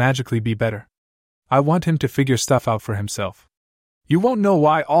just magically be better. I want him to figure stuff out for himself. You won't know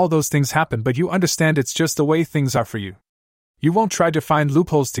why all those things happen, but you understand it's just the way things are for you. You won't try to find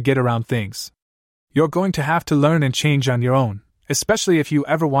loopholes to get around things. You're going to have to learn and change on your own, especially if you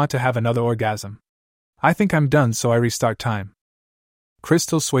ever want to have another orgasm. I think I'm done, so I restart time.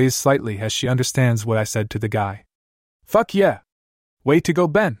 Crystal sways slightly as she understands what I said to the guy. Fuck yeah. Way to go,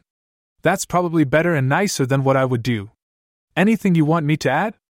 Ben. That's probably better and nicer than what I would do. Anything you want me to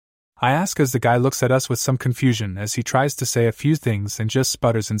add? I ask as the guy looks at us with some confusion as he tries to say a few things and just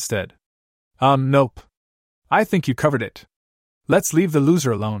sputters instead. Nope. I think you covered it. Let's leave the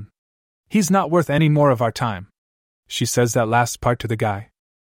loser alone. He's not worth any more of our time. She says that last part to the guy.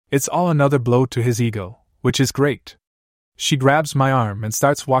 It's all another blow to his ego, which is great. She grabs my arm and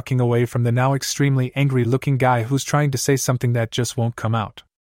starts walking away from the now extremely angry-looking guy who's trying to say something that just won't come out.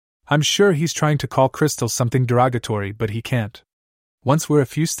 I'm sure he's trying to call Crystal something derogatory, but he can't. Once we're a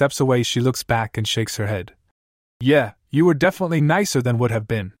few steps away, she looks back and shakes her head. Yeah, you were definitely nicer than would have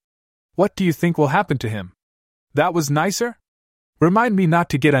been. What do you think will happen to him? That was nicer? Remind me not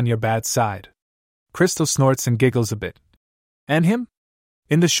to get on your bad side. Crystal snorts and giggles a bit. And him?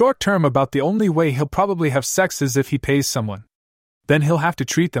 In the short term, about the only way he'll probably have sex is if he pays someone. Then he'll have to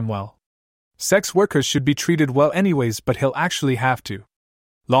treat them well. Sex workers should be treated well anyways, but he'll actually have to.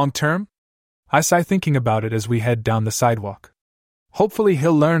 Long term? I sigh thinking about it as we head down the sidewalk. Hopefully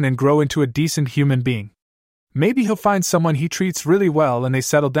he'll learn and grow into a decent human being. Maybe he'll find someone he treats really well and they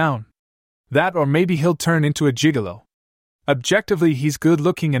settle down. That, or maybe he'll turn into a gigolo. Objectively, he's good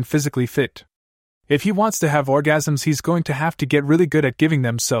looking and physically fit. If he wants to have orgasms, he's going to have to get really good at giving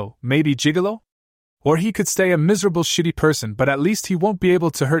them, so maybe gigolo? Or he could stay a miserable shitty person, but at least he won't be able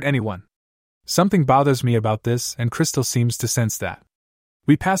to hurt anyone. Something bothers me about this, and Crystal seems to sense that.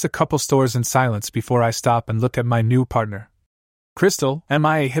 We pass a couple stores in silence before I stop and look at my new partner. Crystal, am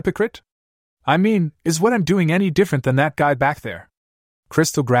I a hypocrite? I mean, is what I'm doing any different than that guy back there?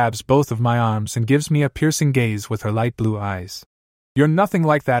 Crystal grabs both of my arms and gives me a piercing gaze with her light blue eyes. You're nothing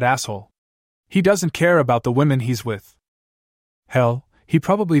like that asshole. He doesn't care about the women he's with. Hell, he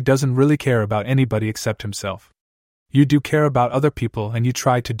probably doesn't really care about anybody except himself. You do care about other people and you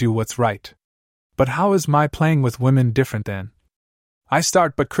try to do what's right. But how is my playing with women different then? I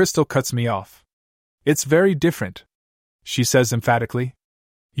start, but Crystal cuts me off. It's very different, she says emphatically.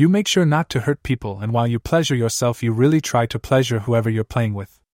 You make sure not to hurt people, and while you pleasure yourself, you really try to pleasure whoever you're playing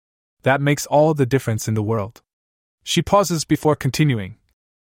with. That makes all the difference in the world. She pauses before continuing.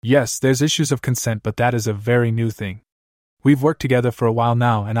 Yes, there's issues of consent, but that is a very new thing. We've worked together for a while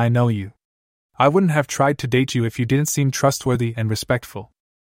now, and I know you. I wouldn't have tried to date you if you didn't seem trustworthy and respectful.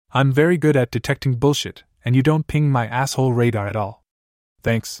 I'm very good at detecting bullshit, and you don't ping my asshole radar at all.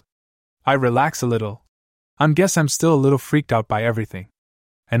 Thanks. I relax a little. Guess I'm still a little freaked out by everything.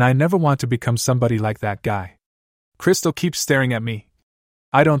 And I never want to become somebody like that guy. Crystal keeps staring at me.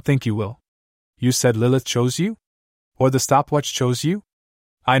 I don't think you will. You said Lillith chose you? Or the Stopwatch chose you?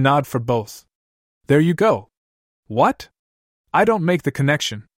 I nod for both. There you go. What? I don't make the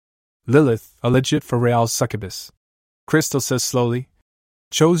connection. Lillith, a legit for real succubus, Crystal says slowly,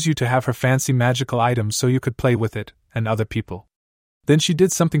 chose you to have her fancy magical items so you could play with it, and other people. Then she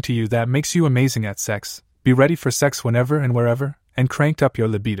did something to you that makes you amazing at sex, be ready for sex whenever and wherever, and cranked up your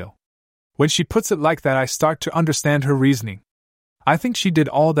libido. When she puts it like that, I start to understand her reasoning. I think she did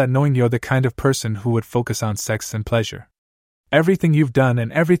all that knowing you're the kind of person who would focus on sex and pleasure. Everything you've done and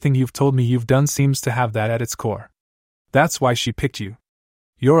everything you've told me you've done seems to have that at its core. That's why she picked you.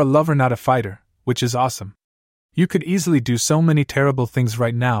 You're a lover, not a fighter, which is awesome. You could easily do so many terrible things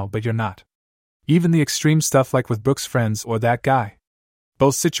right now, but you're not. Even the extreme stuff like with Brooke's friends or that guy.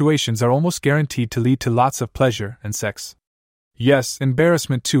 Both situations are almost guaranteed to lead to lots of pleasure and sex. Yes,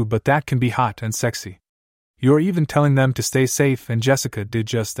 embarrassment too, but that can be hot and sexy. You're even telling them to stay safe, and Jessica did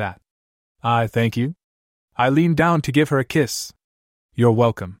just that. Thank you. I lean down to give her a kiss. You're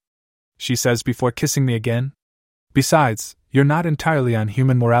welcome, she says before kissing me again. Besides, you're not entirely on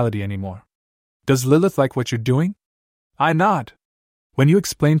human morality anymore. Does Lillith like what you're doing? I nod. When you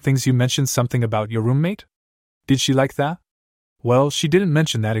explained things, you mentioned something about your roommate? Did she like that? Well, she didn't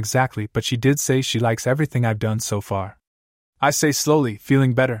mention that exactly, but she did say she likes everything I've done so far. I say slowly,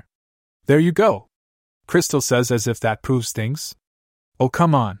 feeling better. There you go, Crystal says as if that proves things. Oh,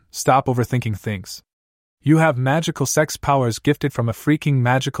 come on, stop overthinking things. You have magical sex powers gifted from a freaking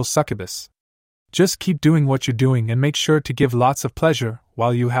magical succubus. Just keep doing what you're doing and make sure to give lots of pleasure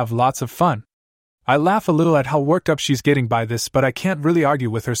while you have lots of fun. I laugh a little at how worked up she's getting by this, but I can't really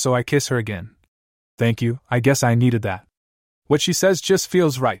argue with her, so I kiss her again. Thank you, I guess I needed that. What she says just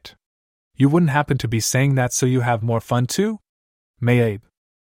feels right. You wouldn't happen to be saying that so you have more fun too? Maybe.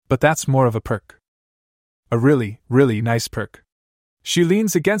 But that's more of a perk. A really, really nice perk. She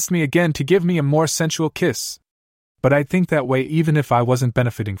leans against me again to give me a more sensual kiss. But I'd think that way even if I wasn't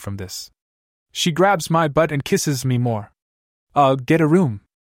benefiting from this. She grabs my butt and kisses me more. Get a room.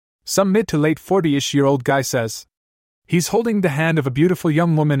 Some mid to late 40-ish-year-old guy says. He's holding the hand of a beautiful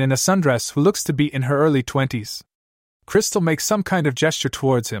young woman in a sundress who looks to be in her early 20s. Crystal makes some kind of gesture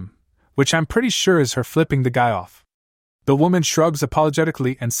towards him, which I'm pretty sure is her flipping the guy off. The woman shrugs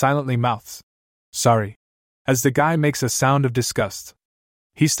apologetically and silently mouths, "Sorry," as the guy makes a sound of disgust.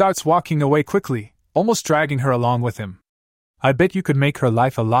 He starts walking away quickly, almost dragging her along with him. I bet you could make her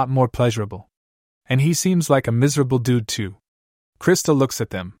life a lot more pleasurable. And he seems like a miserable dude too. Crystal looks at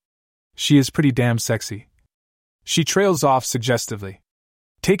them. She is pretty damn sexy. She trails off suggestively.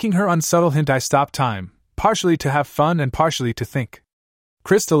 Taking her unsubtle hint, I stop time, partially to have fun and partially to think.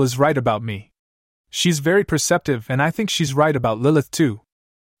 Crystal is right about me. She's very perceptive, and I think she's right about Lillith too.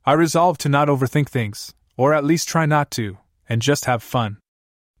 I resolve to not overthink things, or at least try not to, and just have fun.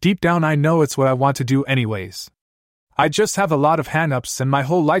 Deep down I know it's what I want to do anyways. I just have a lot of hang-ups and my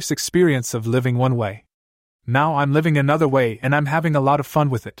whole life's experience of living one way. Now I'm living another way and I'm having a lot of fun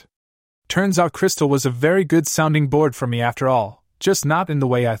with it. Turns out Crystal was a very good sounding board for me after all, just not in the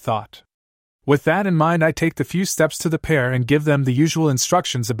way I thought. With that in mind, I take the few steps to the pair and give them the usual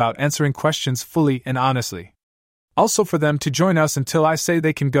instructions about answering questions fully and honestly. Also for them to join us until I say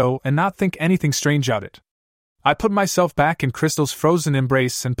they can go and not think anything strange out it. I put myself back in Crystal's frozen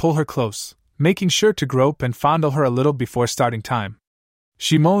embrace and pull her close, making sure to grope and fondle her a little before starting time.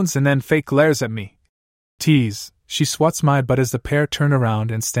 She moans and then fake glares at me, Tease, she swats my butt as the pair turn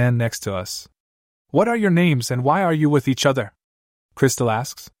around and stand next to us. What are your names and why are you with each other? Crystal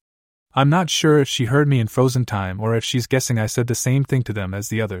asks. I'm not sure if she heard me in frozen time or if she's guessing I said the same thing to them as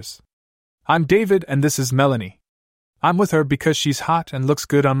the others. I'm David and this is Melanie. I'm with her because she's hot and looks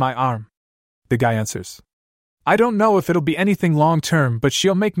good on my arm. The guy answers. I don't know if it'll be anything long-term, but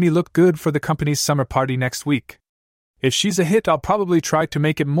she'll make me look good for the company's summer party next week. If she's a hit, I'll probably try to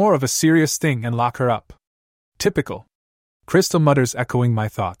make it more of a serious thing and lock her up. Typical. Crystal mutters, echoing my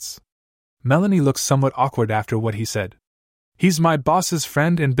thoughts. Melanie looks somewhat awkward after what he said. He's my boss's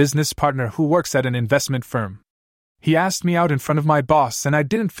friend and business partner who works at an investment firm. He asked me out in front of my boss and I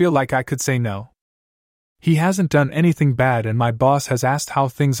didn't feel like I could say no. He hasn't done anything bad and my boss has asked how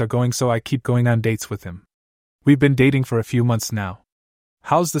things are going, so I keep going on dates with him. We've been dating for a few months now.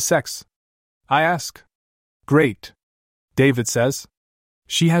 How's the sex? I ask. Great. David says.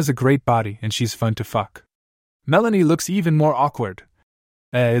 She has a great body and she's fun to fuck. Melanie looks even more awkward.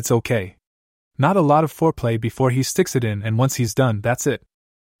 It's okay. Not a lot of foreplay before he sticks it in, and once he's done, that's it.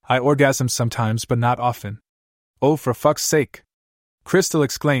 I orgasm sometimes, but not often. Oh, for fuck's sake. Crystal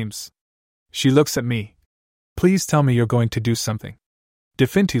exclaims. She looks at me. Please tell me you're going to do something.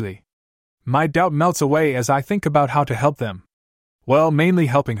 Definitely. My doubt melts away as I think about how to help them. Well, mainly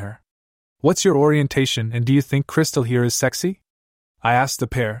helping her. What's your orientation, and do you think Crystal here is sexy? I asked the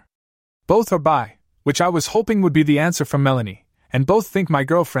pair. Both are bi, which I was hoping would be the answer from Melanie, and both think my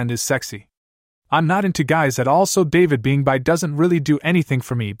girlfriend is sexy. I'm not into guys at all, so David being bi doesn't really do anything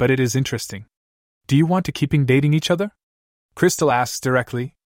for me, but it is interesting. Do you want to keep dating each other? Crystal asks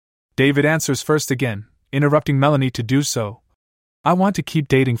directly. David answers first again, interrupting Melanie to do so. I want to keep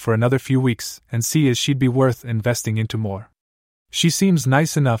dating for another few weeks and see if she'd be worth investing into more. She seems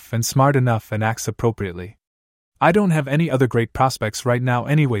nice enough and smart enough and acts appropriately. I don't have any other great prospects right now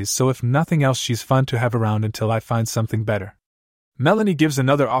anyways, so if nothing else she's fun to have around until I find something better. Melanie gives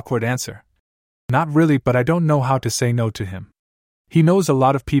another awkward answer. Not really, but I don't know how to say no to him. He knows a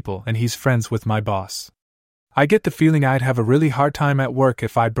lot of people and he's friends with my boss. I get the feeling I'd have a really hard time at work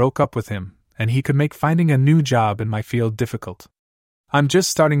if I broke up with him, and he could make finding a new job in my field difficult. I'm just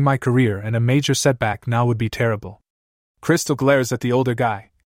starting my career and a major setback now would be terrible. Crystal glares at the older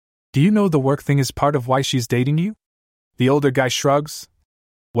guy. Do you know the work thing is part of why she's dating you? The older guy shrugs.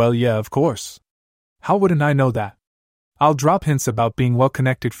 Well, yeah, of course. How wouldn't I know that? I'll drop hints about being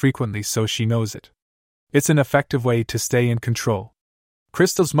well-connected frequently so she knows it. It's an effective way to stay in control.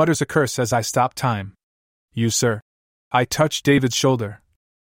 Crystal mutters a curse as I stop time. You, sir. I touch David's shoulder.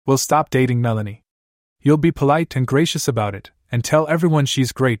 We'll stop dating Melanie. You'll be polite and gracious about it, and tell everyone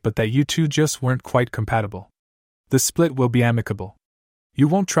she's great but that you two just weren't quite compatible. The split will be amicable. You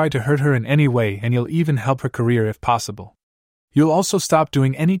won't try to hurt her in any way, and you'll even help her career if possible. You'll also stop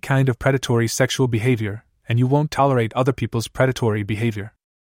doing any kind of predatory sexual behavior, and you won't tolerate other people's predatory behavior.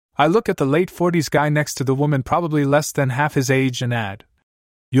 I look at the late 40s guy next to the woman probably less than half his age and add.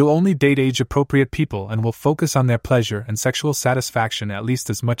 You'll only date age-appropriate people and will focus on their pleasure and sexual satisfaction at least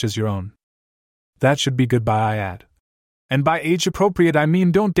as much as your own. That should be goodbye, I add. And by age-appropriate I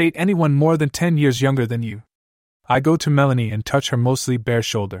mean don't date anyone more than 10 years younger than you. I go to Melanie and touch her mostly bare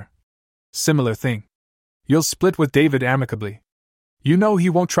shoulder. Similar thing. You'll split with David amicably. You know he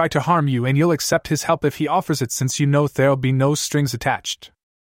won't try to harm you and you'll accept his help if he offers it since you know there'll be no strings attached.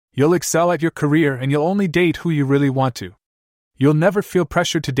 You'll excel at your career and you'll only date who you really want to. You'll never feel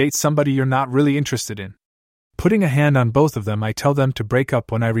pressured to date somebody you're not really interested in. Putting a hand on both of them, I tell them to break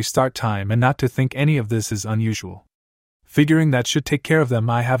up when I restart time and not to think any of this is unusual. Figuring that should take care of them,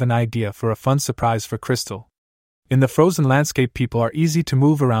 I have an idea for a fun surprise for Crystal. In the frozen landscape, people are easy to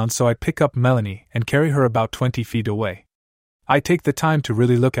move around, so I pick up Melanie and carry her about 20 feet away. I take the time to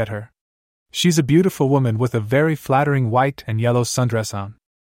really look at her. She's a beautiful woman with a very flattering white and yellow sundress on.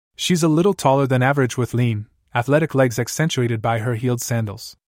 She's a little taller than average with lean, athletic legs accentuated by her heeled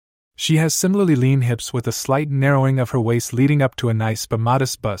sandals. She has similarly lean hips with a slight narrowing of her waist leading up to a nice but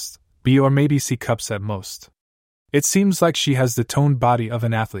modest bust, B or maybe C cups at most. It seems like she has the toned body of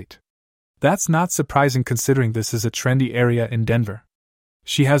an athlete. That's not surprising considering this is a trendy area in Denver.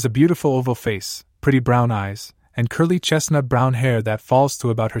 She has a beautiful oval face, pretty brown eyes, and curly chestnut brown hair that falls to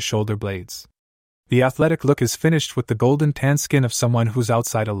about her shoulder blades. The athletic look is finished with the golden tan skin of someone who's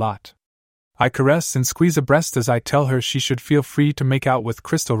outside a lot. I caress and squeeze a breast as I tell her she should feel free to make out with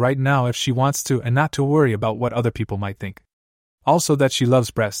Crystal right now if she wants to and not to worry about what other people might think. Also that she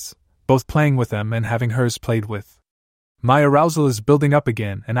loves breasts, both playing with them and having hers played with. My arousal is building up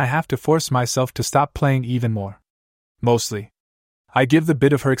again and I have to force myself to stop playing even more. Mostly. I give the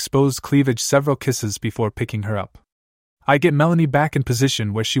bit of her exposed cleavage several kisses before picking her up. I get Melanie back in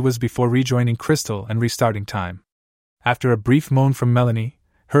position where she was before rejoining Crystal and restarting time. After a brief moan from Melanie,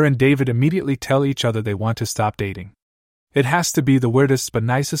 her and David immediately tell each other they want to stop dating. It has to be the weirdest but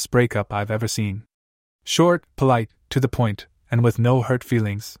nicest breakup I've ever seen. Short, polite, to the point, and with no hurt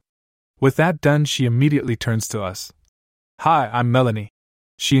feelings. With that done, she immediately turns to us. "Hi, I'm Melanie,"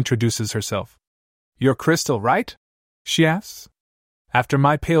 she introduces herself. "You're Crystal, right?" she asks. After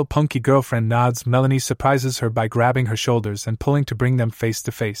my pale punky girlfriend nods, Melanie surprises her by grabbing her shoulders and pulling to bring them face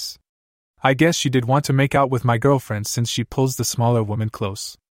to face. I guess she did want to make out with my girlfriend since she pulls the smaller woman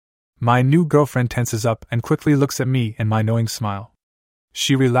close. My new girlfriend tenses up and quickly looks at me and my knowing smile.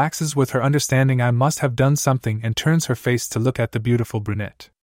 She relaxes with her understanding I must have done something and turns her face to look at the beautiful brunette.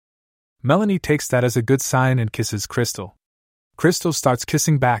 Melanie takes that as a good sign and kisses Crystal. Crystal starts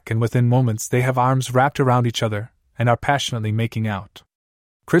kissing back, and within moments they have arms wrapped around each other and are passionately making out.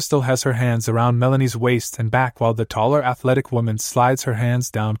 Crystal has her hands around Melanie's waist and back while the taller athletic woman slides her hands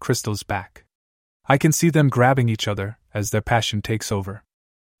down Crystal's back. I can see them grabbing each other as their passion takes over.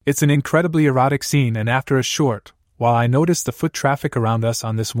 It's an incredibly erotic scene, and after a short while I notice the foot traffic around us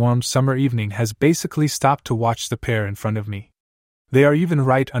on this warm summer evening has basically stopped to watch the pair in front of me. They are even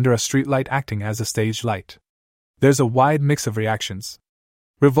right under a streetlight acting as a stage light. There's a wide mix of reactions.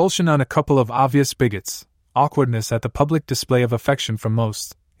 Revulsion on a couple of obvious bigots, awkwardness at the public display of affection from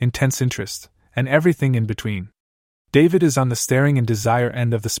most, intense interest, and everything in between. David is on the staring and desire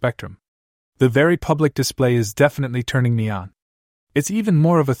end of the spectrum. The very public display is definitely turning me on. It's even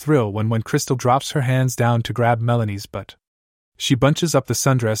more of a thrill when Crystal drops her hands down to grab Melanie's butt. She bunches up the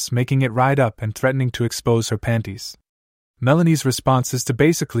sundress, making it ride up and threatening to expose her panties. Melanie's response is to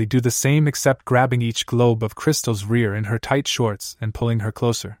basically do the same, except grabbing each globe of Crystal's rear in her tight shorts and pulling her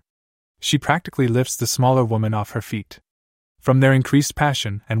closer. She practically lifts the smaller woman off her feet. From their increased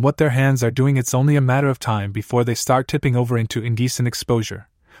passion and what their hands are doing, it's only a matter of time before they start tipping over into indecent exposure,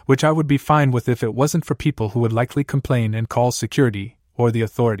 which I would be fine with if it wasn't for people who would likely complain and call security or the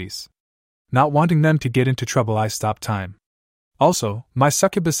authorities. Not wanting them to get into trouble, I stop time. Also, my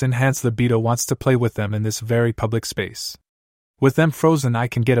succubus-enhanced libido wants to play with them in this very public space. With them frozen, I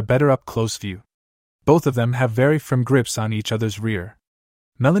can get a better up-close view. Both of them have very firm grips on each other's rear.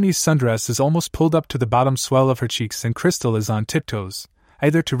 Melanie's sundress is almost pulled up to the bottom swell of her cheeks, and Crystal is on tiptoes,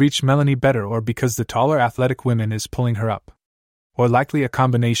 either to reach Melanie better or because the taller athletic woman is pulling her up. Or likely a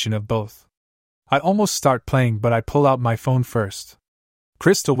combination of both. I almost start playing, but I pull out my phone first.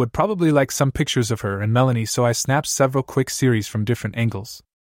 Crystal would probably like some pictures of her and Melanie, so I snap several quick series from different angles.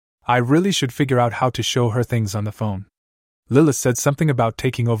 I really should figure out how to show her things on the phone. Lillith said something about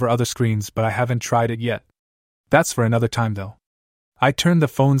taking over other screens, but I haven't tried it yet. That's for another time though. I turn the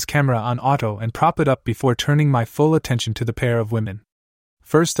phone's camera on auto and prop it up before turning my full attention to the pair of women.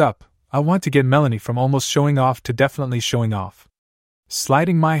 First up, I want to get Melanie from almost showing off to definitely showing off.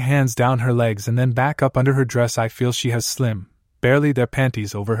 Sliding my hands down her legs and then back up under her dress, I feel she has slim, barely their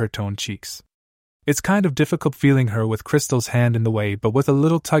panties over her toned cheeks. It's kind of difficult feeling her with Crystal's hand in the way, but with a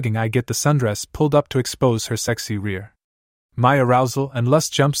little tugging I get the sundress pulled up to expose her sexy rear. My arousal and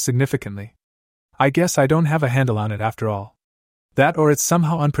lust jumps significantly. I guess I don't have a handle on it after all. That, or it's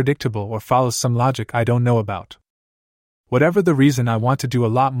somehow unpredictable or follows some logic I don't know about. Whatever the reason, I want to do a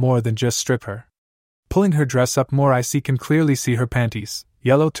lot more than just strip her. Pulling her dress up more, I can clearly see her panties,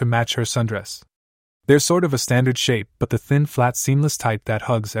 yellow to match her sundress. They're sort of a standard shape, but the thin, flat, seamless type that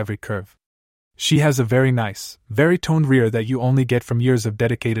hugs every curve. She has a very nice, very toned rear that you only get from years of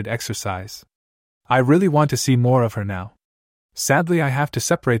dedicated exercise. I really want to see more of her now. Sadly, I have to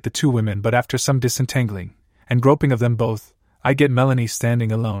separate the two women, but after some disentangling and groping of them both, I get Melanie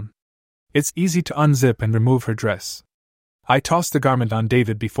standing alone. It's easy to unzip and remove her dress. I toss the garment on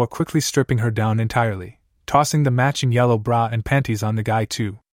David before quickly stripping her down entirely, tossing the matching yellow bra and panties on the guy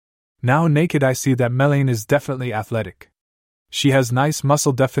too. Now naked, I see that Melanie is definitely athletic. She has nice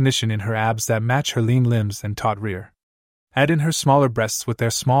muscle definition in her abs that match her lean limbs and taut rear. Add in her smaller breasts with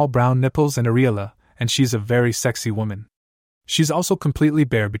their small brown nipples and areola, and she's a very sexy woman. She's also completely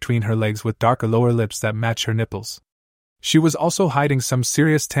bare between her legs with darker lower lips that match her nipples. She was also hiding some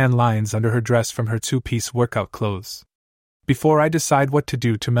serious tan lines under her dress from her two-piece workout clothes. Before I decide what to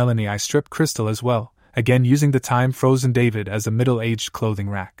do to Melanie, I strip Crystal as well, again using the time-frozen David as a middle-aged clothing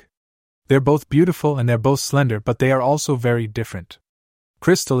rack. They're both beautiful and they're both slender, but they are also very different.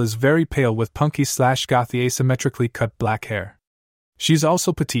 Crystal is very pale with punky/gothy asymmetrically cut black hair. She's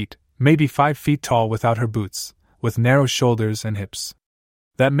also petite, maybe 5 feet tall without her boots, with narrow shoulders and hips.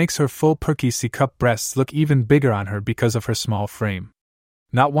 That makes her full perky C-cup breasts look even bigger on her because of her small frame.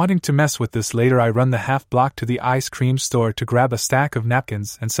 Not wanting to mess with this later, I run the half block to the ice cream store to grab a stack of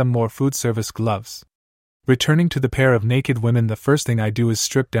napkins and some more food service gloves. Returning to the pair of naked women, the first thing I do is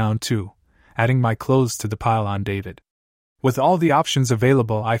strip down too, adding my clothes to the pile on David. With all the options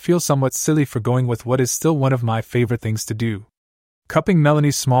available, I feel somewhat silly for going with what is still one of my favorite things to do. Cupping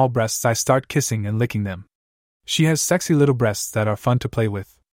Melanie's small breasts, I start kissing and licking them. She has sexy little breasts that are fun to play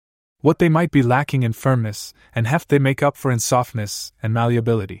with. What they might be lacking in firmness and heft, they make up for in softness and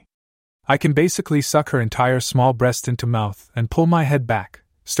malleability. I can basically suck her entire small breast into mouth and pull my head back,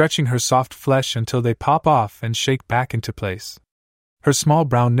 stretching her soft flesh until they pop off and shake back into place. Her small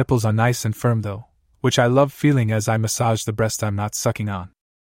brown nipples are nice and firm though, which I love feeling as I massage the breast I'm not sucking on.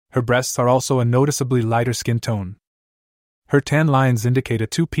 Her breasts are also a noticeably lighter skin tone. Her tan lines indicate a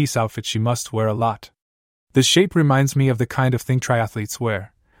two-piece outfit she must wear a lot. The shape reminds me of the kind of thing triathletes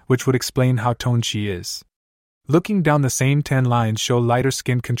wear, which would explain how toned she is. Looking down, the same tan lines show lighter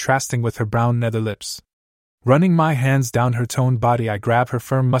skin contrasting with her brown nether lips. Running my hands down her toned body, I grab her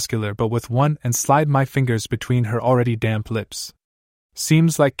firm muscular butt with one and slide my fingers between her already damp lips.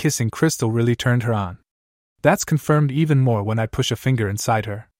 Seems like kissing Crystal really turned her on. That's confirmed even more when I push a finger inside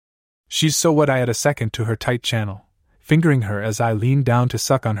her. She's so wet I add a second to her tight channel, fingering her as I lean down to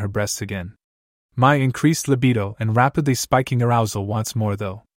suck on her breasts again. My increased libido and rapidly spiking arousal wants more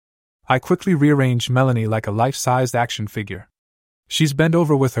though. I quickly rearrange Melanie like a life-sized action figure. She's bent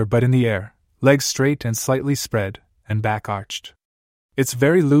over with her butt in the air, legs straight and slightly spread, and back arched. It's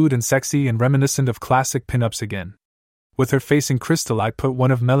very lewd and sexy and reminiscent of classic pin-ups again. With her facing Crystal, I put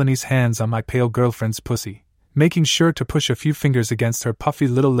one of Melanie's hands on my pale girlfriend's pussy, making sure to push a few fingers against her puffy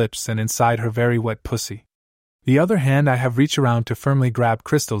little lips and inside her very wet pussy. The other hand I have reach around to firmly grab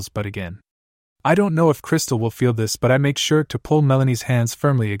Crystal's butt again. I don't know if Crystal will feel this, but I make sure to pull Melanie's hands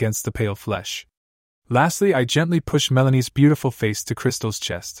firmly against the pale flesh. Lastly, I gently push Melanie's beautiful face to Crystal's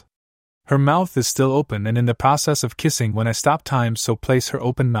chest. Her mouth is still open and in the process of kissing when I stop time, so place her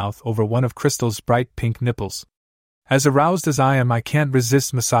open mouth over one of Crystal's bright pink nipples. As aroused as I am, I can't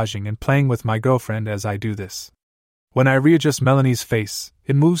resist massaging and playing with my girlfriend as I do this. When I readjust Melanie's face,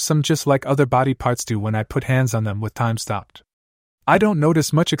 it moves some just like other body parts do when I put hands on them with time stopped. I don't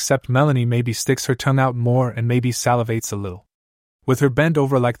notice much except Melanie maybe sticks her tongue out more and maybe salivates a little. With her bent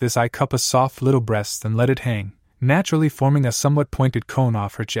over like this, I cup a soft little breast and let it hang, naturally forming a somewhat pointed cone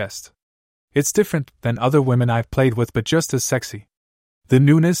off her chest. It's different than other women I've played with, but just as sexy. The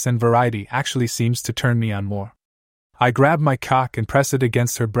newness and variety actually seems to turn me on more. I grab my cock and press it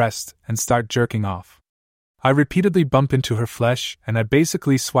against her breast and start jerking off. I repeatedly bump into her flesh and I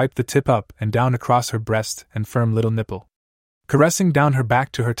basically swipe the tip up and down across her breast and firm little nipple. Caressing down her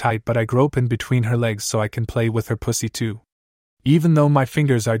back to her tight butt, I grope in between her legs so I can play with her pussy too. Even though my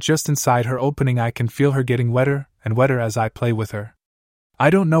fingers are just inside her opening, I can feel her getting wetter and wetter as I play with her. I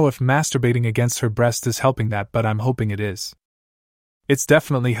don't know if masturbating against her breast is helping that, but I'm hoping it is. It's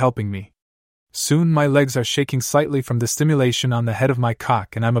definitely helping me. Soon my legs are shaking slightly from the stimulation on the head of my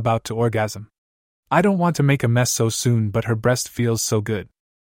cock and I'm about to orgasm. I don't want to make a mess so soon, but her breast feels so good.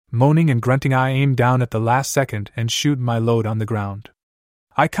 Moaning and grunting, I aim down at the last second and shoot my load on the ground.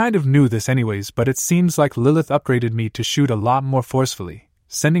 I kind of knew this anyways, but it seems like Lillith upgraded me to shoot a lot more forcefully,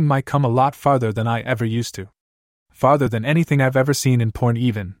 sending my cum a lot farther than I ever used to. Farther than anything I've ever seen in porn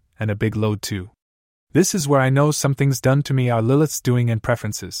even, and a big load too. This is where I know something's done to me are Lilith's doing and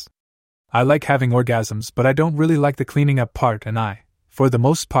preferences. I like having orgasms, but I don't really like the cleaning up part, and I, for the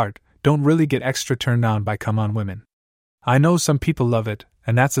most part, don't really get extra turned on by cum on women. I know some people love it,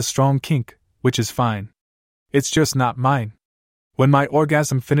 and that's a strong kink, which is fine. It's just not mine. When my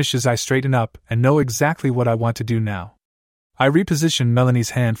orgasm finishes, I straighten up and know exactly what I want to do now. I reposition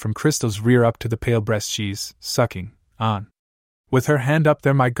Melanie's hand from Crystal's rear up to the pale breast she's sucking on. With her hand up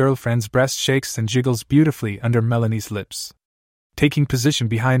there, my girlfriend's breast shakes and jiggles beautifully under Melanie's lips. Taking position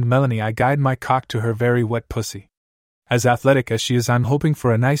behind Melanie, I guide my cock to her very wet pussy. As athletic as she is, I'm hoping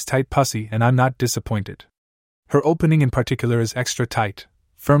for a nice tight pussy, and I'm not disappointed. Her opening in particular is extra tight,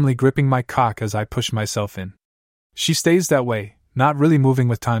 firmly gripping my cock as I push myself in. She stays that way, not really moving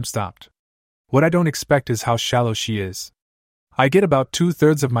with time stopped. What I don't expect is how shallow she is. I get about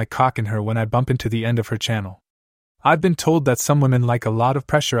 2/3 of my cock in her when I bump into the end of her channel. I've been told that some women like a lot of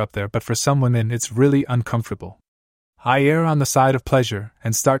pressure up there, but for some women it's really uncomfortable. I err on the side of pleasure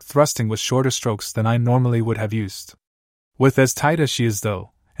and start thrusting with shorter strokes than I normally would have used. With as tight as she is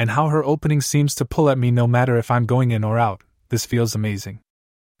though, and how her opening seems to pull at me no matter if I'm going in or out, this feels amazing.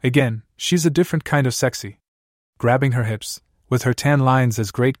 Again, she's a different kind of sexy. Grabbing her hips, with her tan lines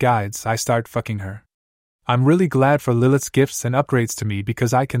as great guides, I start fucking her. I'm really glad for Lilith's gifts and upgrades to me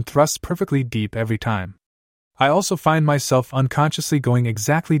because I can thrust perfectly deep every time. I also find myself unconsciously going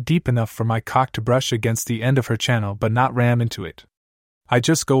exactly deep enough for my cock to brush against the end of her channel but not ram into it. I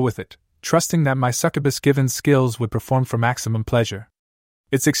just go with it, trusting that my succubus-given skills would perform for maximum pleasure.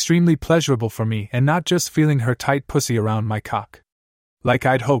 It's extremely pleasurable for me, and not just feeling her tight pussy around my cock. Like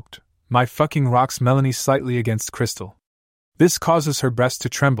I'd hoped, my fucking rocks Melanie slightly against Crystal. This causes her breast to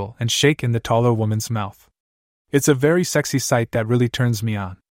tremble and shake in the taller woman's mouth. It's a very sexy sight that really turns me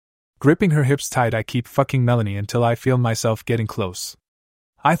on. Gripping her hips tight, I keep fucking Melanie until I feel myself getting close.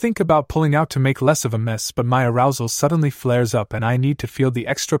 I think about pulling out to make less of a mess, but my arousal suddenly flares up and I need to feel the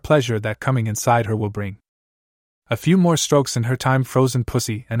extra pleasure that coming inside her will bring. A few more strokes in her time-frozen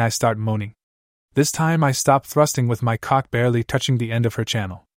pussy and I start moaning. This time I stop thrusting with my cock barely touching the end of her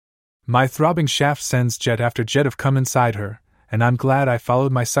channel. My throbbing shaft sends jet after jet of cum inside her, and I'm glad I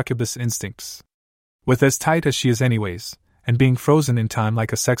followed my succubus instincts. With as tight as she is anyways, and being frozen in time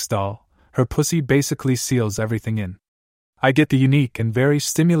like a sex doll, her pussy basically seals everything in. I get the unique and very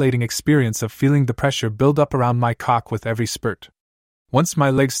stimulating experience of feeling the pressure build up around my cock with every spurt. Once my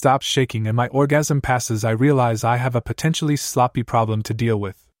leg stops shaking and my orgasm passes, I realize I have a potentially sloppy problem to deal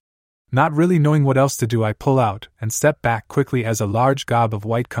with. Not really knowing what else to do, I pull out and step back quickly as a large gob of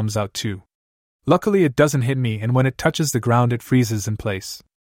white comes out too. Luckily it doesn't hit me, and when it touches the ground it freezes in place.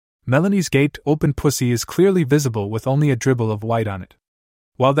 Melanie's gaped open pussy is clearly visible with only a dribble of white on it.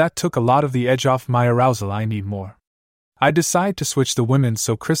 While that took a lot of the edge off my arousal, I need more. I decide to switch the women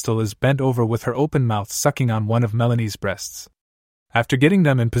so Crystal is bent over with her open mouth sucking on one of Melanie's breasts. After getting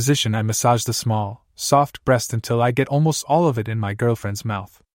them in position, I massage the small, soft breast until I get almost all of it in my girlfriend's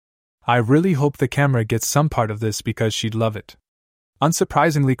mouth. I really hope the camera gets some part of this because she'd love it.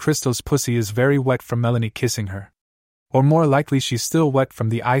 Unsurprisingly, Crystal's pussy is very wet from Melanie kissing her. Or more likely she's still wet from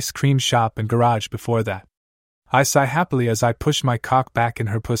the ice cream shop and garage before that. I sigh happily as I push my cock back in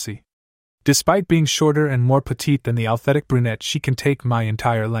her pussy. Despite being shorter and more petite than the athletic brunette, she can take my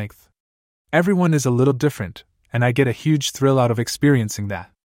entire length. Everyone is a little different, and I get a huge thrill out of experiencing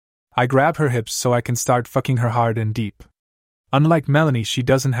that. I grab her hips so I can start fucking her hard and deep. Unlike Melanie, she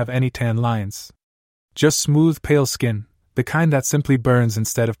doesn't have any tan lines. Just smooth, pale skin, the kind that simply burns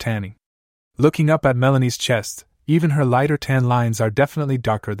instead of tanning. Looking up at Melanie's chest, even her lighter tan lines are definitely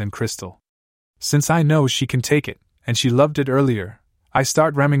darker than Crystal. Since I know she can take it, and she loved it earlier, I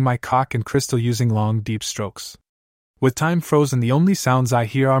start ramming my cock in Crystal using long, deep strokes. With time frozen, the only sounds I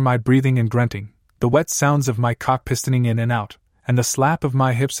hear are my breathing and grunting, the wet sounds of my cock pistoning in and out, and the slap of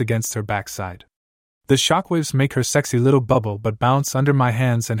my hips against her backside. The shockwaves make her sexy little bubble but bounce under my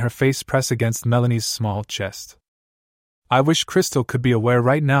hands and her face press against Melanie's small chest. I wish Crystal could be aware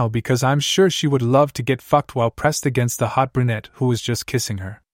right now because I'm sure she would love to get fucked while pressed against the hot brunette who was just kissing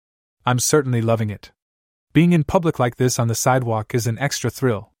her. I'm certainly loving it. Being in public like this on the sidewalk is an extra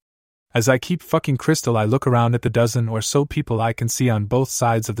thrill. As I keep fucking Crystal, I look around at the dozen or so people I can see on both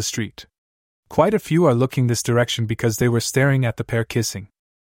sides of the street. Quite a few are looking this direction because they were staring at the pair kissing.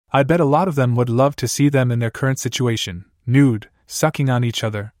 I bet a lot of them would love to see them in their current situation, nude, sucking on each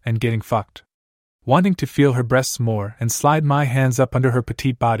other, and getting fucked. Wanting to feel her breasts more and slide my hands up under her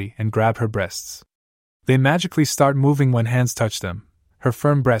petite body and grab her breasts. They magically start moving when hands touch them, her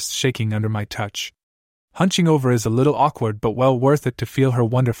firm breasts shaking under my touch. Hunching over is a little awkward but well worth it to feel her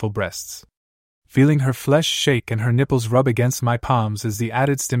wonderful breasts. Feeling her flesh shake and her nipples rub against my palms is the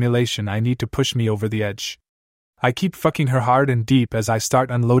added stimulation I need to push me over the edge. I keep fucking her hard and deep as I start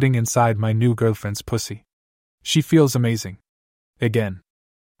unloading inside my new girlfriend's pussy. She feels amazing. Again.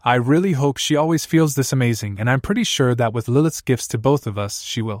 I really hope she always feels this amazing, and I'm pretty sure that with Lilith's gifts to both of us,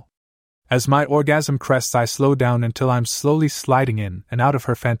 she will. As my orgasm crests, I slow down until I'm slowly sliding in and out of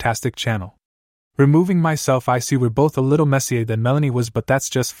her fantastic channel. Removing myself, I see we're both a little messier than Melanie was, but that's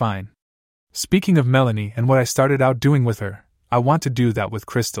just fine. Speaking of Melanie and what I started out doing with her, I want to do that with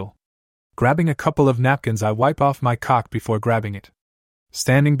Crystal. Grabbing a couple of napkins, I wipe off my cock before grabbing it.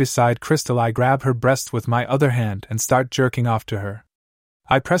 Standing beside Crystal, I grab her breast with my other hand and start jerking off to her.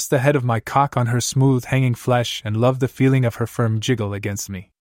 I press the head of my cock on her smooth hanging flesh and love the feeling of her firm jiggle against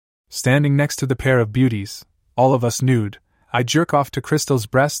me. Standing next to the pair of beauties, all of us nude, I jerk off to Crystal's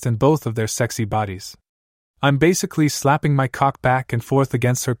breast and both of their sexy bodies. I'm basically slapping my cock back and forth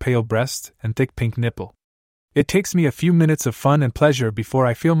against her pale breast and thick pink nipple. It takes me a few minutes of fun and pleasure before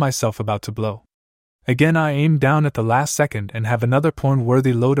I feel myself about to blow. Again, I aim down at the last second and have another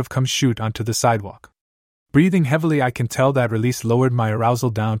porn-worthy load of cum shoot onto the sidewalk. Breathing heavily, I can tell that release lowered my arousal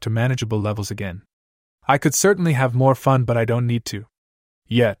down to manageable levels again. I could certainly have more fun, but I don't need to.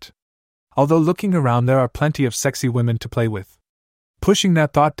 Yet. Although looking around, there are plenty of sexy women to play with. Pushing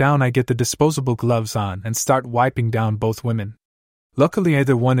that thought down, I get the disposable gloves on and start wiping down both women. Luckily,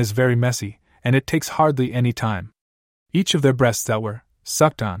 either one is very messy, and it takes hardly any time. Each of their breasts that were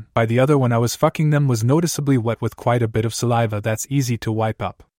sucked on by the other when I was fucking them was noticeably wet with quite a bit of saliva that's easy to wipe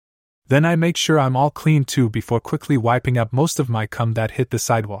up. Then I make sure I'm all clean too before quickly wiping up most of my cum that hit the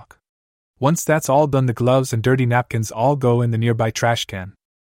sidewalk. Once that's all done, the gloves and dirty napkins all go in the nearby trash can.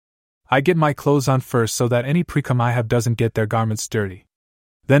 I get my clothes on first so that any pre-cum I have doesn't get their garments dirty.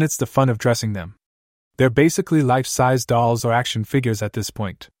 Then it's the fun of dressing them. They're basically life-size dolls or action figures at this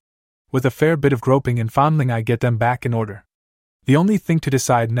point. With a fair bit of groping and fondling, I get them back in order. The only thing to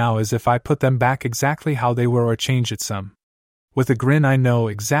decide now is if I put them back exactly how they were or change it some. With a grin, I know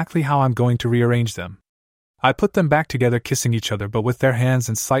exactly how I'm going to rearrange them. I put them back together, kissing each other but with their hands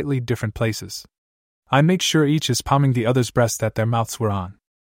in slightly different places. I make sure each is palming the other's breast that their mouths were on.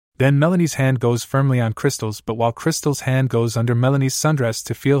 Then Melanie's hand goes firmly on Crystal's, but while Crystal's hand goes under Melanie's sundress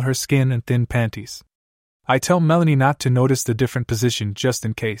to feel her skin and thin panties. I tell Melanie not to notice the different position just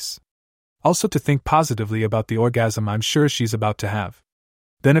in case. Also to think positively about the orgasm I'm sure she's about to have.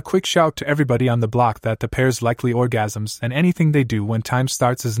 Then a quick shout to everybody on the block that the pair's likely orgasms and anything they do when time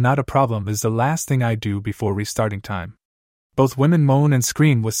starts is not a problem is the last thing I do before restarting time. Both women moan and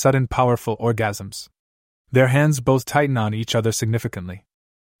scream with sudden powerful orgasms. Their hands both tighten on each other significantly.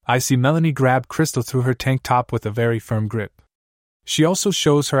 I see Melanie grab Crystal through her tank top with a very firm grip. She also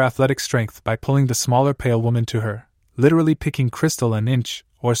shows her athletic strength by pulling the smaller pale woman to her, literally picking Crystal an inch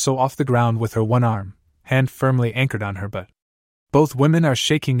or so off the ground with her one arm, hand firmly anchored on her butt. Both women are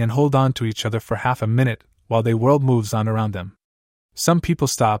shaking and hold on to each other for half a minute while the world moves on around them. Some people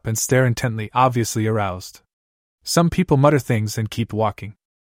stop and stare intently, obviously aroused. Some people mutter things and keep walking.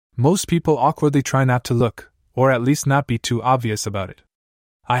 Most people awkwardly try not to look, or at least not be too obvious about it.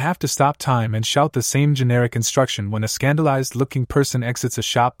 I have to stop time and shout the same generic instruction when a scandalized-looking person exits a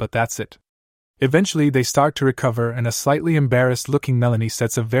shop, but that's it. Eventually they start to recover and a slightly embarrassed-looking Melanie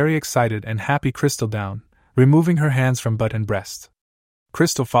sets a very excited and happy Crystal down, removing her hands from butt and breast.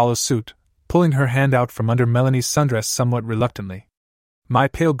 Crystal follows suit, pulling her hand out from under Melanie's sundress somewhat reluctantly. My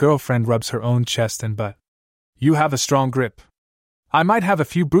pale girlfriend rubs her own chest and butt. You have a strong grip. I might have a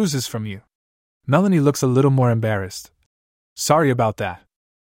few bruises from you. Melanie looks a little more embarrassed. Sorry about that.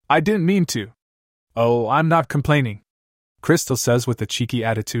 I didn't mean to. Oh, I'm not complaining, Crystal says with a cheeky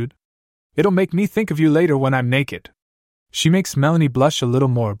attitude. It'll make me think of you later when I'm naked. She makes Melanie blush a little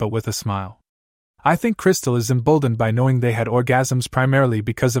more, but with a smile. I think Crystal is emboldened by knowing they had orgasms primarily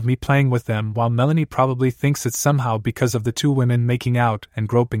because of me playing with them, while Melanie probably thinks it's somehow because of the two women making out and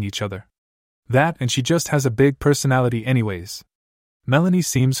groping each other. That, and she just has a big personality anyways. Melanie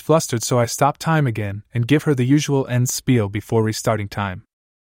seems flustered, so I stop time again and give her the usual end spiel before restarting time.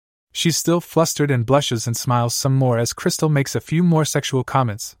 She's still flustered and blushes and smiles some more as Crystal makes a few more sexual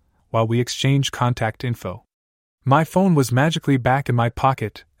comments, while we exchange contact info. My phone was magically back in my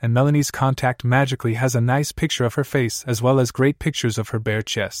pocket, and Melanie's contact magically has a nice picture of her face as well as great pictures of her bare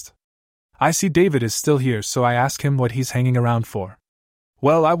chest. I see David is still here, so I ask him what he's hanging around for.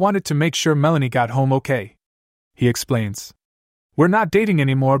 Well, I wanted to make sure Melanie got home okay, he explains. We're not dating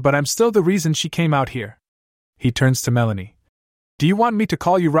anymore, but I'm still the reason she came out here. He turns to Melanie. Do you want me to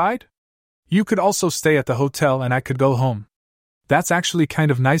call you ride? You could also stay at the hotel and I could go home. That's actually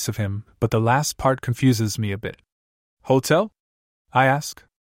kind of nice of him, but the last part confuses me a bit. Hotel? I ask.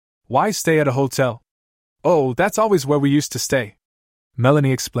 Why stay at a hotel? Oh, that's always where we used to stay.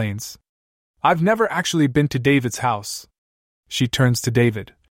 Melanie explains. I've never actually been to David's house. She turns to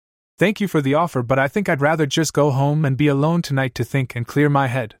David. Thank you for the offer, but I think I'd rather just go home and be alone tonight to think and clear my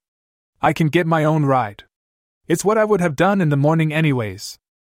head. I can get my own ride. It's what I would have done in the morning anyways.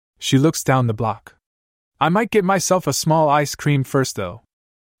 She looks down the block. I might get myself a small ice cream first though.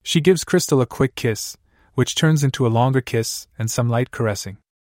 She gives Crystal a quick kiss, which turns into a longer kiss and some light caressing.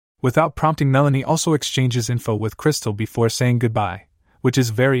 Without prompting, Melanie also exchanges info with Crystal before saying goodbye, which is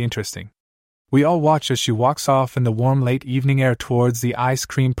very interesting. We all watch as she walks off in the warm late evening air towards the ice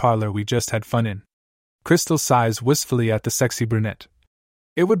cream parlor we just had fun in. Crystal sighs wistfully at the sexy brunette.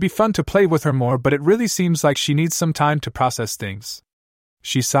 It would be fun to play with her more, but it really seems like she needs some time to process things.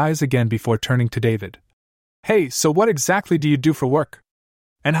 She sighs again before turning to David. Hey, so what exactly do you do for work?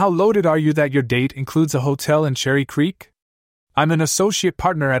 And how loaded are you that your date includes a hotel in Cherry Creek? I'm an associate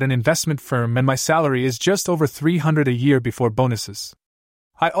partner at an investment firm and my salary is just over $300 a year before bonuses.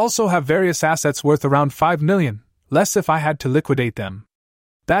 I also have various assets worth around $5 million, less if I had to liquidate them.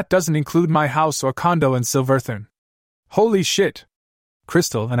 That doesn't include my house or condo in Silverthorne. Holy shit!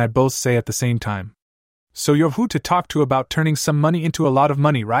 Crystal and I both say at the same time. So you're who to talk to about turning some money into a lot of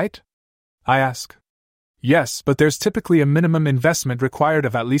money, right? I ask. Yes, but there's typically a minimum investment required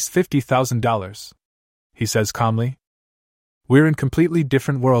of at least $50,000. He says calmly. We're in completely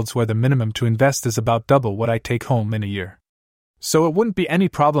different worlds where the minimum to invest is about double what I take home in a year. So it wouldn't be any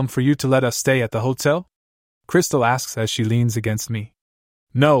problem for you to let us stay at the hotel? Crystal asks as she leans against me.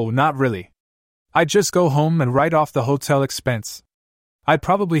 No, not really. I'd just go home and write off the hotel expense. I'd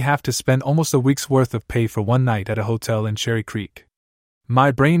probably have to spend almost a week's worth of pay for one night at a hotel in Cherry Creek.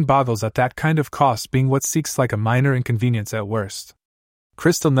 My brain boggles at that kind of cost being what seems like a minor inconvenience at worst.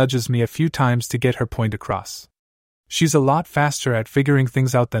 Crystal nudges me a few times to get her point across. She's a lot faster at figuring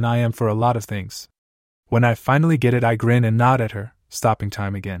things out than I am for a lot of things. When I finally get it, I grin and nod at her, stopping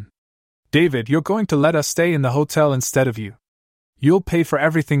time again. David, you're going to let us stay in the hotel instead of you. You'll pay for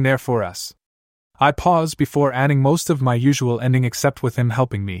everything there for us. I pause before adding most of my usual ending except with him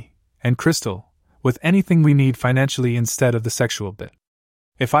helping me, and Crystal, with anything we need financially instead of the sexual bit.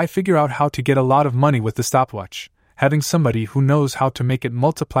 If I figure out how to get a lot of money with the stopwatch, having somebody who knows how to make it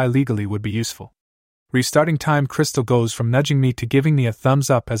multiply legally would be useful. Restarting time, Crystal goes from nudging me to giving me a thumbs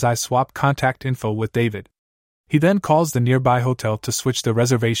up as I swap contact info with David. He then calls the nearby hotel to switch the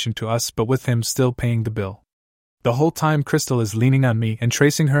reservation to us, but with him still paying the bill. The whole time Crystal is leaning on me and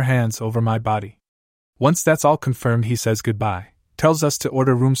tracing her hands over my body. Once that's all confirmed, he says goodbye, tells us to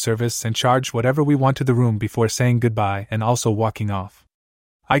order room service and charge whatever we want to the room before saying goodbye and also walking off.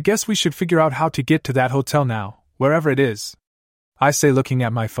 I guess we should figure out how to get to that hotel now, wherever it is. I say, looking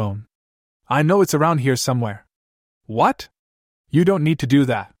at my phone. I know it's around here somewhere. What? You don't need to do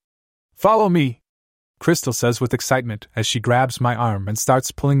that. Follow me, Crystal says with excitement as she grabs my arm and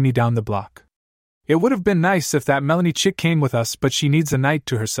starts pulling me down the block. It would have been nice if that Melanie chick came with us, but she needs a night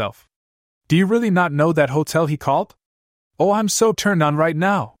to herself. Do you really not know that hotel he called? Oh, I'm so turned on right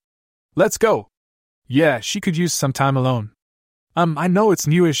now. Let's go. Yeah, she could use some time alone. I know it's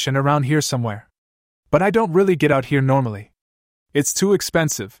newish and around here somewhere. But I don't really get out here normally. It's too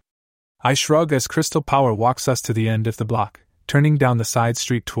expensive. I shrug as Crystal Power walks us to the end of the block, turning down the side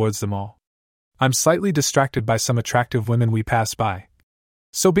street towards the mall. I'm slightly distracted by some attractive women we pass by.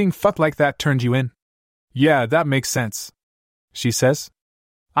 So being fucked like that turned you in? Yeah, that makes sense, she says.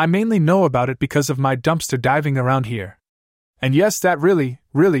 I mainly know about it because of my dumpster diving around here. And yes, that really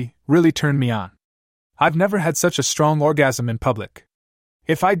turned me on. I've never had such a strong orgasm in public.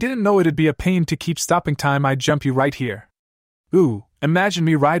 If I didn't know it'd be a pain to keep stopping time, I'd jump you right here. Ooh, imagine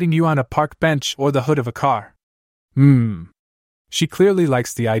me riding you on a park bench or the hood of a car. She clearly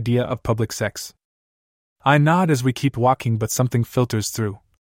likes the idea of public sex. I nod as we keep walking, but something filters through.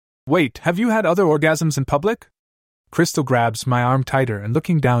 Wait, have you had other orgasms in public? Crystal grabs my arm tighter, and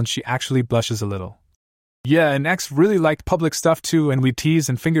looking down she actually blushes a little. Yeah, an ex really liked public stuff too, and we tease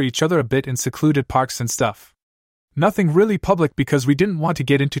and finger each other a bit in secluded parks and stuff. Nothing really public because we didn't want to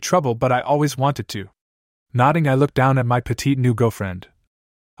get into trouble, but I always wanted to. Nodding, I look down at my petite new girlfriend.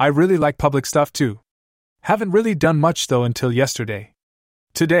 I really like public stuff too. Haven't really done much though until yesterday.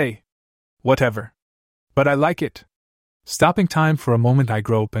 Today. Whatever. But I like it. Stopping time for a moment, I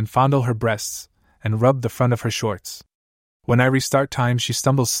grope and fondle her breasts, and rub the front of her shorts. When I restart time, she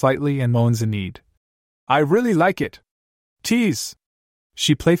stumbles slightly and moans in need. I really like it. Tease.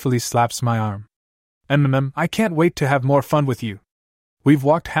 She playfully slaps my arm. I can't wait to have more fun with you. We've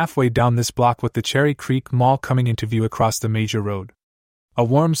walked halfway down this block with the Cherry Creek Mall coming into view across the major road. A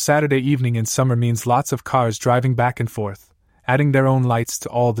warm Saturday evening in summer means lots of cars driving back and forth, adding their own lights to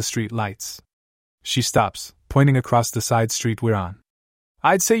all the street lights. She stops, pointing across the side street we're on.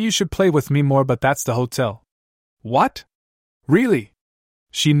 I'd say you should play with me more, but that's the hotel. What? Really?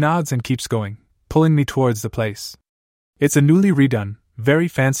 She nods and keeps going, pulling me towards the place. It's a newly redone, very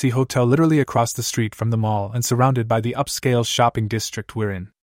fancy hotel literally across the street from the mall and surrounded by the upscale shopping district we're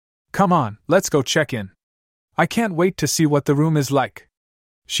in. Come on, let's go check in. I can't wait to see what the room is like.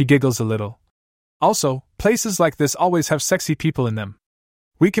 She giggles a little. Also, places like this always have sexy people in them.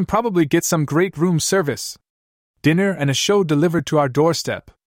 We can probably get some great room service. Dinner and a show delivered to our doorstep.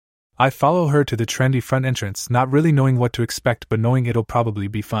 I follow her to the trendy front entrance, not really knowing what to expect but knowing it'll probably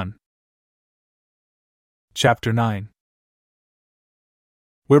be fun. Chapter 9.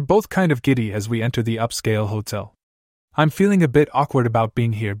 We're both kind of giddy as we enter the upscale hotel. I'm feeling a bit awkward about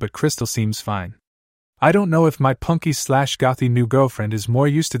being here, but Crystal seems fine. I don't know if my punky/gothy new girlfriend is more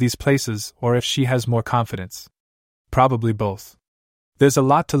used to these places or if she has more confidence. Probably both. There's a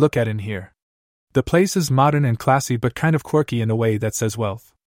lot to look at in here. The place is modern and classy but kind of quirky in a way that says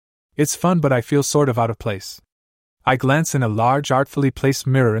wealth. It's fun, but I feel sort of out of place. I glance in a large artfully placed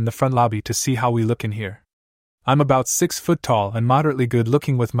mirror in the front lobby to see how we look in here. I'm about 6 foot tall and moderately good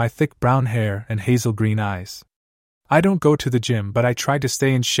looking with my thick brown hair and hazel green eyes. I don't go to the gym, but I try to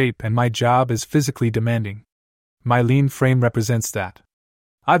stay in shape and my job is physically demanding. My lean frame represents that.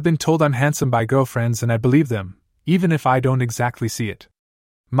 I've been told I'm handsome by girlfriends and I believe them, even if I don't exactly see it.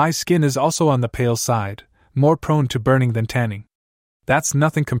 My skin is also on the pale side, more prone to burning than tanning. That's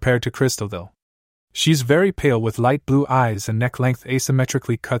nothing compared to Crystal though. She's very pale with light blue eyes and neck-length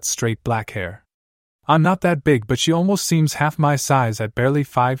asymmetrically cut straight black hair. I'm not that big, but she almost seems half my size at barely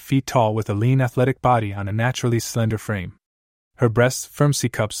 5 feet tall with a lean athletic body on a naturally slender frame. Her breasts, firm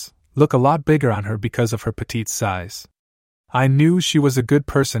C-cups, look a lot bigger on her because of her petite size. I knew she was a good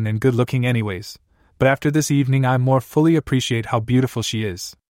person and good-looking anyways, but after this evening I more fully appreciate how beautiful she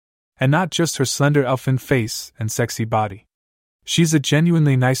is. And not just her slender elfin face and sexy body. She's a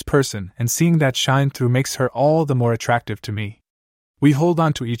genuinely nice person, and seeing that shine through makes her all the more attractive to me. We hold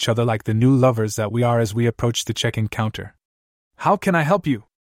on to each other like the new lovers that we are as we approach the check-in counter. How can I help you?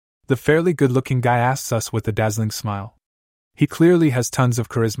 The fairly good-looking guy asks us with a dazzling smile. He clearly has tons of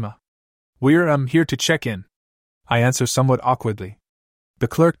charisma. We're here to check in. I answer somewhat awkwardly. The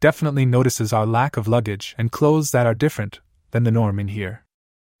clerk definitely notices our lack of luggage and clothes that are different than the norm in here.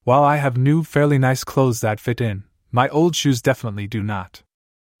 While I have new, fairly nice clothes that fit in, my old shoes definitely do not.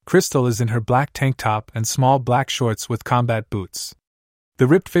 Crystal is in her black tank top and small black shorts with combat boots. The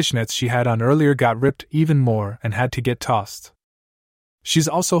ripped fishnets she had on earlier got ripped even more and had to get tossed. She's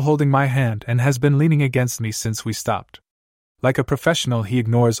also holding my hand and has been leaning against me since we stopped. Like a professional, he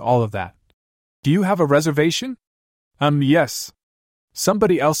ignores all of that. Do you have a reservation? Yes.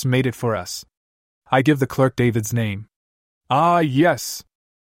 Somebody else made it for us. I give the clerk David's name. Ah, yes.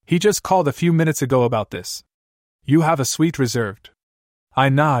 He just called a few minutes ago about this. You have a suite reserved. I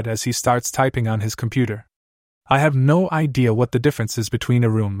nod as he starts typing on his computer. I have no idea what the difference is between a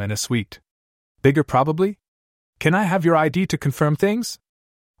room and a suite. Bigger probably? Can I have your ID to confirm things?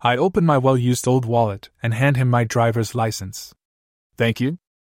 I open my well-used old wallet and hand him my driver's license. Thank you,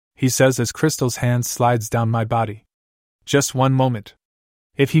 he says as Crystal's hand slides down my body. Just one moment.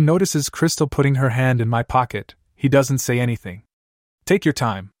 If he notices Crystal putting her hand in my pocket, he doesn't say anything. Take your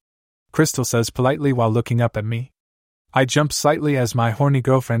time, Crystal says politely while looking up at me. I jump slightly as my horny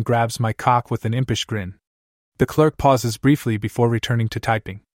girlfriend grabs my cock with an impish grin. The clerk pauses briefly before returning to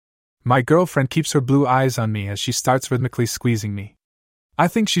typing. My girlfriend keeps her blue eyes on me as she starts rhythmically squeezing me. I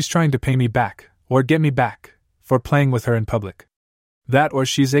think she's trying to pay me back, or get me back, for playing with her in public. That or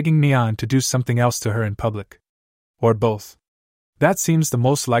she's egging me on to do something else to her in public. Or both. That seems the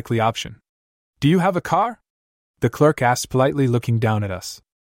most likely option. Do you have a car? The clerk asks politely, looking down at us.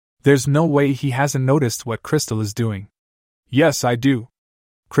 There's no way he hasn't noticed what Crystal is doing. Yes, I do,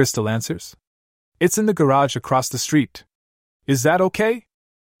 Crystal answers. It's in the garage across the street. Is that okay?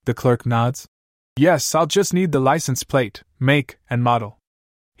 The clerk nods. Yes, I'll just need the license plate, make, and model.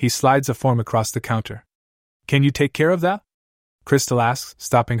 He slides a form across the counter. Can you take care of that? Crystal asks,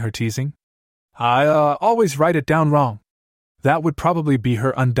 stopping her teasing. I always write it down wrong. That would probably be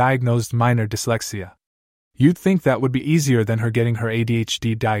her undiagnosed minor dyslexia. You'd think that would be easier than her getting her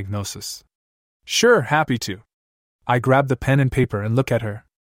ADHD diagnosis. Sure, happy to. I grab the pen and paper and look at her.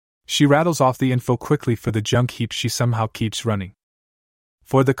 She rattles off the info quickly for the junk heap she somehow keeps running.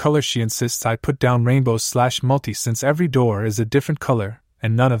 For the color she insists I put down rainbow/multi since every door is a different color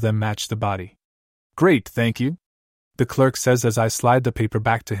and none of them match the body. Great, thank you, the clerk says as I slide the paper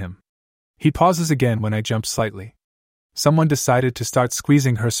back to him. He pauses again when I jump slightly. Someone decided to start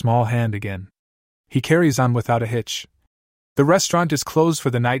squeezing her small hand again. He carries on without a hitch. The restaurant is closed for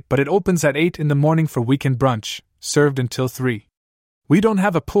the night, but it opens at 8 in the morning for weekend brunch, served until 3. We don't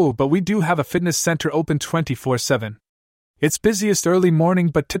have a pool, but we do have a fitness center open 24/7. It's busiest early morning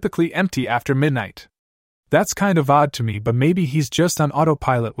but typically empty after midnight. That's kind of odd to me, but maybe he's just on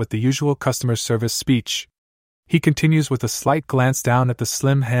autopilot with the usual customer service speech. He continues with a slight glance down at the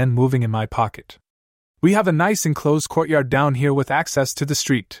slim hand moving in my pocket. We have a nice enclosed courtyard down here with access to the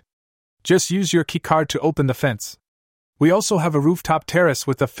street. Just use your keycard to open the fence. We also have a rooftop terrace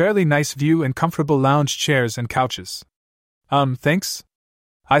with a fairly nice view and comfortable lounge chairs and couches. Thanks?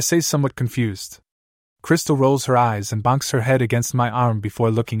 I say, somewhat confused. Crystal rolls her eyes and bonks her head against my arm before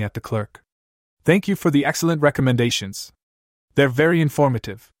looking at the clerk. Thank you for the excellent recommendations. They're very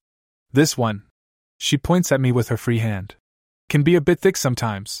informative. This one, she points at me with her free hand, can be a bit thick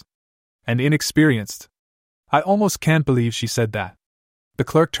sometimes. And inexperienced. I almost can't believe she said that. The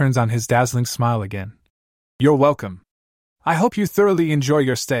clerk turns on his dazzling smile again. You're welcome. I hope you thoroughly enjoy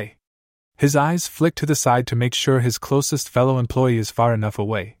your stay. His eyes flick to the side to make sure his closest fellow employee is far enough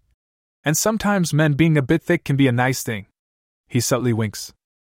away. And sometimes men being a bit thick can be a nice thing. He subtly winks.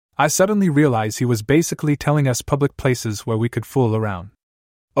 I suddenly realize he was basically telling us public places where we could fool around.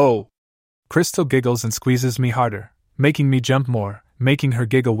 Oh. Crystal giggles and squeezes me harder, making me jump more, making her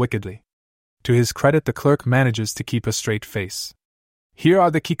giggle wickedly. To his credit, the clerk manages to keep a straight face. Here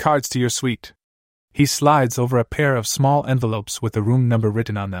are the key cards to your suite. He slides over a pair of small envelopes with the room number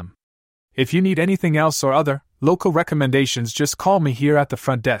written on them. If you need anything else or other local recommendations, just call me here at the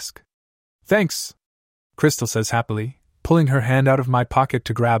front desk. Thanks, Crystal says happily, pulling her hand out of my pocket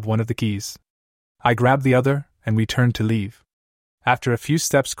to grab one of the keys. I grab the other, and we turn to leave. After a few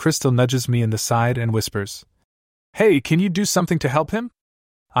steps, Crystal nudges me in the side and whispers, "Hey, can you do something to help him?"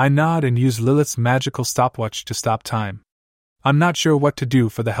 I nod and use Lilith's magical stopwatch to stop time. I'm not sure what to do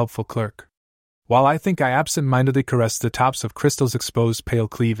for the helpful clerk. While I think I absent-mindedly caress the tops of Crystal's exposed pale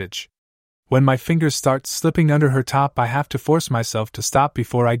cleavage. When my fingers start slipping under her top, I have to force myself to stop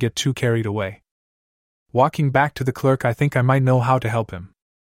before I get too carried away. Walking back to the clerk, I think I might know how to help him.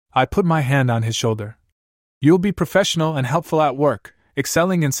 I put my hand on his shoulder. "You'll be professional and helpful at work,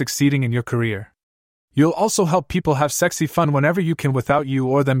 excelling and succeeding in your career. You'll also help people have sexy fun whenever you can without you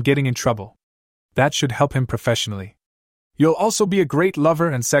or them getting in trouble. That should help him professionally. You'll also be a great lover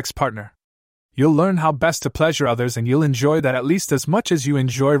and sex partner. You'll learn how best to pleasure others, and you'll enjoy that at least as much as you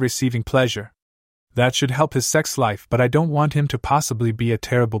enjoy receiving pleasure. That should help his sex life, but I don't want him to possibly be a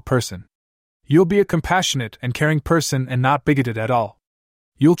terrible person. You'll be a compassionate and caring person and not bigoted at all.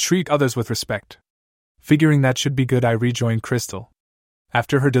 You'll treat others with respect." Figuring that should be good, I rejoin Crystal.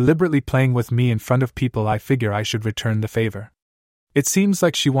 After her deliberately playing with me in front of people, I figure I should return the favor. It seems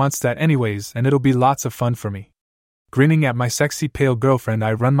like she wants that anyways, and it'll be lots of fun for me. Grinning at my sexy pale girlfriend,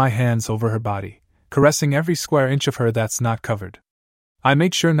 I run my hands over her body, caressing every square inch of her that's not covered. I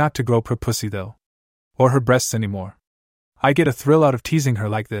make sure not to grope her pussy though. Or her breasts anymore. I get a thrill out of teasing her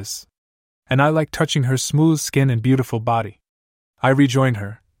like this. And I like touching her smooth skin and beautiful body. I rejoin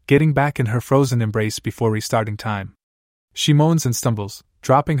her, getting back in her frozen embrace before restarting time. She moans and stumbles,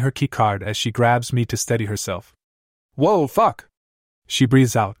 dropping her keycard as she grabs me to steady herself. "Whoa, fuck!" she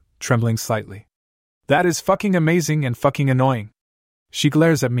breathes out, trembling slightly. "That is fucking amazing and fucking annoying." She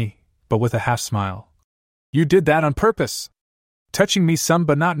glares at me, but with a half smile. "You did that on purpose. Touching me some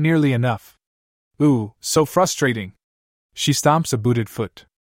but not nearly enough. Ooh, so frustrating." She stomps a booted foot.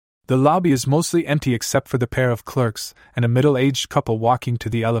 The lobby is mostly empty except for the pair of clerks and a middle-aged couple walking to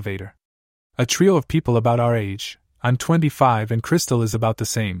the elevator. A trio of people about our age. I'm 25 and Crystal is about the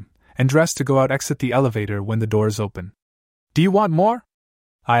same, and dressed to go out exit the elevator when the doors open. "Do you want more?"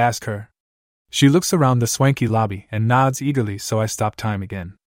 I ask her. She looks around the swanky lobby and nods eagerly, so I stop time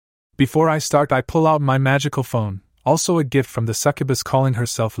again. Before I start, I pull out my magical phone, also a gift from the succubus calling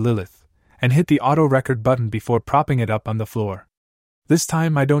herself Lillith, and hit the auto record button before propping it up on the floor. This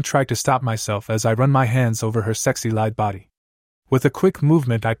time I don't try to stop myself as I run my hands over her sexy light body. With a quick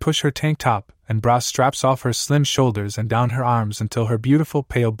movement, I push her tank top and bra straps off her slim shoulders and down her arms until her beautiful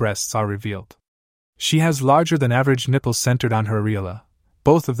pale breasts are revealed. She has larger than average nipples centered on her areola,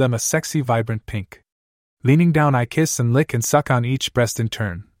 both of them a sexy vibrant pink. Leaning down, I kiss and lick and suck on each breast in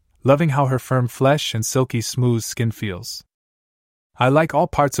turn, loving how her firm flesh and silky smooth skin feels. I like all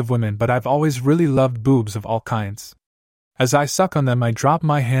parts of women, but I've always really loved boobs of all kinds. As I suck on them, I drop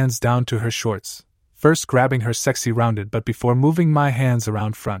my hands down to her shorts, first grabbing her sexy rounded butt before moving my hands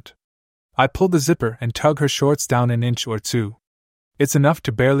around front. I pull the zipper and tug her shorts down an inch or two. It's enough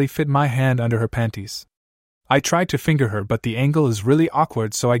to barely fit my hand under her panties. I try to finger her, but the angle is really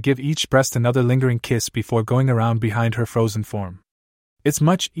awkward, so I give each breast another lingering kiss before going around behind her frozen form. It's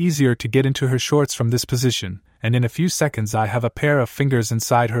much easier to get into her shorts from this position, and in a few seconds I have a pair of fingers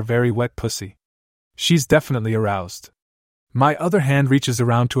inside her very wet pussy. She's definitely aroused. My other hand reaches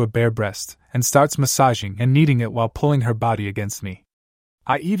around to a bare breast and starts massaging and kneading it while pulling her body against me.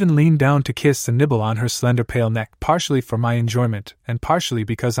 I even lean down to kiss and nibble on her slender pale neck, partially for my enjoyment and partially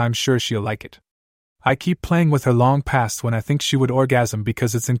because I'm sure she'll like it. I keep playing with her long past when I think she would orgasm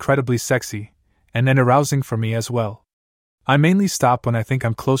because it's incredibly sexy and then arousing for me as well. I mainly stop when I think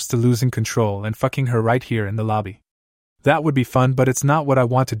I'm close to losing control and fucking her right here in the lobby. That would be fun, but it's not what I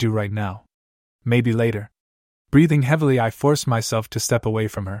want to do right now. Maybe later. Breathing heavily, I force myself to step away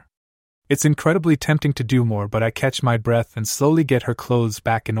from her. It's incredibly tempting to do more, but I catch my breath and slowly get her clothes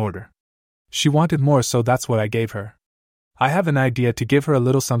back in order. She wanted more, so that's what I gave her. I have an idea to give her a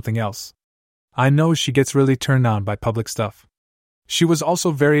little something else. I know she gets really turned on by public stuff. She was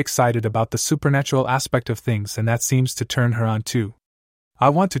also very excited about the supernatural aspect of things, and that seems to turn her on too. I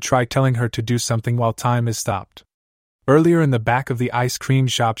want to try telling her to do something while time is stopped. Earlier in the back of the ice cream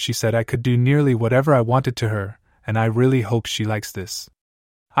shop, she said I could do nearly whatever I wanted to her, and I really hope she likes this.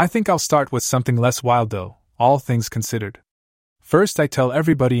 I think I'll start with something less wild though, all things considered. First, I tell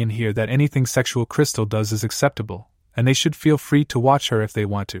everybody in here that anything sexual Crystal does is acceptable, and they should feel free to watch her if they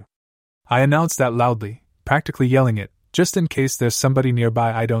want to. I announce that loudly, practically yelling it, just in case there's somebody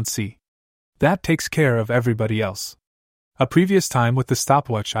nearby I don't see. That takes care of everybody else. A previous time with the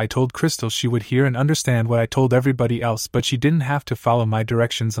stopwatch, I told Crystal she would hear and understand what I told everybody else, but she didn't have to follow my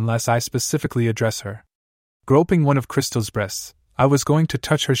directions unless I specifically address her. Groping one of Crystal's breasts, I was going to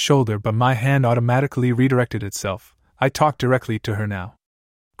touch her shoulder, but my hand automatically redirected itself. I talk directly to her now.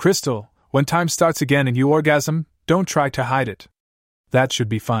 Crystal, when time starts again and you orgasm, don't try to hide it. That should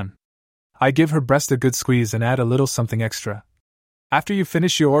be fun. I give her breast a good squeeze and add a little something extra. After you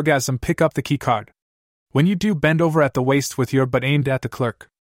finish your orgasm, pick up the key card. When you do, bend over at the waist with your butt aimed at the clerk.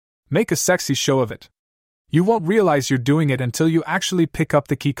 Make a sexy show of it. You won't realize you're doing it until you actually pick up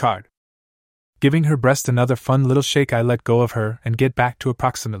the key card. Giving her breast another fun little shake, I let go of her and get back to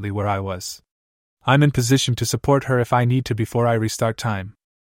approximately where I was. I'm in position to support her if I need to before I restart time.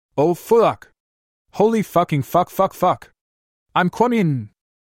 Oh fuck! Holy fucking fuck! I'm coming!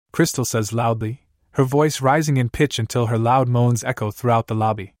 Crystal says loudly, her voice rising in pitch until her loud moans echo throughout the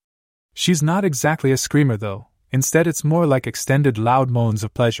lobby. She's not exactly a screamer though, instead it's more like extended loud moans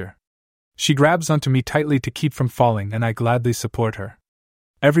of pleasure. She grabs onto me tightly to keep from falling, and I gladly support her.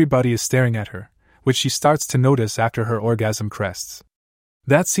 Everybody is staring at her, which she starts to notice after her orgasm crests.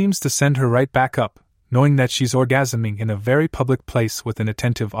 That seems to send her right back up, knowing that she's orgasming in a very public place with an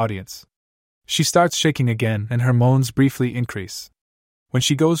attentive audience. She starts shaking again and her moans briefly increase. When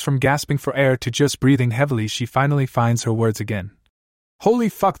she goes from gasping for air to just breathing heavily, she finally finds her words again. Holy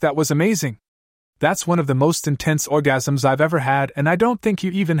fuck, that was amazing! That's one of the most intense orgasms I've ever had, and I don't think you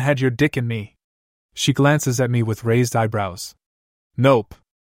even had your dick in me. She glances at me with raised eyebrows. Nope.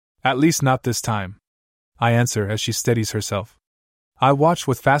 At least not this time. I answer as she steadies herself. I watch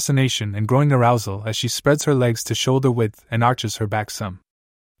with fascination and growing arousal as she spreads her legs to shoulder width and arches her back some.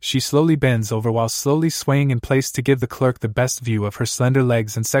 She slowly bends over while slowly swaying in place to give the clerk the best view of her slender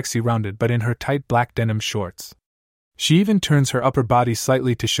legs and sexy rounded butt in her tight black denim shorts. She even turns her upper body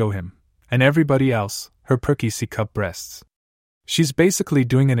slightly to show him, and everybody else, her perky C-cup breasts. She's basically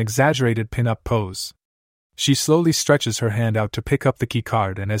doing an exaggerated pin-up pose. She slowly stretches her hand out to pick up the key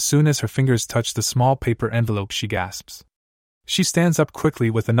card, and as soon as her fingers touch the small paper envelope, she gasps. She stands up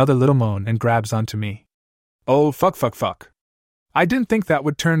quickly with another little moan and grabs onto me. Oh fuck. I didn't think that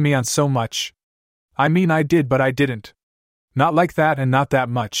would turn me on so much. I mean, I did, but I didn't. Not like that, and not that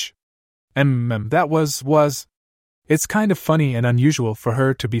much. That was... It's kind of funny and unusual for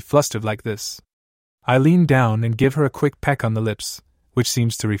her to be flustered like this. I lean down and give her a quick peck on the lips, which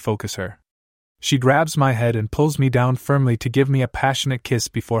seems to refocus her. She grabs my head and pulls me down firmly to give me a passionate kiss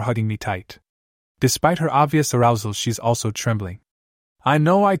before hugging me tight. Despite her obvious arousal, she's also trembling. I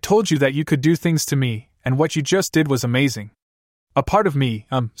know I told you that you could do things to me, and what you just did was amazing. A part of me,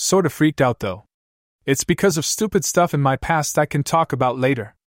 sort of freaked out though. It's because of stupid stuff in my past I can talk about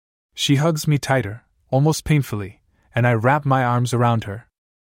later. She hugs me tighter, almost painfully, and I wrap my arms around her.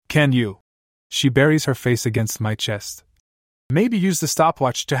 Can you? She buries her face against my chest. Maybe use the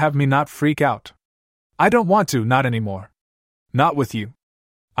stopwatch to have me not freak out. I don't want to, not anymore. Not with you.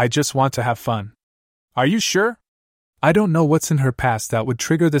 I just want to have fun. Are you sure? I don't know what's in her past that would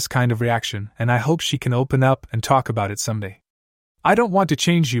trigger this kind of reaction, and I hope she can open up and talk about it someday. I don't want to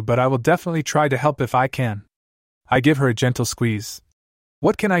change you, but I will definitely try to help if I can. I give her a gentle squeeze.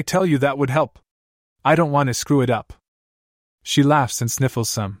 What can I tell you that would help? I don't want to screw it up. She laughs and sniffles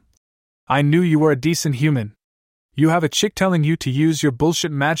some. I knew you were a decent human. You have a chick telling you to use your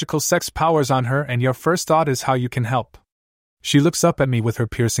bullshit magical sex powers on her, and your first thought is how you can help. She looks up at me with her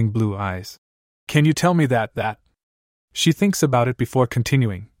piercing blue eyes. Can you tell me that? She thinks about it before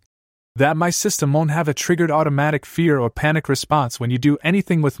continuing. That my system won't have a triggered automatic fear or panic response when you do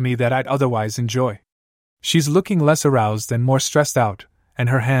anything with me that I'd otherwise enjoy. She's looking less aroused and more stressed out, and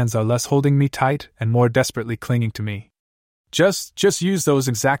her hands are less holding me tight and more desperately clinging to me. Just use those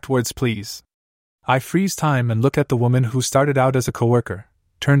exact words, please. I freeze time and look at the woman who started out as a coworker,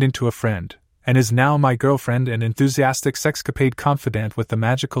 turned into a friend, and is now my girlfriend and enthusiastic sexcapade confidant with the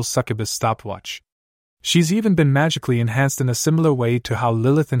magical succubus stopwatch. She's even been magically enhanced in a similar way to how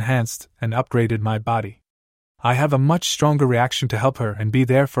Lillith enhanced and upgraded my body. I have a much stronger reaction to help her and be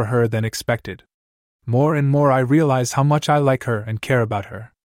there for her than expected. More and more I realize how much I like her and care about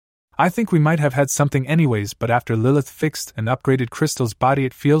her. I think we might have had something anyways, but after Lillith fixed and upgraded Crystal's body,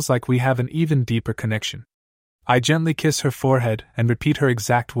 it feels like we have an even deeper connection. I gently kiss her forehead and repeat her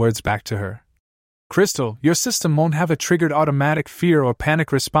exact words back to her. Crystal, your system won't have a triggered automatic fear or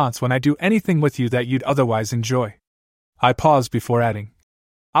panic response when I do anything with you that you'd otherwise enjoy. I pause before adding.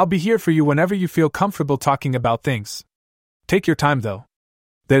 I'll be here for you whenever you feel comfortable talking about things. Take your time though.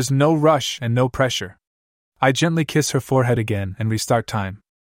 There's no rush and no pressure. I gently kiss her forehead again and restart time.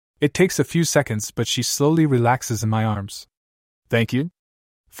 It takes a few seconds, but she slowly relaxes in my arms. Thank you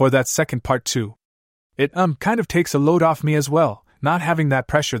for that second part too. It kind of takes a load off me as well, not having that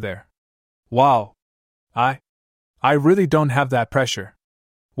pressure there. Wow. I really don't have that pressure.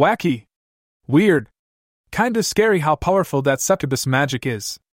 Wacky. Weird. Kinda scary how powerful that succubus magic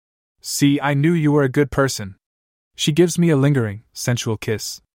is. See, I knew you were a good person. She gives me a lingering, sensual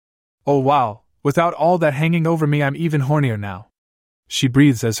kiss. Oh wow, without all that hanging over me I'm even hornier now. She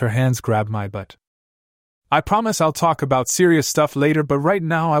breathes as her hands grab my butt. I promise I'll talk about serious stuff later, but right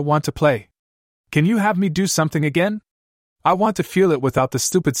now I want to play. Can you have me do something again? I want to feel it without the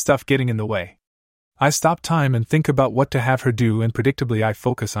stupid stuff getting in the way. I stop time and think about what to have her do, and predictably I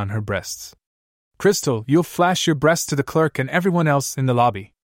focus on her breasts. Crystal, you'll flash your breasts to the clerk and everyone else in the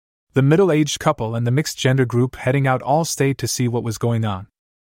lobby. The middle-aged couple and the mixed-gender group heading out all stayed to see what was going on.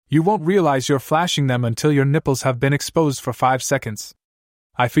 You won't realize you're flashing them until your nipples have been exposed for 5 seconds.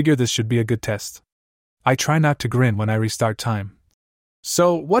 I figure this should be a good test. I try not to grin when I restart time.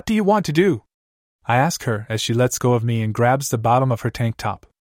 So, what do you want to do? I ask her as she lets go of me and grabs the bottom of her tank top.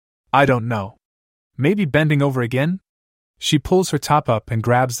 I don't know. Maybe bending over again? She pulls her top up and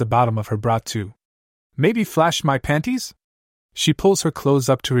grabs the bottom of her bra too. Maybe flash my panties? She pulls her clothes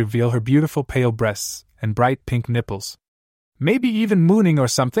up to reveal her beautiful pale breasts and bright pink nipples. Maybe even mooning or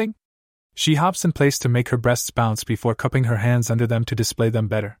something? She hops in place to make her breasts bounce before cupping her hands under them to display them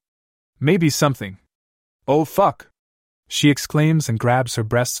better. Maybe something. Oh fuck! She exclaims and grabs her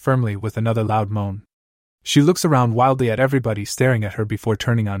breasts firmly with another loud moan. She looks around wildly at everybody staring at her before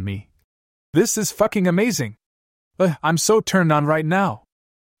turning on me. This is fucking amazing! I'm so turned on right now!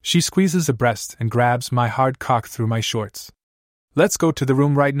 She squeezes a breast and grabs my hard cock through my shorts. Let's go to the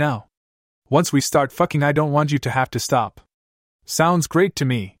room right now. Once we start fucking I don't want you to have to stop. Sounds great to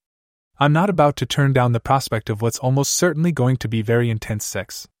me. I'm not about to turn down the prospect of what's almost certainly going to be very intense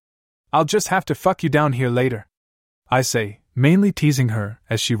sex. I'll just have to fuck you down here later, I say, mainly teasing her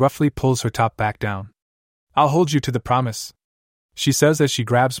as she roughly pulls her top back down. I'll hold you to the promise, she says as she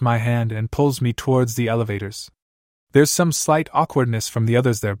grabs my hand and pulls me towards the elevators. There's some slight awkwardness from the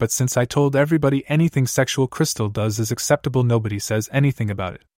others there, but since I told everybody anything sexual Crystal does is acceptable, nobody says anything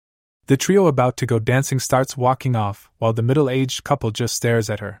about it. The trio about to go dancing starts walking off while the middle-aged couple just stares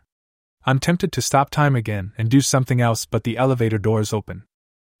at her. I'm tempted to stop time again and do something else, but the elevator doors open.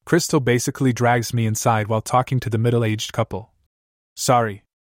 Crystal basically drags me inside while talking to the middle-aged couple. Sorry.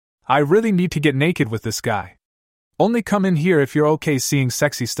 I really need to get naked with this guy. Only come in here if you're okay seeing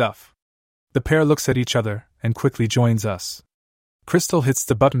sexy stuff. The pair looks at each other and quickly joins us. Crystal hits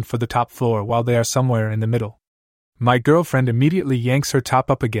the button for the top floor while they are somewhere in the middle. My girlfriend immediately yanks her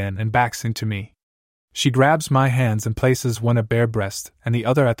top up again and backs into me. She grabs my hands and places one at bare breast and the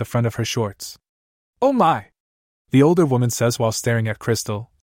other at the front of her shorts. Oh my! The older woman says while staring at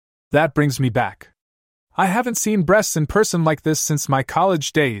Crystal. That brings me back. I haven't seen breasts in person like this since my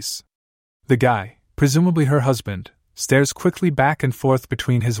college days. The guy, presumably her husband, stares quickly back and forth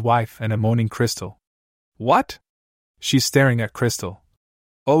between his wife and a moaning Crystal. What? She's staring at Crystal.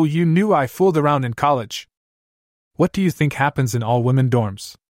 Oh, you knew I fooled around in college. What do you think happens in all-women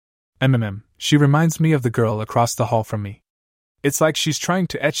dorms? She reminds me of the girl across the hall from me. It's like she's trying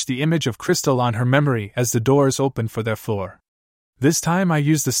to etch the image of Crystal on her memory as the doors open for their floor. This time I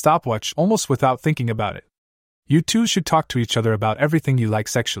use the stopwatch almost without thinking about it. You two should talk to each other about everything you like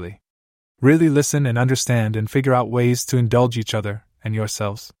sexually. Really listen and understand and figure out ways to indulge each other and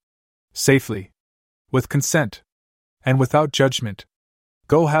yourselves. Safely. With consent. And without judgment.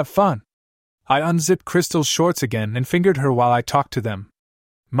 Go have fun. I unzipped Crystal's shorts again and fingered her while I talked to them.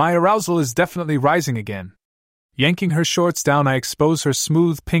 My arousal is definitely rising again. Yanking her shorts down, I expose her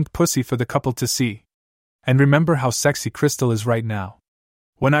smooth pink pussy for the couple to see. And remember how sexy Crystal is right now.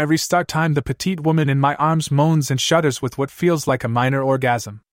 When I restart time, the petite woman in my arms moans and shudders with what feels like a minor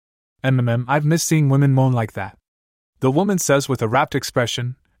orgasm. I've missed seeing women moan like that. The woman says with a rapt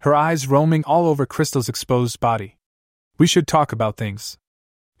expression, her eyes roaming all over Crystal's exposed body. We should talk about things.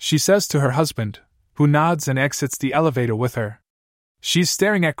 She says to her husband, who nods and exits the elevator with her. She's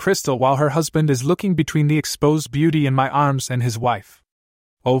staring at Crystal while her husband is looking between the exposed beauty in my arms and his wife.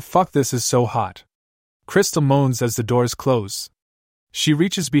 Oh fuck, this is so hot. Crystal moans as the doors close. She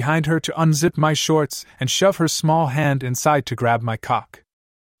reaches behind her to unzip my shorts and shove her small hand inside to grab my cock.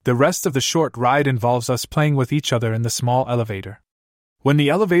 The rest of the short ride involves us playing with each other in the small elevator. When the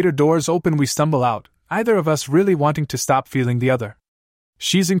elevator doors open, we stumble out, either of us really wanting to stop feeling the other.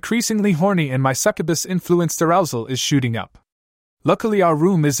 She's increasingly horny and my succubus-influenced arousal is shooting up. Luckily our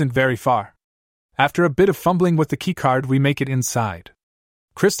room isn't very far. After a bit of fumbling with the keycard, we make it inside.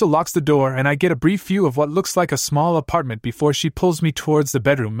 Crystal locks the door and I get a brief view of what looks like a small apartment before she pulls me towards the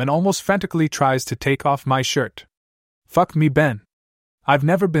bedroom and almost frantically tries to take off my shirt. Fuck me, Ben. I've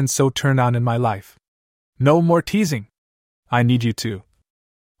never been so turned on in my life. No more teasing. I need you to.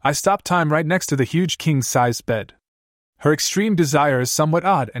 I stop time right next to the huge king-sized bed. Her extreme desire is somewhat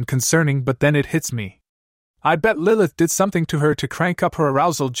odd and concerning, but then it hits me. I bet Lilith did something to her to crank up her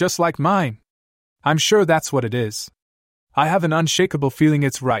arousal just like mine. I'm sure that's what it is. I have an unshakable feeling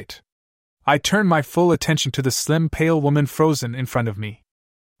it's right. I turn my full attention to the slim, pale woman frozen in front of me.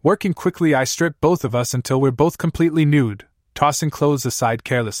 Working quickly, I strip both of us until we're both completely nude, tossing clothes aside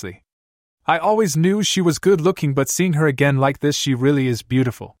carelessly. I always knew she was good-looking, but seeing her again like this, she really is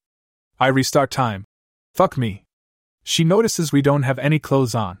beautiful. I restart time. Fuck me. She notices we don't have any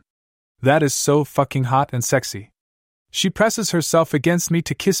clothes on. That is so fucking hot and sexy. She presses herself against me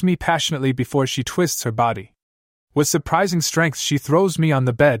to kiss me passionately before she twists her body. With surprising strength, she throws me on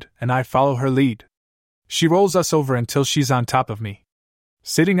the bed, and I follow her lead. She rolls us over until she's on top of me.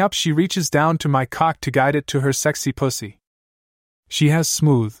 Sitting up, she reaches down to my cock to guide it to her sexy pussy. She has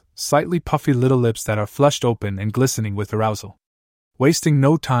smooth, slightly puffy little lips that are flushed open and glistening with arousal. Wasting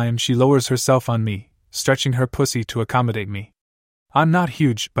no time, she lowers herself on me, stretching her pussy to accommodate me. I'm not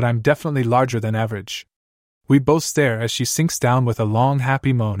huge, but I'm definitely larger than average. We both stare as she sinks down with a long,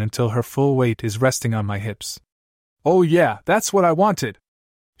 happy moan until her full weight is resting on my hips. Oh yeah, that's what I wanted,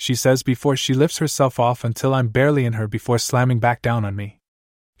 she says before she lifts herself off until I'm barely in her before slamming back down on me.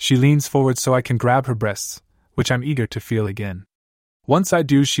 She leans forward so I can grab her breasts, which I'm eager to feel again. Once I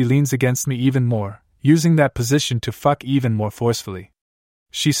do, she leans against me even more, using that position to fuck even more forcefully.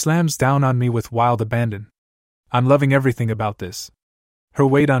 She slams down on me with wild abandon. I'm loving everything about this. Her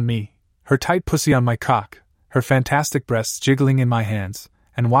weight on me, her tight pussy on my cock, her fantastic breasts jiggling in my hands,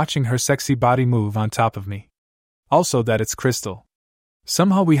 and watching her sexy body move on top of me. Also that it's Crystal.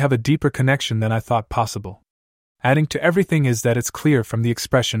 Somehow we have a deeper connection than I thought possible. Adding to everything is that it's clear from the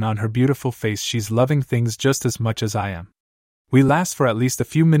expression on her beautiful face she's loving things just as much as I am. We last for at least a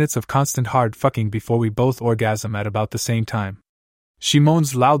few minutes of constant hard fucking before we both orgasm at about the same time. She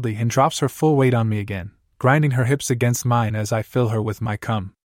moans loudly and drops her full weight on me again, grinding her hips against mine as I fill her with my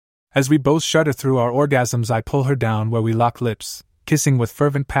cum. As we both shudder through our orgasms, I pull her down where we lock lips, kissing with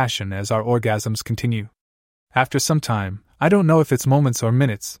fervent passion as our orgasms continue. After some time, I don't know if it's moments or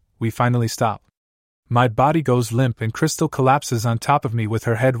minutes, we finally stop. My body goes limp and Crystal collapses on top of me with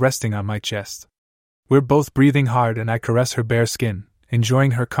her head resting on my chest. We're both breathing hard and I caress her bare skin,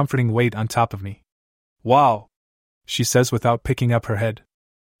 enjoying her comforting weight on top of me. Wow, she says without picking up her head.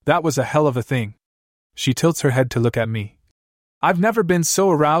 That was a hell of a thing. She tilts her head to look at me. I've never been so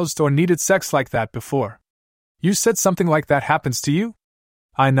aroused or needed sex like that before. You said something like that happens to you?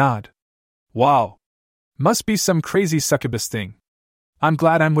 I nod. Wow. Must be some crazy succubus thing. I'm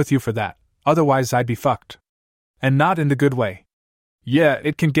glad I'm with you for that, otherwise I'd be fucked. And not in the good way. Yeah,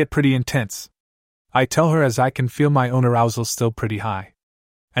 it can get pretty intense. I tell her as I can feel my own arousal still pretty high.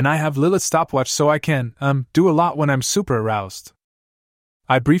 And I have Lillith's stopwatch so I can, do a lot when I'm super aroused.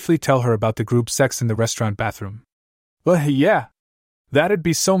 I briefly tell her about the group sex in the restaurant bathroom. Yeah. That'd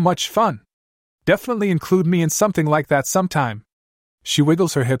be so much fun. Definitely include me in something like that sometime. She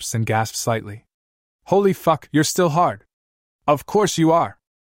wiggles her hips and gasps slightly. Holy fuck, you're still hard. Of course you are.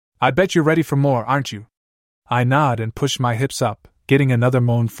 I bet you're ready for more, aren't you? I nod and push my hips up, getting another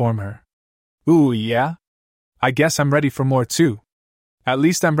moan from her. Ooh, yeah? I guess I'm ready for more too. At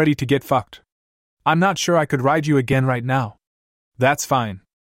least I'm ready to get fucked. I'm not sure I could ride you again right now. That's fine.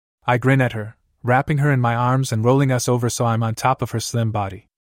 I grin at her, wrapping her in my arms and rolling us over so I'm on top of her slim body.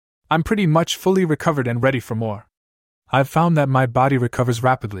 I'm pretty much fully recovered and ready for more. I've found that my body recovers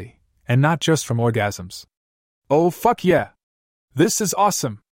rapidly, and not just from orgasms. Oh fuck yeah! This is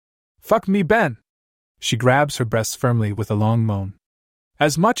awesome! Fuck me, Ben! She grabs her breasts firmly with a long moan.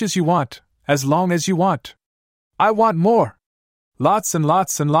 As much as you want, as long as you want. I want more! Lots and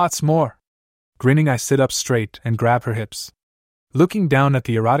lots and lots more! Grinning, I sit up straight and grab her hips. Looking down at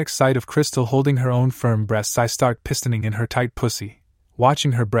the erotic sight of Crystal holding her own firm breasts, I start pistoning in her tight pussy,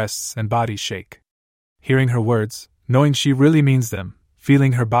 watching her breasts and body shake. Hearing her words, knowing she really means them,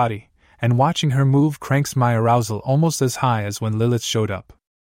 feeling her body, and watching her move cranks my arousal almost as high as when Lilith showed up.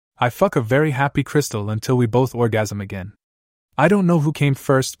 I fuck a very happy Crystal until we both orgasm again. I don't know who came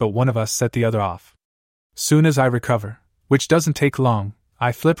first, but one of us set the other off. Soon as I recover, which doesn't take long,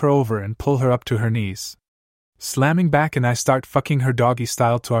 I flip her over and pull her up to her knees. Slamming back, and I start fucking her doggy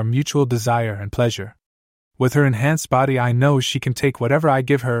style to our mutual desire and pleasure. With her enhanced body, I know she can take whatever I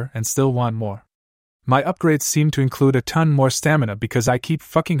give her and still want more. My upgrades seem to include a ton more stamina because I keep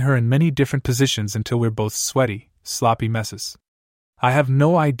fucking her in many different positions until we're both sweaty, sloppy messes. I have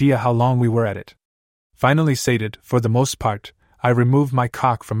no idea how long we were at it. Finally sated, for the most part, I remove my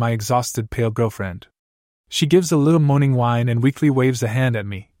cock from my exhausted pale girlfriend. She gives a little moaning whine and weakly waves a hand at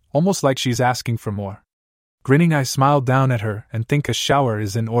me, almost like she's asking for more. Grinning, I smile down at her and think a shower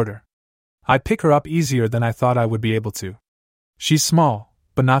is in order. I pick her up easier than I thought I would be able to. She's small,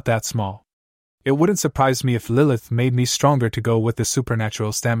 but not that small. It wouldn't surprise me if Lillith made me stronger to go with the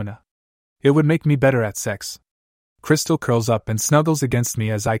supernatural stamina. It would make me better at sex. Crystal curls up and snuggles against me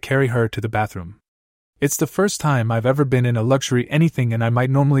as I carry her to the bathroom. It's the first time I've ever been in a luxury anything, and I might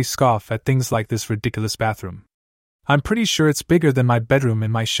normally scoff at things like this ridiculous bathroom. I'm pretty sure it's bigger than my bedroom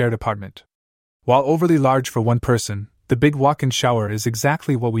in my shared apartment. While overly large for one person, the big walk-in shower is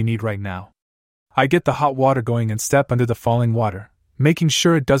exactly what we need right now. I get the hot water going and step under the falling water, making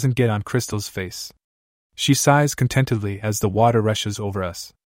sure it doesn't get on Crystal's face. She sighs contentedly as the water rushes over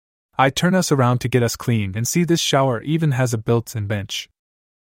us. I turn us around to get us clean and see this shower even has a built-in bench.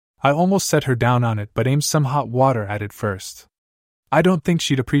 I almost set her down on it but aim some hot water at it first. I don't think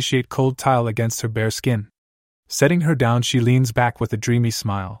she'd appreciate cold tile against her bare skin. Setting her down, she leans back with a dreamy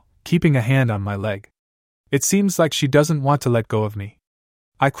smile, keeping a hand on my leg. It seems like she doesn't want to let go of me.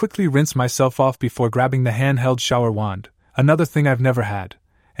 I quickly rinse myself off before grabbing the handheld shower wand, another thing I've never had,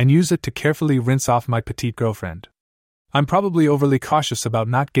 and use it to carefully rinse off my petite girlfriend. I'm probably overly cautious about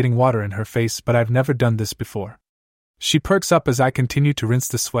not getting water in her face, but I've never done this before. She perks up as I continue to rinse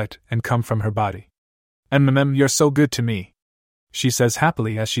the sweat and cum from her body. You're so good to me," she says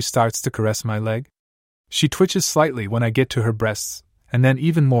happily as she starts to caress my leg. She twitches slightly when I get to her breasts, and then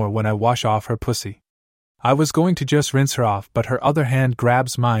even more when I wash off her pussy. I was going to just rinse her off, but her other hand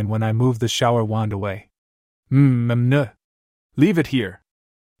grabs mine when I move the shower wand away. Leave it here."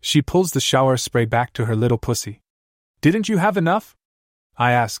 She pulls the shower spray back to her little pussy. "Didn't you have enough?"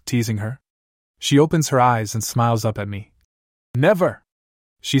 I ask, teasing her. She opens her eyes and smiles up at me. "Never,"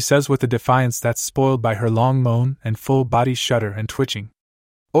 she says with a defiance that's spoiled by her long moan and full body shudder and twitching.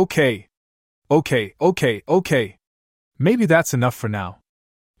 Okay. Maybe that's enough for now."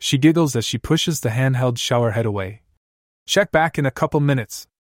 She giggles as she pushes the handheld shower head away. "Check back in a couple minutes."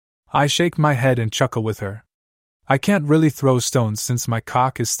 I shake my head and chuckle with her. I can't really throw stones since my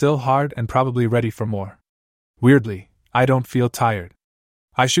cock is still hard and probably ready for more. Weirdly, I don't feel tired.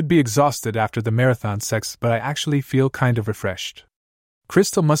 I should be exhausted after the marathon sex, but I actually feel kind of refreshed.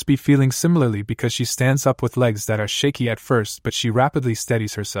 Crystal must be feeling similarly because she stands up with legs that are shaky at first, but she rapidly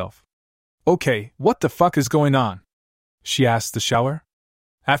steadies herself. "Okay, what the fuck is going on?" she asks the shower.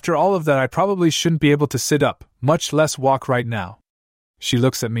 "After all of that, I probably shouldn't be able to sit up, much less walk right now." She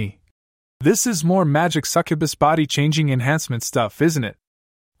looks at me. "This is more magic succubus body-changing enhancement stuff, isn't it?"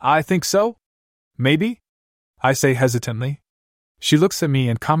 "I think so. Maybe?" I say hesitantly. She looks at me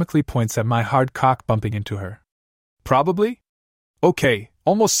and comically points at my hard cock bumping into her. "Probably?" "Okay,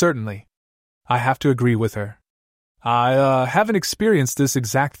 almost certainly." I have to agree with her. I haven't experienced this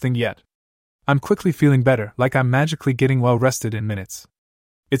exact thing yet." I'm quickly feeling better, like I'm magically getting well rested in minutes.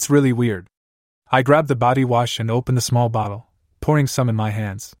 It's really weird. I grab the body wash and open the small bottle, pouring some in my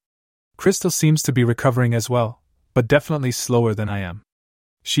hands. Crystal seems to be recovering as well, but definitely slower than I am.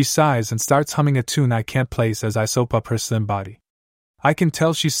 She sighs and starts humming a tune I can't place as I soap up her slim body. I can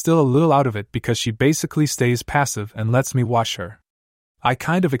tell she's still a little out of it because she basically stays passive and lets me wash her. I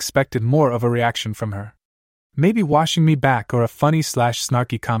kind of expected more of a reaction from her. Maybe washing me back or a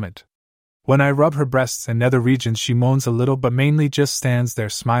funny/snarky comment. When I rub her breasts and nether regions, she moans a little but mainly just stands there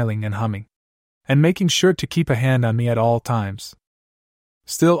smiling and humming. And making sure to keep a hand on me at all times.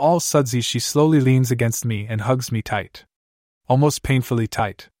 Still all sudsy, she slowly leans against me and hugs me tight. Almost painfully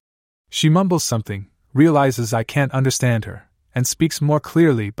tight. She mumbles something, realizes I can't understand her, and speaks more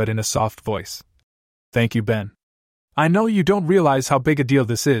clearly but in a soft voice. "Thank you, Ben. I know you don't realize how big a deal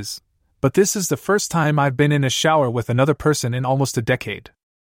this is, but this is the first time I've been in a shower with another person in almost a decade."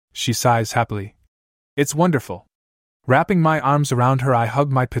 She sighs happily. "It's wonderful." Wrapping my arms around her, I hug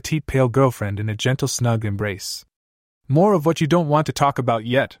my petite pale girlfriend in a gentle snug embrace. "More of what you don't want to talk about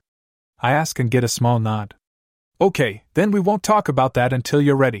yet?" I ask and get a small nod. "Okay, then we won't talk about that until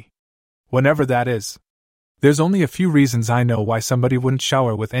you're ready. Whenever that is." There's only a few reasons I know why somebody wouldn't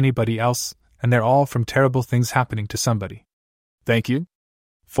shower with anybody else, and they're all from terrible things happening to somebody. "Thank you.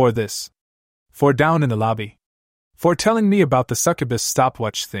 For this. For down in the lobby. For telling me about the succubus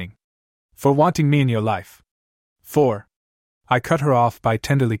stopwatch thing. For wanting me in your life. For..." I cut her off by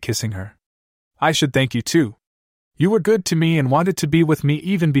tenderly kissing her. "I should thank you too. You were good to me and wanted to be with me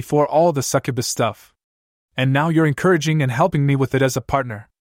even before all the succubus stuff. And now you're encouraging and helping me with it as a partner.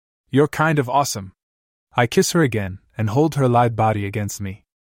 You're kind of awesome." I kiss her again and hold her lithe body against me.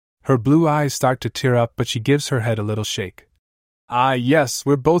 Her blue eyes start to tear up, but she gives her head a little shake. "Ah, yes,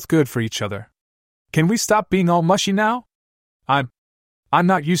 we're both good for each other. Can we stop being all mushy now? I'm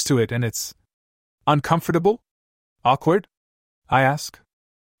not used to it and it's uncomfortable? Awkward?" I ask.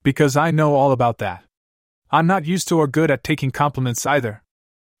 "Because I know all about that. I'm not used to or good at taking compliments either."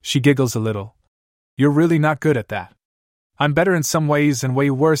 She giggles a little. "You're really not good at that. I'm better in some ways and way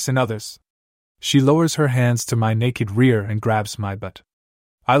worse in others. She lowers her hands to my naked rear and grabs my butt.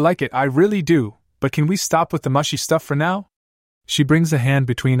 I like it, I really do, but can we stop with the mushy stuff for now? She brings a hand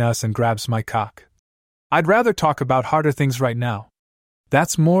between us and grabs my cock. I'd rather talk about harder things right now.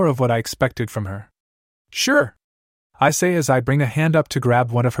 That's more of what I expected from her. Sure, I say as I bring a hand up to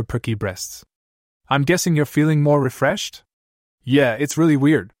grab one of her perky breasts. I'm guessing you're feeling more refreshed? Yeah, it's really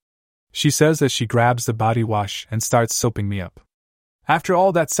weird, she says as she grabs the body wash and starts soaping me up. After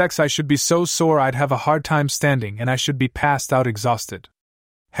all that sex, I should be so sore I'd have a hard time standing and I should be passed out exhausted.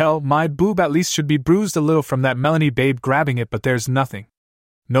 Hell, my boob at least should be bruised a little from that Melanie babe grabbing it, but there's nothing.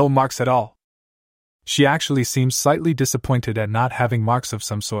 No marks at all. She actually seems slightly disappointed at not having marks of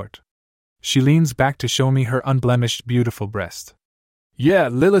some sort. She leans back to show me her unblemished, beautiful breast. Yeah,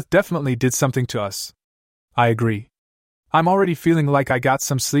 Lillith definitely did something to us. I agree. I'm already feeling like I got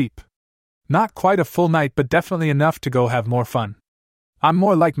some sleep. Not quite a full night, but definitely enough to go have more fun. I'm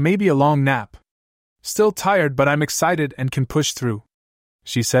more like maybe a long nap. Still tired, but I'm excited and can push through,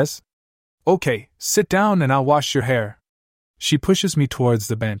 she says. Okay, sit down and I'll wash your hair. She pushes me towards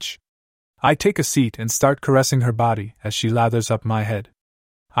the bench. I take a seat and start caressing her body as she lathers up my head.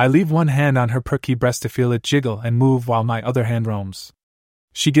 I leave one hand on her perky breast to feel it jiggle and move while my other hand roams.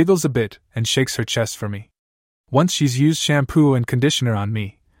 She giggles a bit and shakes her chest for me. Once she's used shampoo and conditioner on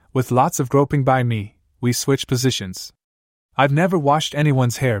me, with lots of groping by me, we switch positions. I've never washed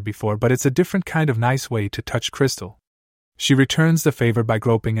anyone's hair before, but it's a different kind of nice way to touch Crystal. She returns the favor by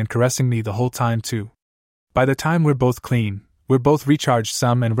groping and caressing me the whole time too. By the time we're both clean, we're both recharged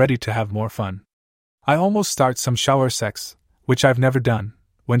some and ready to have more fun. I almost start some shower sex, which I've never done,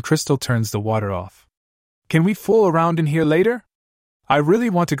 when Crystal turns the water off. Can we fool around in here later? I really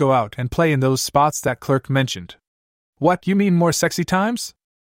want to go out and play in those spots that clerk mentioned. What, you mean more sexy times?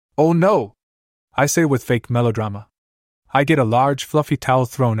 Oh no, I say with fake melodrama. I get a large fluffy towel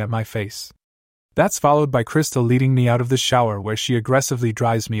thrown at my face. That's followed by Crystal leading me out of the shower where she aggressively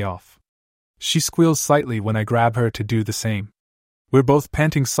dries me off. She squeals slightly when I grab her to do the same. We're both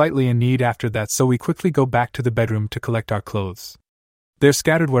panting slightly in need after that, so we quickly go back to the bedroom to collect our clothes. They're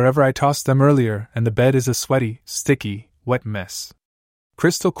scattered wherever I tossed them earlier, and the bed is a sweaty, sticky, wet mess.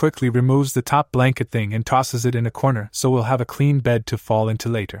 Crystal quickly removes the top blanket thing and tosses it in a corner so we'll have a clean bed to fall into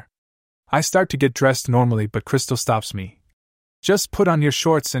later. I start to get dressed normally, but Crystal stops me. Just put on your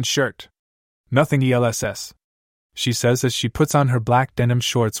shorts and shirt. Nothing ELSS, she says as she puts on her black denim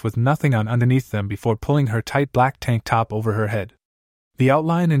shorts with nothing on underneath them before pulling her tight black tank top over her head. The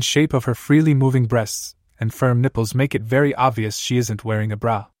outline and shape of her freely moving breasts and firm nipples make it very obvious she isn't wearing a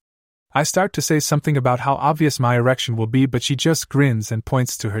bra. I start to say something about how obvious my erection will be, but she just grins and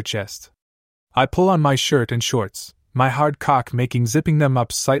points to her chest. I pull on my shirt and shorts, my hard cock making zipping them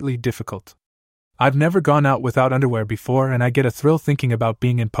up slightly difficult. I've never gone out without underwear before, and I get a thrill thinking about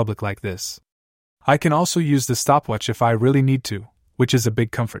being in public like this. I can also use the stopwatch if I really need to, which is a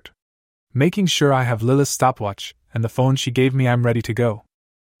big comfort. Making sure I have Lillith's stopwatch and the phone she gave me, I'm ready to go.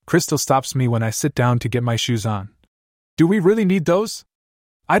 Crystal stops me when I sit down to get my shoes on. Do we really need those?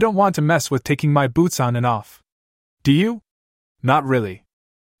 I don't want to mess with taking my boots on and off. Do you? Not really.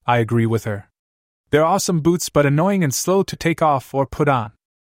 I agree with her. They're awesome boots, but annoying and slow to take off or put on.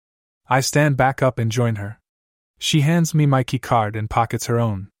 I stand back up and join her. She hands me my key card and pockets her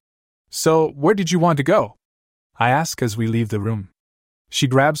own. So, where did you want to go? I ask as we leave the room. She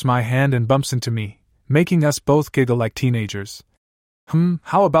grabs my hand and bumps into me, making us both giggle like teenagers.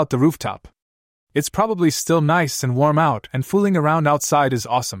 How about the rooftop? It's probably still nice and warm out, and fooling around outside is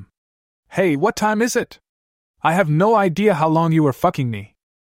awesome. Hey, what time is it? I have no idea how long you were fucking me.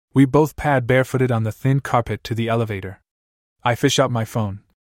 We both pad barefooted on the thin carpet to the elevator. I fish out my phone.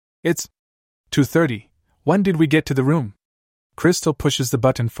 It's 2:30. When did we get to the room? Crystal pushes the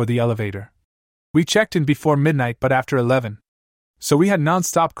button for the elevator. We checked in before midnight, but after 11. So we had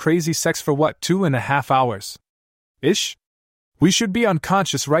non-stop crazy sex for what, 2.5 hours? Ish? We should be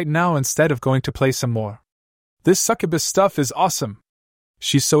unconscious right now instead of going to play some more. This succubus stuff is awesome.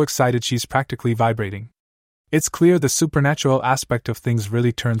 She's so excited she's practically vibrating. It's clear the supernatural aspect of things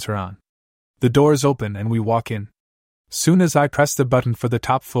really turns her on. The doors open and we walk in. Soon as I press the button for the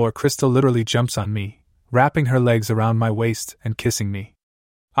top floor, Crystal literally jumps on me, wrapping her legs around my waist and kissing me.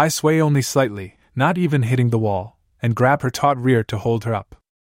 I sway only slightly, not even hitting the wall, and grab her taut rear to hold her up.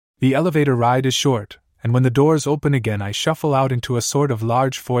 The elevator ride is short, and when the doors open again I shuffle out into a sort of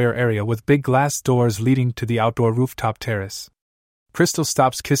large foyer area with big glass doors leading to the outdoor rooftop terrace. Crystal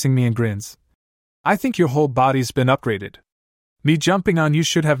stops kissing me and grins. I think your whole body's been upgraded. Me jumping on you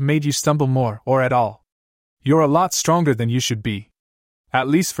should have made you stumble more, or at all. You're a lot stronger than you should be. At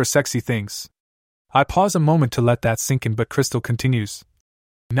least for sexy things. I pause a moment to let that sink in, but Crystal continues.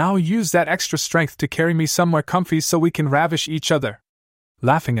 Now use that extra strength to carry me somewhere comfy so we can ravish each other.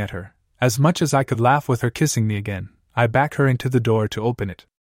 Laughing at her, as much as I could laugh with her kissing me again, I back her into the door to open it.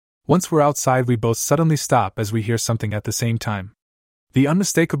 Once we're outside, we both suddenly stop as we hear something at the same time. The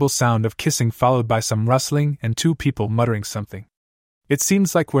unmistakable sound of kissing followed by some rustling and two people muttering something. It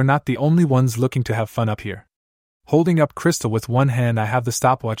seems like we're not the only ones looking to have fun up here. Holding up Crystal with one hand, I have the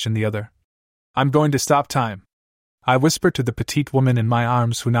stopwatch in the other. I'm going to stop time, I whisper to the petite woman in my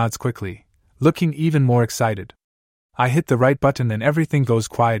arms, who nods quickly, looking even more excited. I hit the right button and everything goes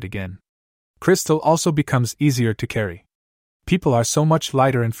quiet again. Crystal also becomes easier to carry. People are so much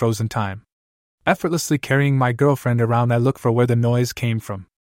lighter in frozen time. Effortlessly carrying my girlfriend around, I look for where the noise came from.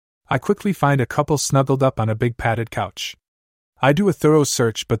 I quickly find a couple snuggled up on a big padded couch. I do a thorough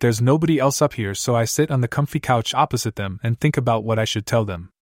search, but there's nobody else up here, so I sit on the comfy couch opposite them and think about what I should tell them.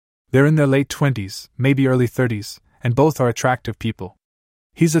 They're in their late 20s, maybe early 30s, and both are attractive people.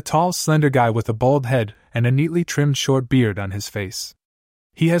 He's a tall, slender guy with a bald head and a neatly trimmed short beard on his face.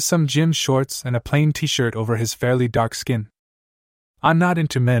 He has some gym shorts and a plain t-shirt over his fairly dark skin. I'm not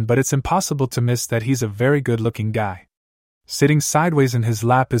into men, but it's impossible to miss that he's a very good-looking guy. Sitting sideways in his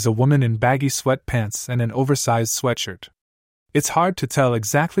lap is a woman in baggy sweatpants and an oversized sweatshirt. It's hard to tell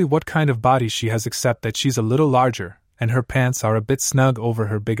exactly what kind of body she has, except that she's a little larger, and her pants are a bit snug over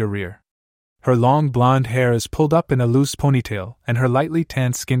her bigger rear. Her long blonde hair is pulled up in a loose ponytail, and her lightly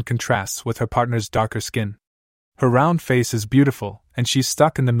tanned skin contrasts with her partner's darker skin. Her round face is beautiful, and she's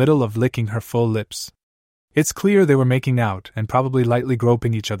stuck in the middle of licking her full lips. It's clear they were making out and probably lightly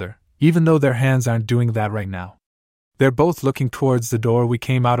groping each other, even though their hands aren't doing that right now. They're both looking towards the door we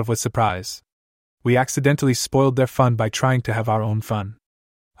came out of with surprise. We accidentally spoiled their fun by trying to have our own fun.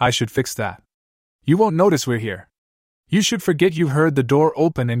 I should fix that. You won't notice we're here. You should forget you heard the door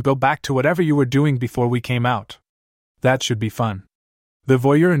open and go back to whatever you were doing before we came out. That should be fun. The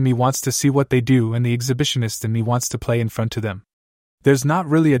voyeur in me wants to see what they do, and the exhibitionist in me wants to play in front to them. There's not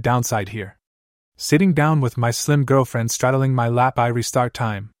really a downside here. Sitting down with my slim girlfriend straddling my lap, I restart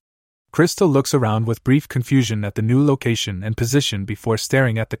time. Crystal looks around with brief confusion at the new location and position before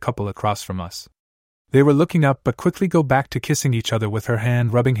staring at the couple across from us. They were looking up but quickly go back to kissing each other, with her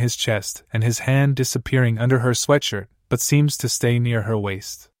hand rubbing his chest and his hand disappearing under her sweatshirt, but seems to stay near her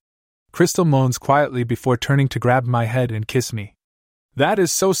waist. Crystal moans quietly before turning to grab my head and kiss me. That is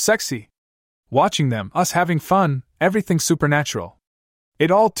so sexy. Watching them, us having fun, everything supernatural.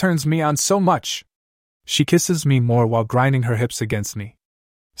 It all turns me on so much. She kisses me more while grinding her hips against me.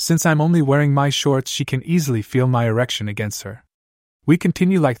 Since I'm only wearing my shorts, she can easily feel my erection against her. We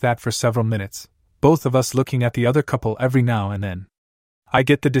continue like that for several minutes, both of us looking at the other couple every now and then. I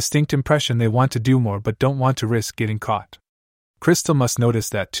get the distinct impression they want to do more but don't want to risk getting caught. Crystal must notice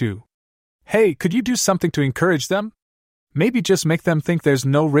that too. Hey, could you do something to encourage them? Maybe just make them think there's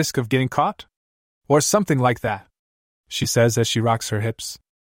no risk of getting caught? Or something like that, she says as she rocks her hips.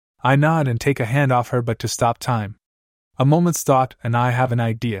 I nod and take a hand off her, but to stop time. A moment's thought and I have an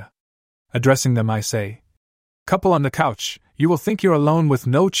idea. Addressing them, I say, Couple on the couch, you will think you're alone with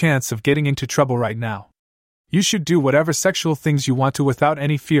no chance of getting into trouble right now. You should do whatever sexual things you want to without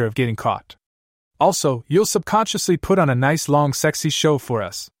any fear of getting caught. Also, you'll subconsciously put on a nice long sexy show for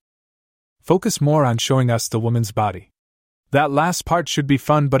us. Focus more on showing us the woman's body. That last part should be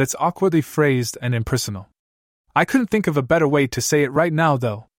fun, but it's awkwardly phrased and impersonal. I couldn't think of a better way to say it right now,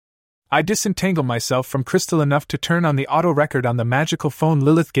 though. I disentangle myself from Crystal enough to turn on the auto record on the magical phone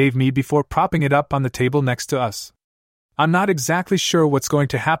Lillith gave me before propping it up on the table next to us. I'm not exactly sure what's going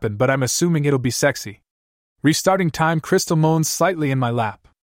to happen, but I'm assuming it'll be sexy. Restarting time, Crystal moans slightly in my lap.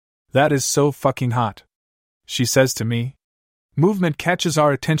 That is so fucking hot, she says to me. Movement catches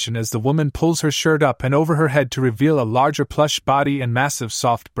our attention as the woman pulls her shirt up and over her head to reveal a larger plush body and massive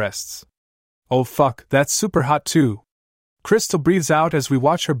soft breasts. Oh fuck, that's super hot too. Crystal breathes out as we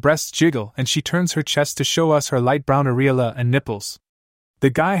watch her breasts jiggle, and she turns her chest to show us her light brown areola and nipples. The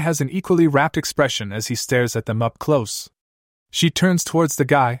guy has an equally rapt expression as he stares at them up close. She turns towards the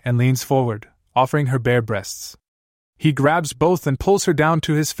guy and leans forward, offering her bare breasts. He grabs both and pulls her down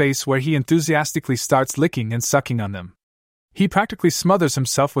to his face, where he enthusiastically starts licking and sucking on them. He practically smothers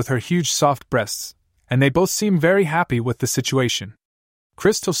himself with her huge soft breasts, and they both seem very happy with the situation.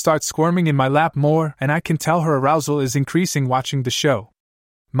 Crystal starts squirming in my lap more, and I can tell her arousal is increasing watching the show.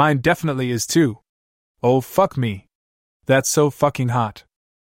 Mine definitely is too. Oh fuck me. That's so fucking hot.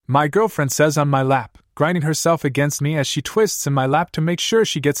 My girlfriend says on my lap, grinding herself against me as she twists in my lap to make sure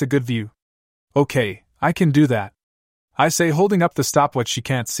she gets a good view. Okay, I can do that, I say, holding up the stopwatch she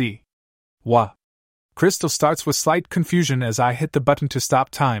can't see. Wah. Crystal starts with slight confusion as I hit the button to stop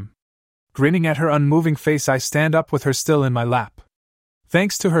time. Grinning at her unmoving face, I stand up with her still in my lap.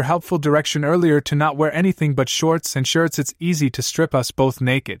 Thanks to her helpful direction earlier to not wear anything but shorts and shirts, it's easy to strip us both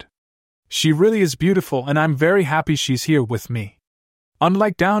naked. She really is beautiful, and I'm very happy she's here with me.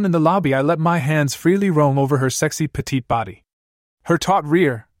 Unlike down in the lobby, I let my hands freely roam over her sexy petite body. Her taut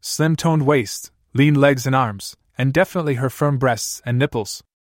rear, slim-toned waist, lean legs and arms, and definitely her firm breasts and nipples.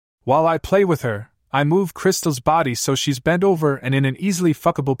 While I play with her, I move Crystal's body so she's bent over and in an easily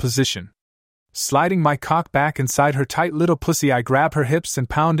fuckable position. Sliding my cock back inside her tight little pussy, I grab her hips and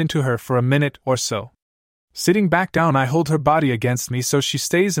pound into her for a minute or so. Sitting back down, I hold her body against me so she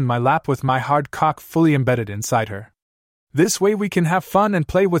stays in my lap with my hard cock fully embedded inside her. This way we can have fun and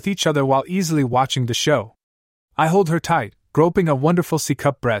play with each other while easily watching the show. I hold her tight, groping a wonderful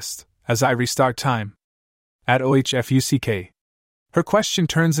C-cup breast, as I restart time. At OHFUCK. Her question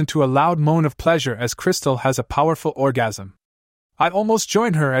turns into a loud moan of pleasure as Crystal has a powerful orgasm. I almost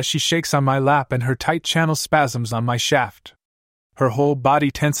join her as she shakes on my lap and her tight channel spasms on my shaft. Her whole body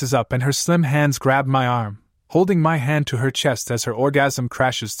tenses up and her slim hands grab my arm, holding my hand to her chest as her orgasm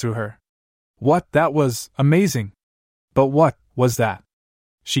crashes through her. That was amazing. But what was that?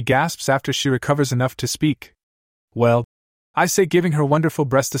 She gasps after she recovers enough to speak. Well, I say, giving her wonderful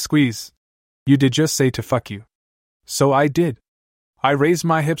breast a squeeze. You did just say to fuck you. So I did. I raise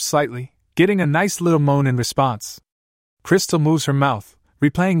my hips slightly, getting a nice little moan in response. Crystal moves her mouth,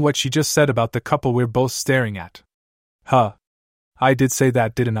 replaying what she just said about the couple we're both staring at. Huh. I did say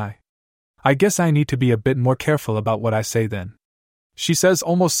that, didn't I? I guess I need to be a bit more careful about what I say then. She says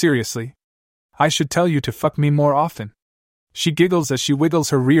almost seriously. I should tell you to fuck me more often. She giggles as she wiggles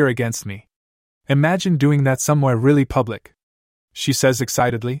her rear against me. Imagine doing that somewhere really public. She says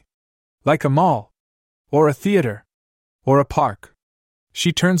excitedly. Like a mall. Or a theater. Or a park.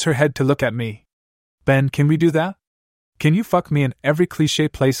 She turns her head to look at me. Ben, can we do that? Can you fuck me in every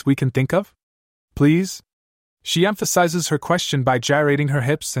cliché place we can think of? Please? She emphasizes her question by gyrating her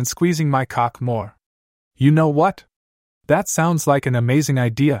hips and squeezing my cock more. You know what? That sounds like an amazing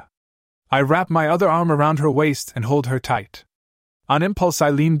idea. I wrap my other arm around her waist and hold her tight. On impulse, I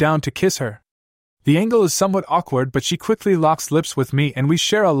lean down to kiss her. The angle is somewhat awkward, but she quickly locks lips with me and we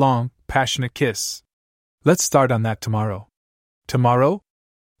share a long, passionate kiss. Let's start on that tomorrow. Tomorrow?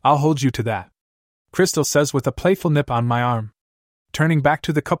 I'll hold you to that. Crystal says with a playful nip on my arm. Turning back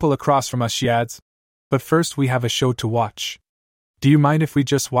to the couple across from us, she adds, but first we have a show to watch. Do you mind if we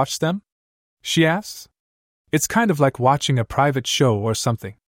just watch them? She asks. It's kind of like watching a private show or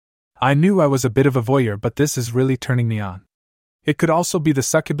something. I knew I was a bit of a voyeur, but this is really turning me on. It could also be the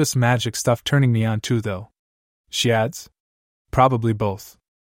succubus magic stuff turning me on too, though. She adds. Probably both.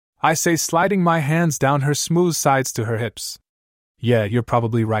 I say, sliding my hands down her smooth sides to her hips. Yeah, you're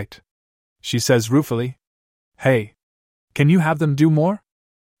probably right. She says ruefully. Hey. Can you have them do more?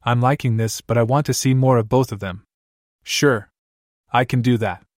 I'm liking this, but I want to see more of both of them. Sure. I can do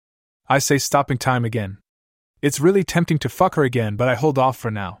that. I say, stopping time again. It's really tempting to fuck her again, but I hold off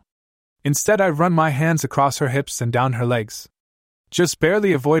for now. Instead, I run my hands across her hips and down her legs. Just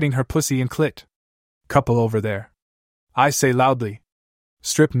barely avoiding her pussy and clit. Couple over there. I say loudly.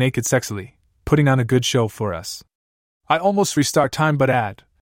 Strip naked sexily, putting on a good show for us. I almost restart time but add.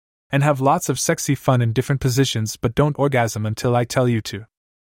 And have lots of sexy fun in different positions, but don't orgasm until I tell you to.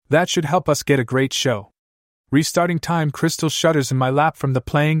 That should help us get a great show. Restarting time, Crystal shudders in my lap from the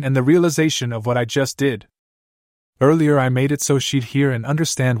playing and the realization of what I just did. Earlier I made it so she'd hear and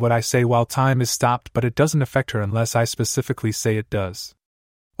understand what I say while time is stopped, but it doesn't affect her unless I specifically say it does.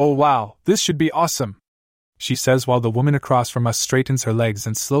 Oh wow, this should be awesome, she says while the woman across from us straightens her legs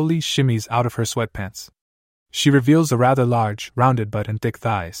and slowly shimmies out of her sweatpants. She reveals a rather large, rounded butt and thick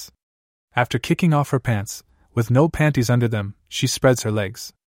thighs. After kicking off her pants, with no panties under them, she spreads her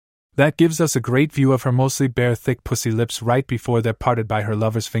legs. That gives us a great view of her mostly bare thick pussy lips right before they're parted by her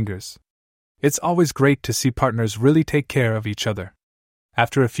lover's fingers. It's always great to see partners really take care of each other.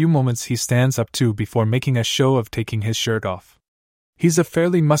 After a few moments he stands up too before making a show of taking his shirt off. He's a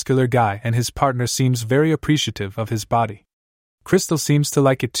fairly muscular guy and his partner seems very appreciative of his body. Crystal seems to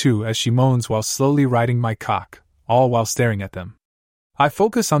like it too as she moans while slowly riding my cock, all while staring at them. I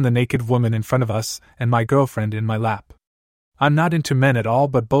focus on the naked woman in front of us and my girlfriend in my lap. I'm not into men at all,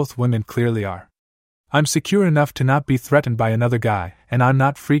 but both women clearly are. I'm secure enough to not be threatened by another guy, and I'm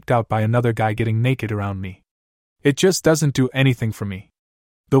not freaked out by another guy getting naked around me. It just doesn't do anything for me.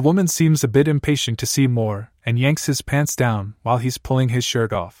 The woman seems a bit impatient to see more, and yanks his pants down while he's pulling his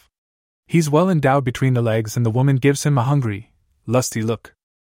shirt off. He's well endowed between the legs and the woman gives him a hungry, lusty look.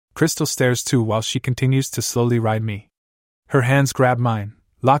 Crystal stares too while she continues to slowly ride me. Her hands grab mine,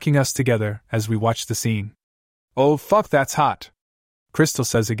 locking us together as we watch the scene. Oh fuck, that's hot, Crystal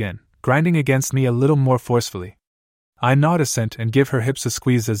says again, grinding against me a little more forcefully. I nod assent and give her hips a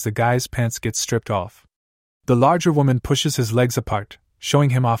squeeze as the guy's pants get stripped off. The larger woman pushes his legs apart,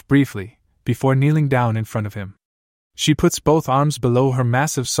 showing him off briefly, before kneeling down in front of him. She puts both arms below her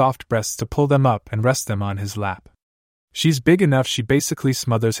massive soft breasts to pull them up and rest them on his lap. She's big enough she basically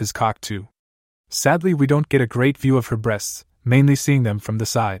smothers his cock too. Sadly, we don't get a great view of her breasts, mainly seeing them from the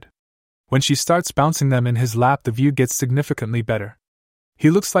side. When she starts bouncing them in his lap, the view gets significantly better. He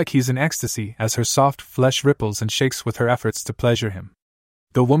looks like he's in ecstasy as her soft flesh ripples and shakes with her efforts to pleasure him.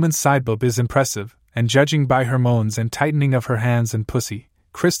 The woman's side boob is impressive, and judging by her moans and tightening of her hands and pussy,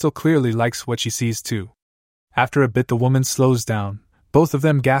 Crystal clearly likes what she sees too. After a bit, the woman slows down, both of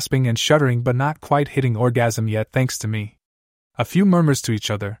them gasping and shuddering but not quite hitting orgasm yet thanks to me. A few murmurs to each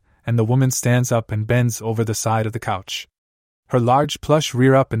other, and the woman stands up and bends over the side of the couch. Her large plush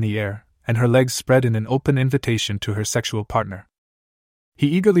rear up in the air, and her legs spread in an open invitation to her sexual partner. He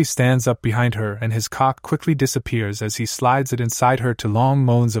eagerly stands up behind her and his cock quickly disappears as he slides it inside her to long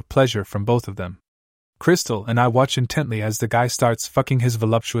moans of pleasure from both of them. Crystal and I watch intently as the guy starts fucking his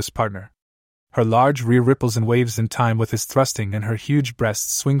voluptuous partner. Her large rear ripples and waves in time with his thrusting and her huge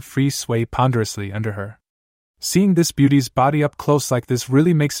breasts sway ponderously under her. Seeing this beauty's body up close like this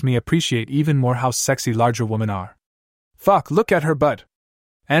really makes me appreciate even more how sexy larger women are. Fuck, look at her butt.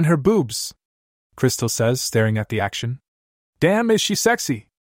 And her boobs, Crystal says, staring at the action. Damn, is she sexy?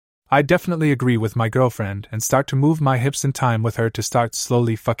 I definitely agree with my girlfriend and start to move my hips in time with her to start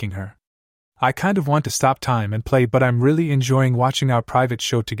slowly fucking her. I kind of want to stop time and play, but I'm really enjoying watching our private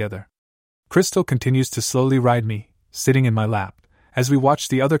show together. Crystal continues to slowly ride me, sitting in my lap, as we watch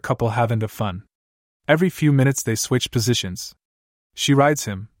the other couple having fun. Every few minutes they switch positions. She rides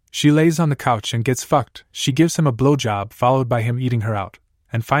him, she lays on the couch and gets fucked, she gives him a blowjob followed by him eating her out,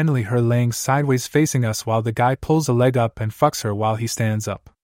 and finally her laying sideways facing us while the guy pulls a leg up and fucks her while he stands up.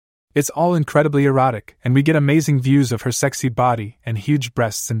 It's all incredibly erotic, and we get amazing views of her sexy body and huge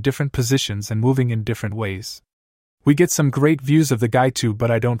breasts in different positions and moving in different ways. We get some great views of the guy too, but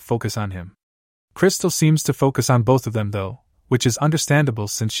I don't focus on him. Crystal seems to focus on both of them though, which is understandable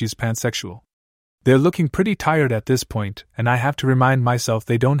since she's pansexual. They're looking pretty tired at this point, and I have to remind myself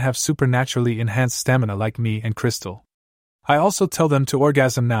they don't have supernaturally enhanced stamina like me and Crystal. I also tell them to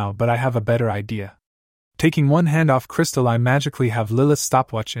orgasm now, but I have a better idea. Taking one hand off Crystal, I magically have Lillith's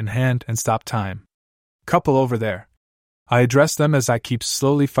stopwatch in hand and stop time. Couple over there. I address them as I keep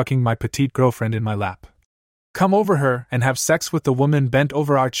slowly fucking my petite girlfriend in my lap. Come over her and have sex with the woman bent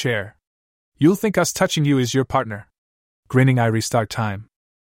over our chair. You'll think us touching you is your partner. Grinning, I restart time.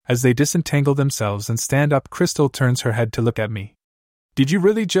 As they disentangle themselves and stand up, Crystal turns her head to look at me. Did you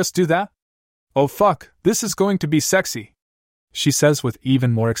really just do that? Oh fuck, this is going to be sexy, she says with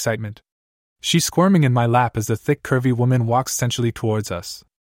even more excitement. She's squirming in my lap as the thick curvy woman walks sensually towards us.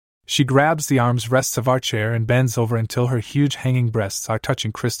 She grabs the arms rests of our chair and bends over until her huge hanging breasts are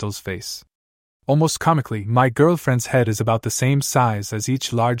touching Crystal's face. Almost comically, my girlfriend's head is about the same size as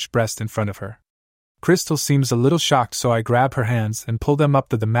each large breast in front of her. Crystal seems a little shocked, so I grab her hands and pull them up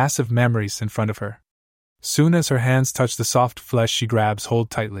to the massive mammaries in front of her. Soon as her hands touch the soft flesh she grabs hold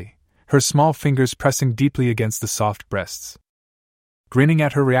tightly, her small fingers pressing deeply against the soft breasts. Grinning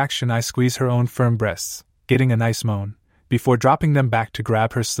at her reaction, I squeeze her own firm breasts, getting a nice moan, before dropping them back to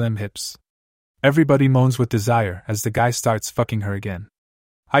grab her slim hips. Everybody moans with desire as the guy starts fucking her again.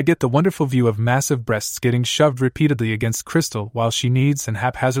 I get the wonderful view of massive breasts getting shoved repeatedly against Crystal while she kneads and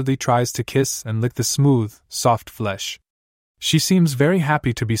haphazardly tries to kiss and lick the smooth, soft flesh. She seems very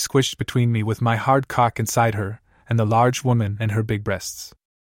happy to be squished between me with my hard cock inside her, and the large woman and her big breasts.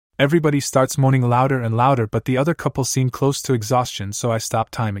 Everybody starts moaning louder and louder, but the other couple seem close to exhaustion, so I stop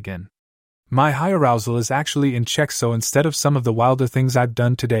time again. My high arousal is actually in check, so instead of some of the wilder things I've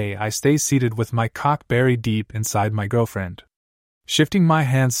done today, I stay seated with my cock buried deep inside my girlfriend. Shifting my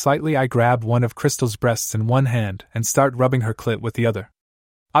hands slightly, I grab one of Crystal's breasts in one hand and start rubbing her clit with the other.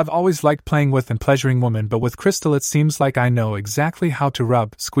 I've always liked playing with and pleasuring women, but with Crystal it seems like I know exactly how to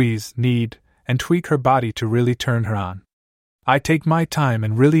rub, squeeze, knead, and tweak her body to really turn her on. I take my time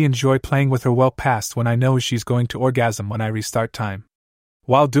and really enjoy playing with her well past when I know she's going to orgasm when I restart time.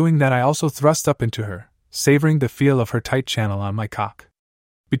 While doing that, I also thrust up into her, savoring the feel of her tight channel on my cock.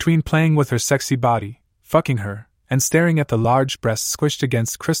 Between playing with her sexy body, fucking her, and staring at the large breasts squished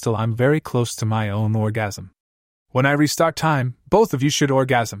against Crystal, I'm very close to my own orgasm. When I restart time, both of you should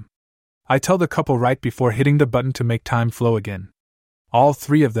orgasm. I tell the couple right before hitting the button to make time flow again. All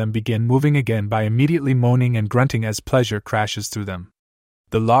three of them begin moving again by immediately moaning and grunting as pleasure crashes through them.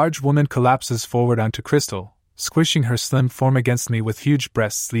 The large woman collapses forward onto Crystal, squishing her slim form against me with huge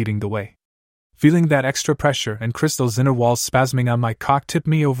breasts leading the way. Feeling that extra pressure and Crystal's inner walls spasming on my cock tip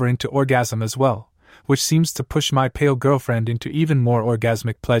me over into orgasm as well, which seems to push my pale girlfriend into even more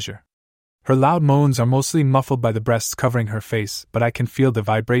orgasmic pleasure. Her loud moans are mostly muffled by the breasts covering her face, but I can feel the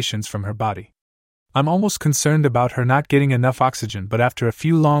vibrations from her body. I'm almost concerned about her not getting enough oxygen, but after a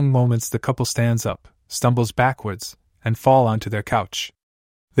few long moments the couple stands up, stumbles backwards, and fall onto their couch.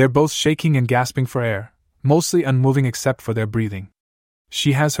 They're both shaking and gasping for air, mostly unmoving except for their breathing.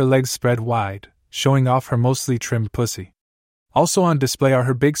 She has her legs spread wide, showing off her mostly trimmed pussy. Also on display are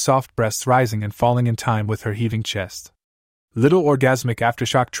her big soft breasts rising and falling in time with her heaving chest. Little orgasmic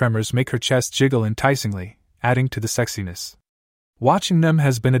aftershock tremors make her chest jiggle enticingly, adding to the sexiness. Watching them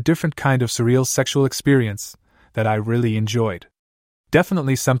has been a different kind of surreal sexual experience that I really enjoyed.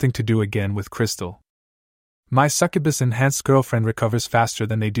 Definitely something to do again with Crystal. My succubus-enhanced girlfriend recovers faster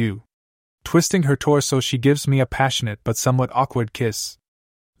than they do. Twisting her torso, she gives me a passionate but somewhat awkward kiss.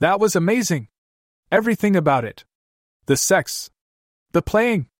 That was amazing! Everything about it. The sex. The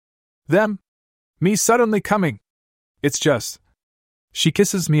playing. Them. Me suddenly coming. It's just. She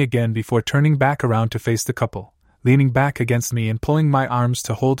kisses me again before turning back around to face the couple, leaning back against me and pulling my arms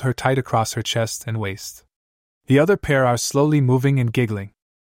to hold her tight across her chest and waist. The other pair are slowly moving and giggling.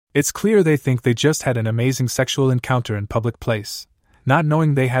 It's clear they think they just had an amazing sexual encounter in public place, not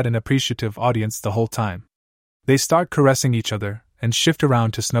knowing they had an appreciative audience the whole time. They start caressing each other and shift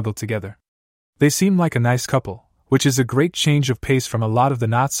around to snuggle together. They seem like a nice couple, which is a great change of pace from a lot of the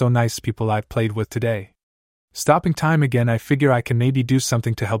not-so-nice people I've played with today. Stopping time again, I figure I can maybe do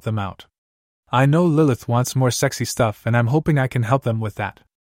something to help them out. I know Lillith wants more sexy stuff and I'm hoping I can help them with that.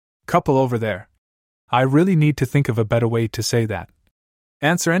 Couple over there. I really need to think of a better way to say that.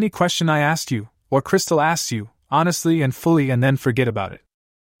 Answer any question I asked you, or Crystal asks you, honestly and fully, and then forget about it.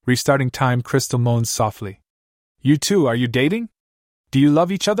 Restarting time, Crystal moans softly. You two, are you dating? Do you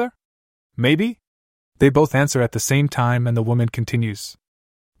love each other? Maybe? They both answer at the same time and the woman continues.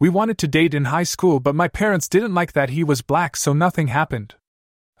 We wanted to date in high school, but my parents didn't like that he was black, so nothing happened.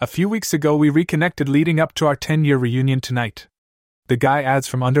 A few weeks ago we reconnected leading up to our 10-year reunion tonight. The guy adds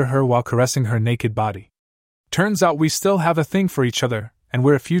from under her while caressing her naked body. Turns out we still have a thing for each other, and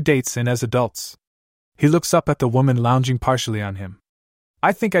we're a few dates in as adults. He looks up at the woman lounging partially on him.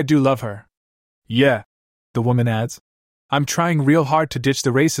 I think I do love her. Yeah, the woman adds. I'm trying real hard to ditch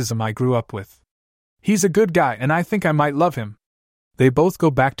the racism I grew up with. He's a good guy and I think I might love him. They both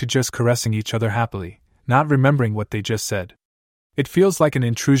go back to just caressing each other happily, not remembering what they just said. It feels like an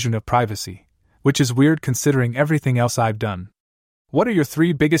intrusion of privacy, which is weird considering everything else I've done. What are your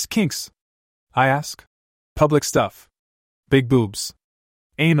 3 biggest kinks? I ask. Public stuff. Big boobs.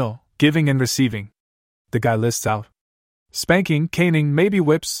 Anal, giving and receiving. The guy lists out. Spanking, caning, maybe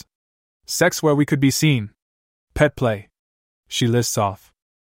whips. Sex where we could be seen. Pet play. She lists off.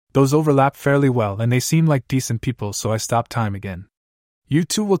 Those overlap fairly well and they seem like decent people, so I stop time again. You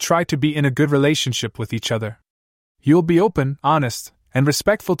two will try to be in a good relationship with each other. You'll be open, honest, and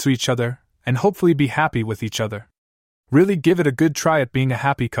respectful to each other, and hopefully be happy with each other. Really give it a good try at being a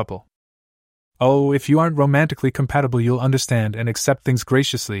happy couple. Oh, if you aren't romantically compatible, you'll understand and accept things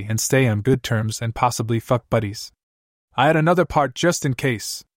graciously and stay on good terms and possibly fuck buddies. I had another part just in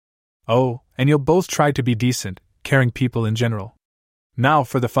case. Oh, and you'll both try to be decent, caring people in general. Now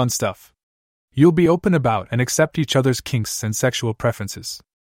for the fun stuff. You'll be open about and accept each other's kinks and sexual preferences.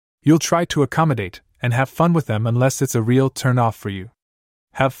 You'll try to accommodate and have fun with them unless it's a real turn-off for you.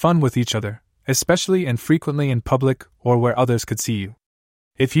 Have fun with each other, especially and frequently in public or where others could see you.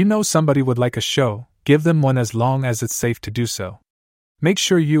 If you know somebody would like a show, give them one as long as it's safe to do so. Make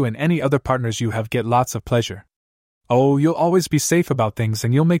sure you and any other partners you have get lots of pleasure. Oh, you'll always be safe about things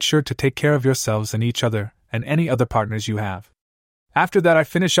and you'll make sure to take care of yourselves and each other and any other partners you have. After that I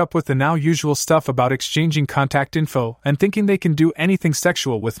finish up with the now usual stuff about exchanging contact info and thinking they can do anything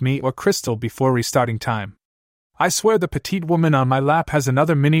sexual with me or Crystal before restarting time. I swear the petite woman on my lap has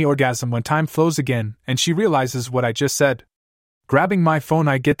another mini orgasm when time flows again and she realizes what I just said. Grabbing my phone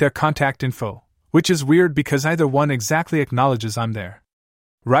I get their contact info, which is weird because neither one exactly acknowledges I'm there.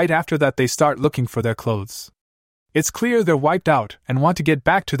 Right after that they start looking for their clothes. It's clear they're wiped out and want to get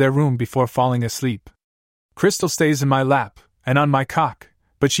back to their room before falling asleep. Crystal stays in my lap and on my cock,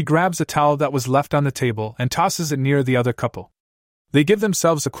 but she grabs a towel that was left on the table and tosses it near the other couple. They give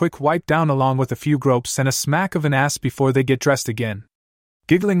themselves a quick wipe down along with a few gropes and a smack of an ass before they get dressed again.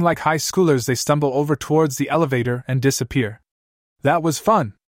 Giggling like high schoolers they stumble over towards the elevator and disappear. That was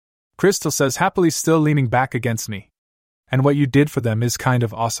fun, Crystal says happily, still leaning back against me. And what you did for them is kind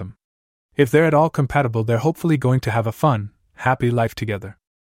of awesome. If they're at all compatible, they're hopefully going to have a fun, happy life together.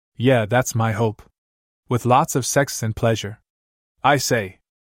 Yeah, that's my hope. With lots of sex and pleasure. I say.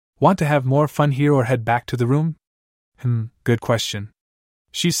 Want to have more fun here or head back to the room? Good question.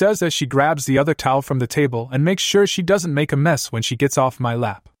 she says as she grabs the other towel from the table and makes sure she doesn't make a mess when she gets off my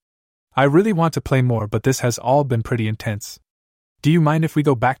lap. I really want to play more, but this has all been pretty intense. Do you mind if we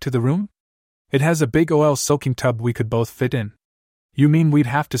go back to the room? It has a big oil-soaking tub we could both fit in. You mean we'd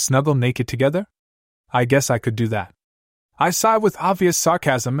have to snuggle naked together? I guess I could do that. I sigh with obvious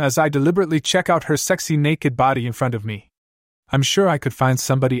sarcasm as I deliberately check out her sexy naked body in front of me. I'm sure I could find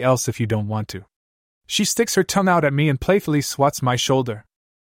somebody else if you don't want to. She sticks her tongue out at me and playfully swats my shoulder.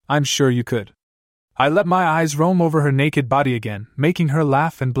 I'm sure you could. I let my eyes roam over her naked body again, making her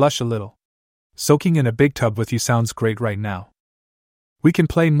laugh and blush a little. Soaking in a big tub with you sounds great right now. We can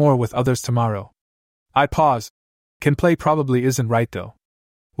play more with others tomorrow. I pause. Can play probably isn't right though.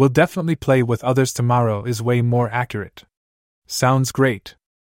 We'll definitely play with others tomorrow is way more accurate. Sounds great.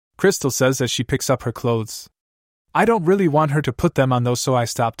 Crystal says as she picks up her clothes. I don't really want her to put them on though, so I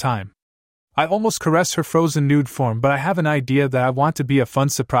stop time. I almost caress her frozen nude form, but I have an idea that I want to be a fun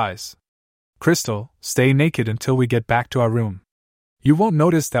surprise. Crystal, stay naked until we get back to our room. You won't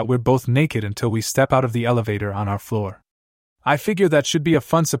notice that we're both naked until we step out of the elevator on our floor. I figure that should be a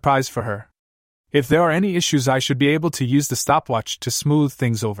fun surprise for her. If there are any issues, I should be able to use the stopwatch to smooth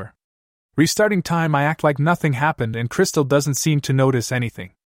things over. Restarting time, I act like nothing happened and Crystal doesn't seem to notice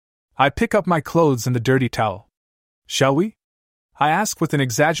anything. I pick up my clothes and the dirty towel. Shall we? I ask with an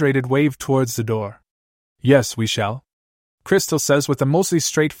exaggerated wave towards the door. Yes, we shall. Crystal says with a mostly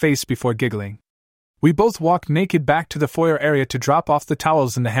straight face before giggling. We both walk naked back to the foyer area to drop off the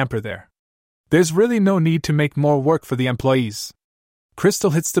towels in the hamper there. There's really no need to make more work for the employees. Crystal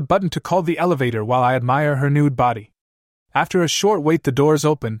hits the button to call the elevator while I admire her nude body. After a short wait, the doors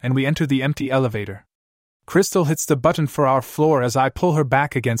open and we enter the empty elevator. Crystal hits the button for our floor as I pull her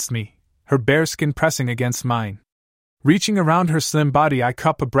back against me, her bare skin pressing against mine. Reaching around her slim body, I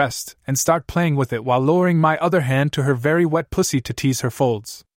cup a breast and start playing with it while lowering my other hand to her very wet pussy to tease her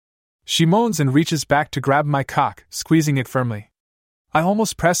folds. She moans and reaches back to grab my cock, squeezing it firmly. I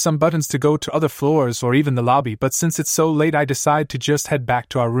almost press some buttons to go to other floors or even the lobby, but since it's so late I decide to just head back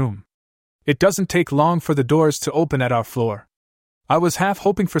to our room. It doesn't take long for the doors to open at our floor. I was half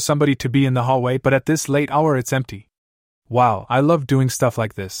hoping for somebody to be in the hallway, but at this late hour it's empty. Wow, I love doing stuff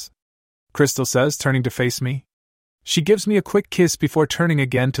like this, Crystal says, turning to face me. She gives me a quick kiss before turning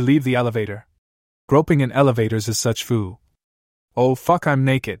again to leave the elevator. Groping in elevators is such foo. Oh fuck, I'm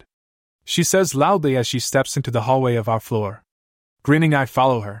naked, she says loudly as she steps into the hallway of our floor. Grinning, I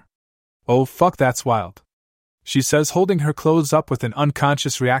follow her. Oh fuck, that's wild, she says, holding her clothes up with an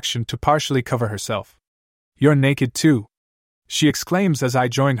unconscious reaction to partially cover herself. You're naked too, she exclaims as I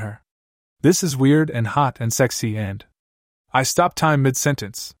join her. This is weird and hot and sexy and... I stop time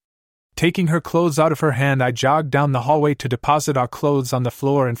mid-sentence. Taking her clothes out of her hand, I jog down the hallway to deposit our clothes on the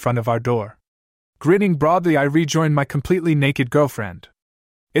floor in front of our door. Grinning broadly, I rejoin my completely naked girlfriend.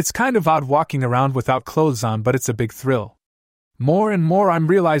 It's kind of odd walking around without clothes on, but it's a big thrill. More and more I'm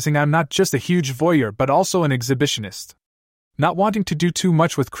realizing I'm not just a huge voyeur but also an exhibitionist. Not wanting to do too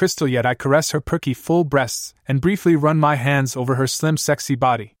much with Crystal yet, I caress her perky full breasts and briefly run my hands over her slim sexy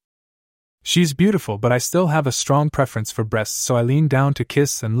body. She's beautiful, but I still have a strong preference for breasts, so I lean down to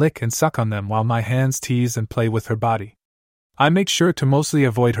kiss and lick and suck on them while my hands tease and play with her body. I make sure to mostly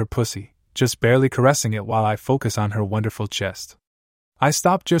avoid her pussy, just barely caressing it while I focus on her wonderful chest. I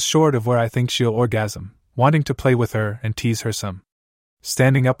stop just short of where I think she'll orgasm, wanting to play with her and tease her some.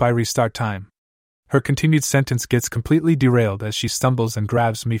 Standing up, I restart time. Her continued sentence gets completely derailed as she stumbles and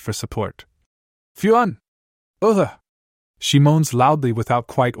grabs me for support. Fuan! Ugh! She moans loudly without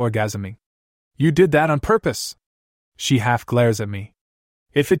quite orgasming. You did that on purpose! She half glares at me.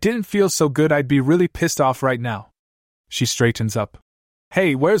 If it didn't feel so good, I'd be really pissed off right now. She straightens up.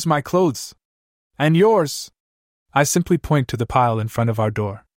 Hey, where's my clothes? And yours? I simply point to the pile in front of our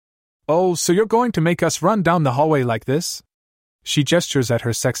door. Oh, so you're going to make us run down the hallway like this? She gestures at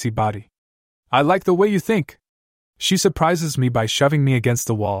her sexy body. I like the way you think. She surprises me by shoving me against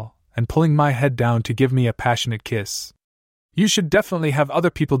the wall and pulling my head down to give me a passionate kiss. You should definitely have other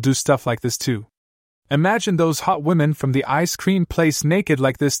people do stuff like this too. Imagine those hot women from the ice cream place naked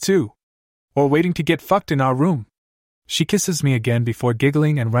like this too. Or waiting to get fucked in our room. She kisses me again before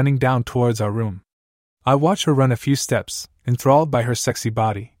giggling and running down towards our room. I watch her run a few steps, enthralled by her sexy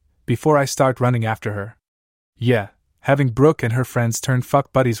body, before I start running after her. Yeah, having Brooke and her friends turn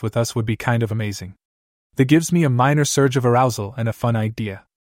fuck buddies with us would be kind of amazing. That gives me a minor surge of arousal and a fun idea.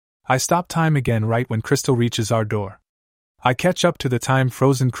 I stop time again right when Crystal reaches our door. I catch up to the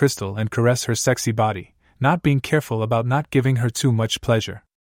time-frozen Crystal and caress her sexy body, not being careful about not giving her too much pleasure.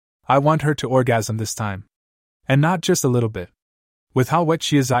 I want her to orgasm this time. And not just a little bit. With how wet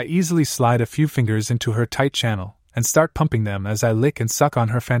she is, I easily slide a few fingers into her tight channel and start pumping them as I lick and suck on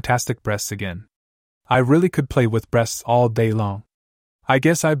her fantastic breasts again. I really could play with breasts all day long. I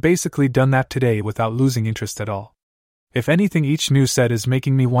guess I've basically done that today without losing interest at all. If anything, each new set is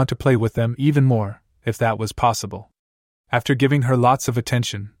making me want to play with them even more, if that was possible. After giving her lots of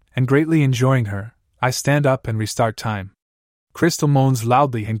attention, and greatly enjoying her, I stand up and restart time. Crystal moans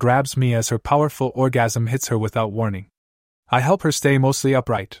loudly and grabs me as her powerful orgasm hits her without warning. I help her stay mostly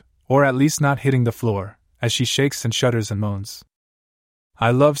upright, or at least not hitting the floor, as she shakes and shudders and moans.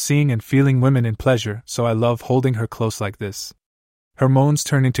 I love seeing and feeling women in pleasure, so I love holding her close like this. Her moans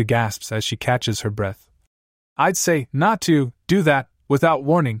turn into gasps as she catches her breath. I'd say not to do that without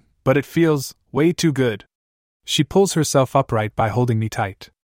warning, but it feels way too good. She pulls herself upright by holding me tight.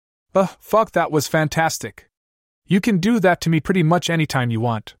 Fuck, that was fantastic. You can do that to me pretty much anytime you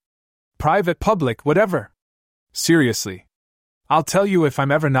want. Private, public, whatever. Seriously. I'll tell you if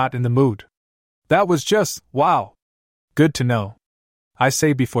I'm ever not in the mood. That was just, wow. Good to know. I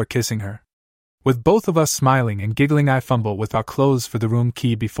say before kissing her. With both of us smiling and giggling, I fumble with our clothes for the room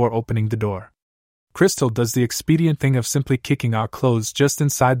key before opening the door. Crystal does the expedient thing of simply kicking our clothes just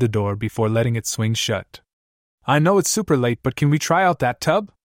inside the door before letting it swing shut. I know it's super late, but can we try out that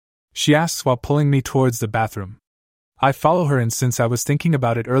tub? She asks while pulling me towards the bathroom. I follow her in since I was thinking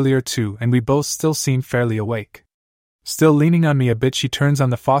about it earlier too, and we both still seem fairly awake. Still leaning on me a bit, she turns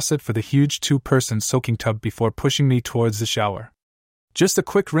on the faucet for the huge 2-person soaking tub before pushing me towards the shower. Just a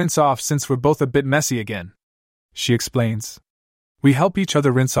quick rinse off since we're both a bit messy again, she explains. We help each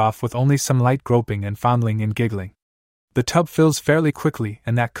other rinse off with only some light groping and fondling and giggling. The tub fills fairly quickly,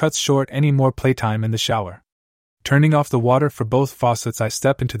 and that cuts short any more playtime in the shower. Turning off the water for both faucets, I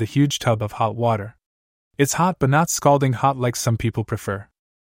step into the huge tub of hot water. It's hot but not scalding hot like some people prefer.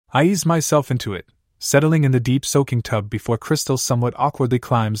 I ease myself into it, settling in the deep soaking tub before Crystal somewhat awkwardly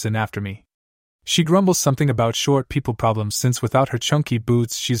climbs in after me. She grumbles something about short people problems since without her chunky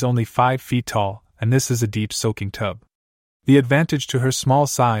boots she's only 5 feet tall, and this is a deep soaking tub. The advantage to her small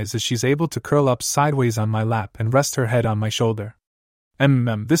size is she's able to curl up sideways on my lap and rest her head on my shoulder.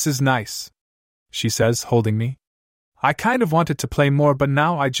 This is nice, she says, holding me. I kind of wanted to play more, but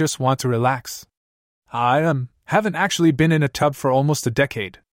now I just want to relax. I haven't actually been in a tub for almost a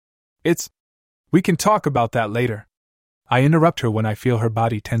decade. We can talk about that later. I interrupt her when I feel her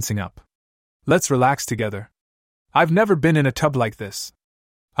body tensing up. Let's relax together. I've never been in a tub like this.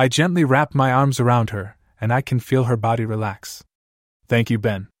 I gently wrap my arms around her, and I can feel her body relax. Thank you,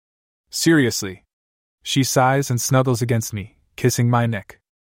 Ben. Seriously. She sighs and snuggles against me, kissing my neck.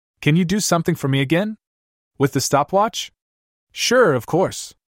 Can you do something for me again? With the stopwatch? Sure, of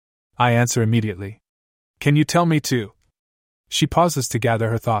course. I answer immediately. Can you tell me to? She pauses to gather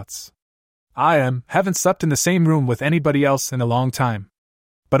her thoughts. I haven't slept in the same room with anybody else in a long time.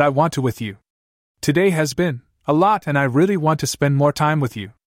 But I want to with you. Today has been a lot, and I really want to spend more time with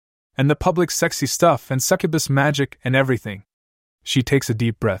you. And the public sexy stuff and succubus magic and everything. She takes a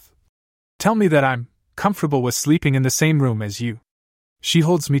deep breath. Tell me that I'm comfortable with sleeping in the same room as you. She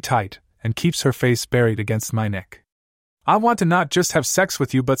holds me tight and keeps her face buried against my neck. I want to not just have sex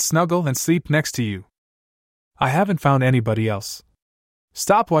with you but snuggle and sleep next to you. I haven't found anybody else.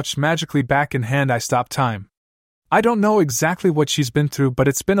 Stopwatch magically back in hand, I stop time. I don't know exactly what she's been through, but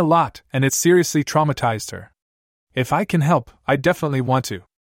it's been a lot, and it's seriously traumatized her. If I can help, I definitely want to.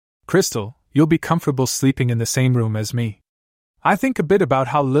 Crystal, you'll be comfortable sleeping in the same room as me. I think a bit about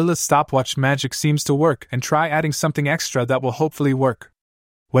how Lillith's stopwatch magic seems to work and try adding something extra that will hopefully work.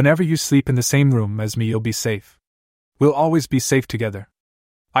 Whenever you sleep in the same room as me, you'll be safe. We'll always be safe together.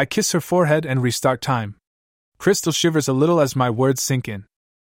 I kiss her forehead and restart time. Crystal shivers a little as my words sink in.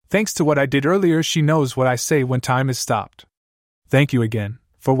 Thanks to what I did earlier, she knows what I say when time is stopped. Thank you again,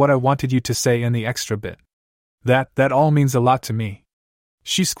 for what I wanted you to say and the extra bit. That all means a lot to me.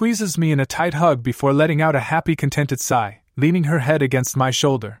 She squeezes me in a tight hug before letting out a happy, contented sigh, leaning her head against my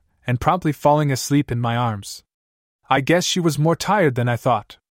shoulder, and promptly falling asleep in my arms. I guess she was more tired than I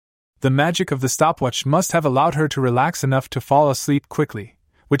thought. The magic of the stopwatch must have allowed her to relax enough to fall asleep quickly,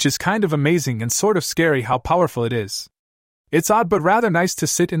 which is kind of amazing and sort of scary how powerful it is. It's odd but rather nice to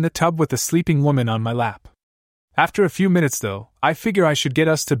sit in the tub with a sleeping woman on my lap. After a few minutes though, I figure I should get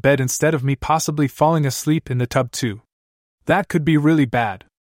us to bed instead of me possibly falling asleep in the tub too. That could be really bad.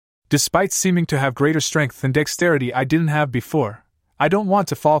 Despite seeming to have greater strength and dexterity I didn't have before, I don't want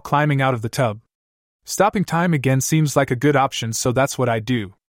to fall climbing out of the tub. Stopping time again seems like a good option, so that's what I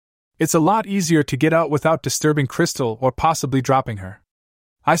do. It's a lot easier to get out without disturbing Crystal or possibly dropping her.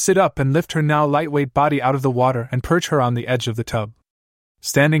 I sit up and lift her now lightweight body out of the water and perch her on the edge of the tub.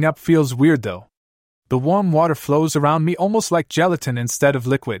 Standing up feels weird though. The warm water flows around me almost like gelatin instead of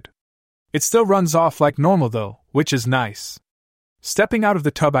liquid. It still runs off like normal though, which is nice. Stepping out of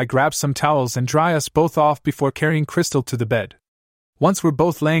the tub, I grab some towels and dry us both off before carrying Crystal to the bed. Once we're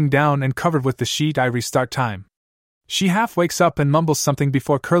both laying down and covered with the sheet, I restart time. She half wakes up and mumbles something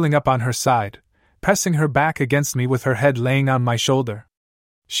before curling up on her side, pressing her back against me with her head laying on my shoulder.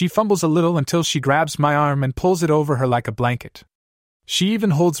 She fumbles a little until she grabs my arm and pulls it over her like a blanket. She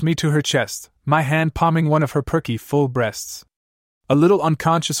even holds me to her chest, my hand palming one of her perky, full breasts. A little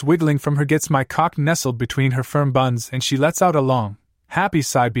unconscious wiggling from her gets my cock nestled between her firm buns, and she lets out a long, happy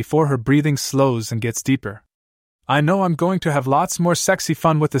sigh before her breathing slows and gets deeper. I know I'm going to have lots more sexy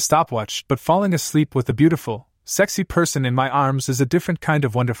fun with the stopwatch, but falling asleep with a beautiful, sexy person in my arms is a different kind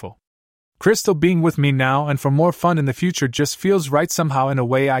of wonderful. Crystal being with me now and for more fun in the future just feels right somehow in a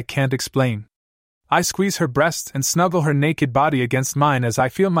way I can't explain. I squeeze her breast and snuggle her naked body against mine as I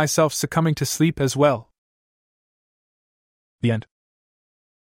feel myself succumbing to sleep as well. The end.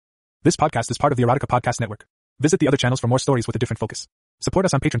 This podcast is part of the Erotica Podcast Network. Visit the other channels for more stories with a different focus. Support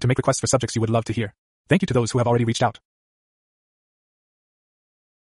us on Patreon to make requests for subjects you would love to hear. Thank you to those who have already reached out.